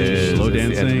corner. Slow It's the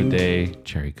end of dancing. the day,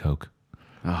 Cherry Coke.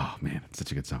 Oh man, it's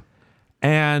such a good song.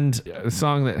 And a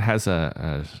song that has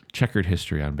a checkered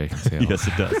history on Bacon Sale. Yes,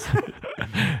 it does.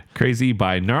 Crazy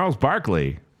by Gnarls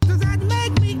Barkley. Does that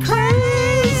make me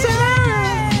crazy?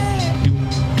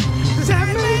 Does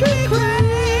that make me crazy?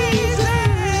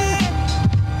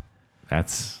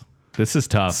 This is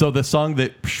tough. So the song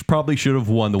that probably should have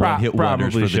won the one-hit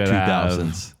wonders for probably the should have.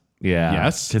 2000s. Yeah.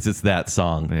 Yes. Because it's that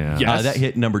song. Yeah. Yes. That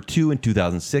hit number 2 in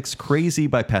 2006. Crazy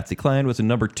by Patsy Cline was a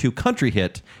number 2 country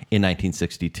hit in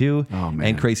 1962. Oh, man.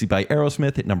 And Crazy by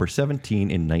Aerosmith hit number 17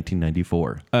 in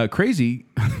 1994. Crazy.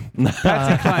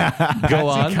 Patsy Cline. Go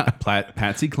on.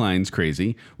 Patsy Cline's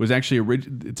Crazy was actually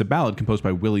it's a ballad composed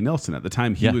by Willie Nelson. At the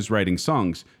time he Yeah. was writing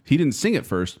songs. He didn't sing it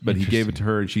first, but he gave it to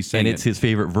her and she sang And it. it's his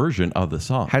favorite version of the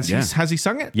song. Has he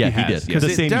sung it? yeah, he he has, did. yes. The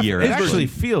It same year. It actually. actually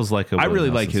feels like a I Willie really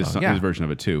Nelson like his, song. his version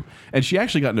of it too. And she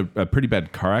actually got in a pretty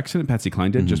bad car accident, Patsy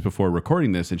Cline did, just before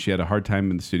recording this. And she had a hard time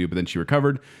in the studio, but then she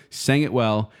recovered, sang it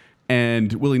well.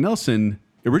 And Willie Nelson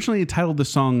originally titled the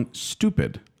song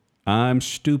Stupid. I'm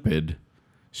stupid.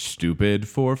 Stupid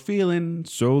for feeling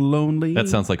so lonely. That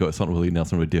sounds like what something Willie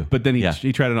Nelson would do. But then yeah.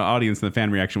 he tried an audience and the fan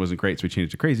reaction wasn't great, so he changed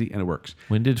it to Crazy and it works.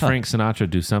 When did Frank Sinatra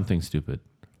do something stupid?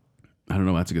 I don't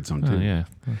know. That's a good song too. Oh, yeah.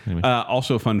 Anyway.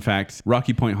 Also, a fun fact: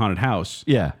 Rocky Point Haunted House.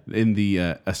 Yeah. In the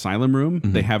asylum room,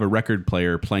 they have a record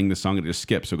player playing the song and it just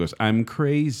skips. So it goes, "I'm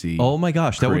crazy." Oh my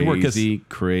gosh, that would work. Crazy,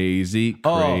 crazy,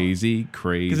 crazy.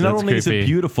 Because not only is it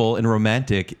beautiful and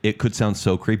romantic, it could sound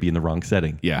so creepy in the wrong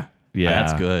setting. Yeah. Yeah.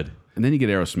 That's good. And then you get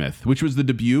Aerosmith, which was the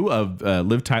debut of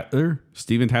Liv Tyler,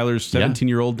 Steven Tyler's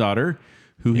 17-year-old daughter,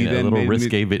 who he Yeah, then a little made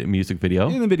risque music video.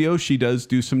 In the video, she does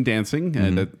do some dancing,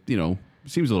 and that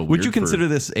seems a little. Would weird you consider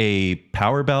this a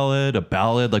power ballad, a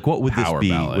ballad? Like, what would this Power be?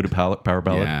 ballad. Would a power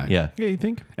ballad? Yeah. Yeah. Yeah, you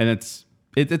think? And it's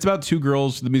about two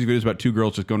girls. The music video is about two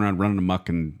girls just going around running amok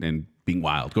and being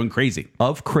wild, going crazy,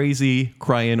 Of Crazy,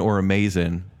 Crying, or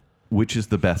Amazing, which is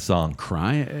the best song?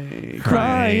 crying.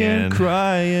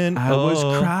 Crying. I was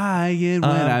crying when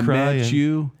I met crying.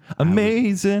 you.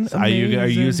 Amazing. Are you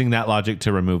amazing. using that logic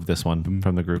to remove this one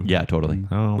from the group? Yeah, totally.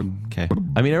 Oh, okay.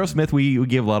 I mean, Aerosmith, we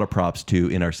give a lot of props to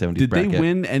in our 70s Did bracket. they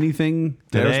win anything?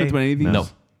 Did Did Aerosmith they? win anything? No.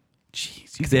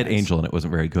 Jeez, Because they had Angel and it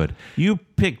wasn't very good. You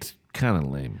picked kind of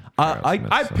lame. Aerosmith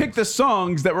I songs. picked the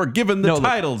songs that were given the No, look,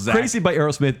 titles. Zach. Crazy by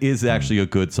Aerosmith is actually a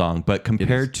good song, but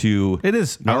compared to It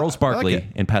is. Gnarls I Barkley like it.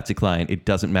 and Patsy Cline, it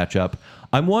doesn't match up.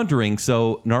 I'm wondering,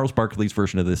 so Gnarls Barkley's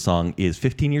version of this song is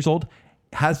 15 years old.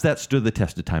 Has that stood the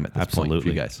test of time at this point for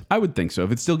Absolutely. you guys? I would think so.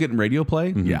 If it's still getting radio play,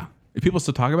 yeah. If people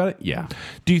still talk about it, yeah.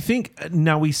 Do you think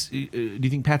do you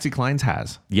think Patsy Cline's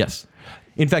has? Yes.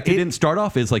 In fact, it didn't start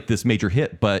off as like this major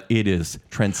hit, but it is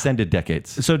transcended decades.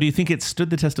 So do you think it stood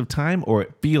the test of time, or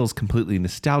it feels completely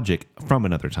nostalgic from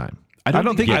another time? I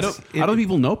don't think it's- I don't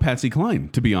even know Patsy Cline,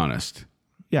 to be honest.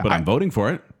 Yeah, But I'm voting for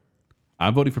it.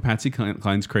 I'm voting for Patsy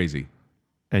Cline's Crazy.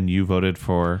 And you voted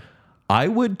for I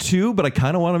would too, but I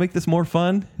kind of want to make this more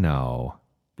fun. no.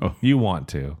 Oh. You want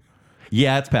to?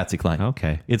 Yeah, it's Patsy Cline.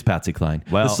 Okay. It's Patsy Cline.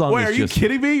 Well- the song Wait, is are you just,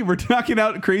 kidding me? We're knocking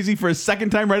out Crazy for a second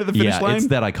time right at the finish Yeah, line? it's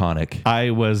that iconic.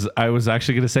 I was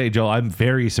actually going to say, Joel, I'm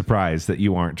very surprised that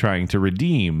you aren't trying to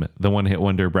redeem the one-hit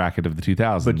wonder bracket of the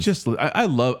 2000s. But just I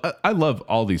love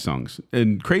all these songs.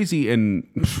 And Crazy and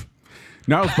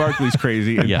Gnarls Barkley's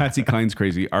Crazy and Yeah. Patsy Cline's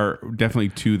Crazy are definitely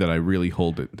two that I really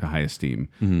hold to high esteem.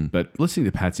 But listening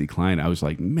to Patsy Cline, I was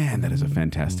like, man, that is a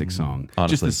fantastic song. Just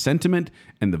Honestly. the sentiment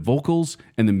and the vocals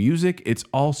and the music, it's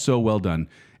all so well done.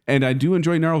 And I do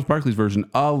enjoy Gnarls Barkley's version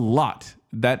a lot.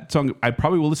 That song, I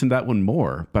probably will listen to that one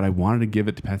more, but I wanted to give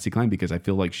it to Patsy Cline because I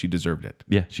feel like she deserved it.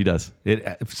 Yeah, she does.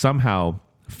 it somehow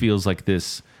feels like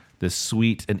this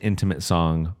sweet and intimate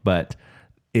song, but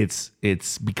it's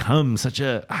become such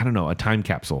a a time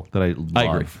capsule that I love. I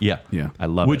agree. Yeah. Yeah. I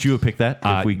love Would it. you have picked that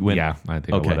if we went? Yeah, I think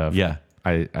Okay, I would have. yeah.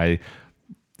 I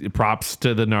props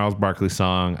to the Gnarls Barkley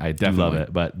song. I do love Definitely.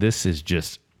 it, but this is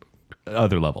just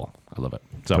other level. I love it.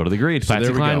 So Totally agreed. So Patsy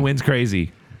there we Cline go. wins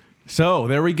Crazy. So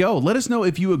there we go. Let us know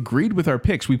if you agreed with our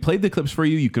picks. We played the clips for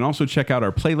you. You can also check out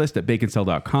our playlist at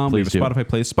baconcell.com. We have a Please do. Spotify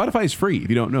playlist. Spotify is free. If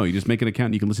you don't know, you just make an account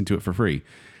and you can listen to it for free.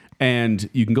 And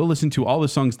you can go listen to all the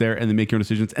songs there and then make your own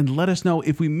decisions. And let us know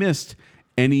if we missed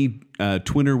any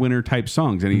twinner winner type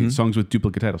songs, any songs with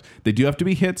duplicate titles. They do have to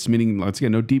be hits, meaning, once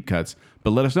again, no deep cuts.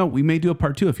 But let us know. We may do a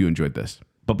part 2 if you enjoyed this.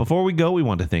 But before we go, we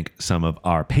want to thank some of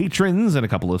our patrons in a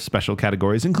couple of special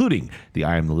categories, including the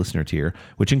I Am the Listener tier,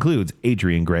 which includes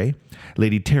Adrian Gray,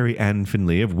 Lady Terry Ann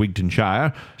Finley of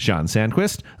Wigtonshire, Sean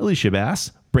Sandquist, Alicia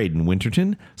Bass, Braden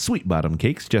Winterton, Sweet Bottom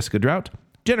Cakes, Jessica Drought,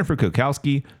 Jennifer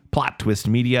Kukowski, Plot Twist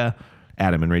Media,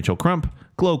 Adam and Rachel Crump,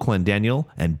 Glow Clendaniel,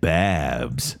 and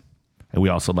Babs. And we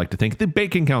also like to thank the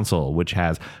Bacon Council, which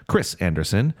has Chris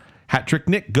Anderson, Hat Trick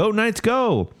Nick, Go Knights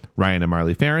Go, Ryan and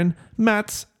Marley Farron,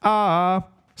 Mats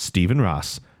Stephen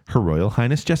Ross, Her Royal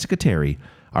Highness Jessica Terry,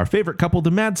 our favorite couple, the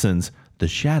Madsons, The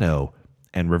Shadow,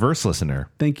 and Reverse Listener.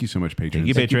 Thank you so much,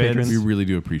 patrons. Thank you, patrons. We really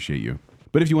do appreciate you.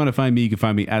 But if you want to find me, you can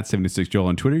find me at 76Joel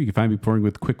on Twitter. You can find me performing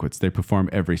with Quickwits. They perform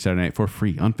every Saturday night for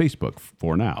free on Facebook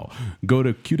for now. Go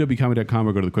to qwcomedy.com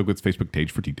or go to the Quickwits Facebook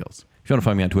page for details. If you want to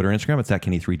find me on Twitter and Instagram, it's at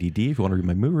Kenny3DD. If you want to read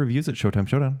my movie reviews, at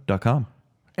ShowtimeShowdown.com.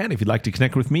 And if you'd like to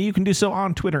connect with me, you can do so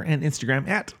on Twitter and Instagram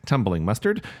at Tumbling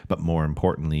Mustard. But more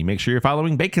importantly, make sure you're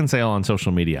following Bacon Sale on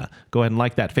social media. Go ahead and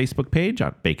like that Facebook page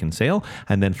on Bacon Sale,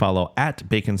 and then follow at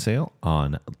Bacon Sale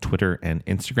on Twitter and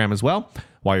Instagram as well.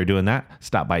 While you're doing that,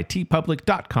 stop by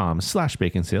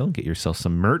tpublic.com/Bacon Sale and get yourself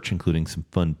some merch, including some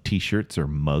fun t-shirts or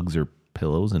mugs or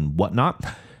pillows and whatnot.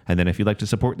 And then if you'd like to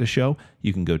support the show,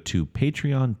 you can go to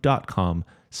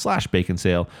patreon.com/Bacon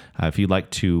Sale. If you'd like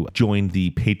to join the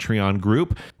Patreon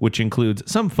group, which includes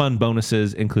some fun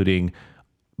bonuses, including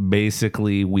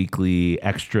basically weekly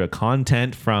extra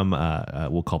content from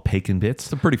we'll call Bacon Bits.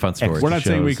 Some pretty fun stories. We're not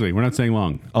saying shows. weekly. We're not saying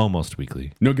long. Almost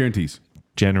weekly. No guarantees.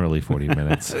 Generally 40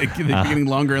 minutes. They're getting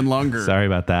longer and longer. Sorry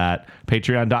about that.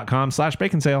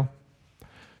 Patreon.com/Bacon Sale.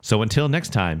 So until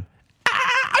next time.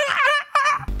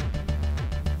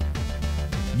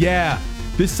 Yeah.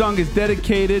 This song is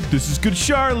dedicated. This is Good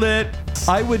Charlotte.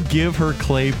 I would give her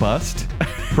Clay Bust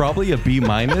probably a B-.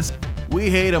 We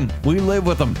hate them. We live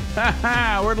with them.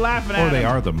 We're laughing at Or they him.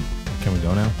 are them. Can we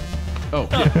go now? Oh,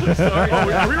 yeah. Sorry.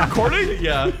 Are we recording?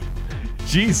 Yeah.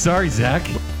 Geez, sorry, Zach.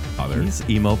 Father. He's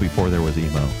emo before there was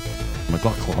emo.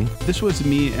 McLaughlin. This was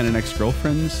me and an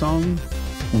ex-girlfriend song.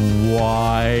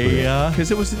 Why?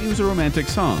 Because it was a romantic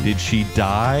song. Did she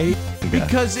die?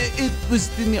 Because it was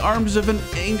in the arms of an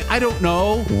angel. I don't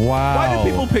know. Wow. Why do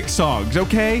people pick songs,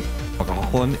 okay?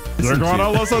 McLaughlin. They're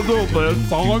gonna listen to this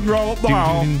song right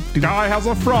now. Guy has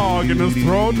a frog in his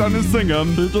throat and he's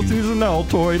singing. He just needs an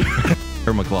Altoid.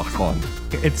 Or McLaughlin.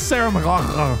 It's Sarah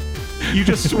McLachlan. You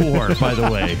just swore, by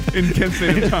the way. In Kent's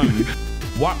native tongue.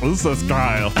 What is this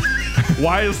guy?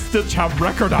 Why does Stitch have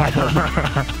record album?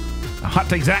 Hot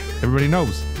take Zach. Everybody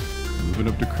knows. Moving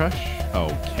up to Crush. Oh,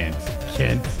 Kent.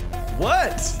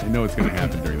 What? I know it's going to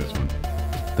happen during this one.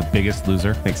 The Biggest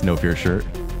Loser. Thanks, No Fear shirt.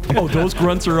 Oh, those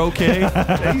grunts are okay.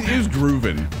 He was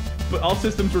grooving. But all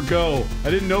systems were go.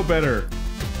 I didn't know better.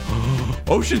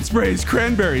 Ocean Sprays,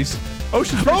 Cranberries.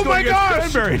 Ocean Sprays. Oh my going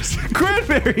against gosh! Cranberries.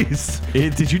 Cranberries.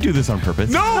 Did you do this on purpose?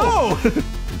 No!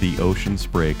 The Ocean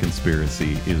Spray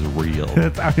conspiracy is real.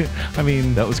 I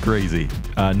mean, That was crazy.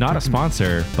 not a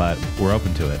sponsor, but we're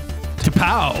open to it.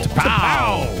 T'Pow!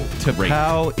 Pow!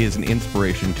 T'Pow is an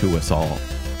inspiration to us all.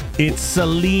 It's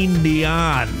Celine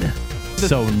Dion.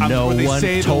 So no when they one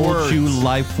say the told words. you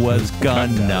life was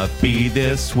gonna be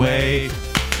this way.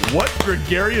 What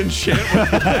Gregarian shit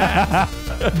was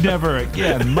Never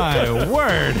again, my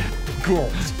word. We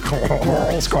did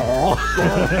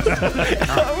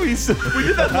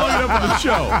that long enough in the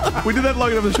show. We did that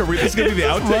long enough in the show. This is going to be the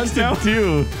outtakes now?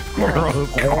 Too.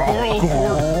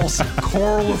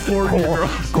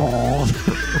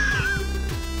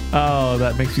 Oh,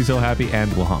 that makes me so happy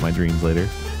and will haunt my dreams later.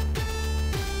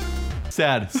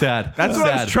 Sad. That's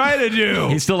what I was trying to do.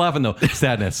 He's still laughing though.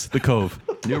 Sadness. The Cove.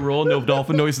 New rule, no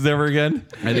dolphin noises ever again.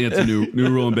 I think it's a new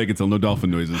rule in Bacon Sale. No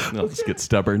dolphin noises. I'll just get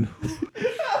stubborn.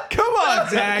 Come on,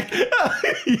 Zach.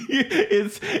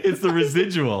 It's the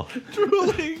residual.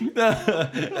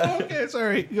 Okay,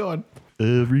 sorry. Go on.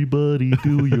 Everybody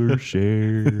do your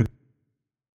share.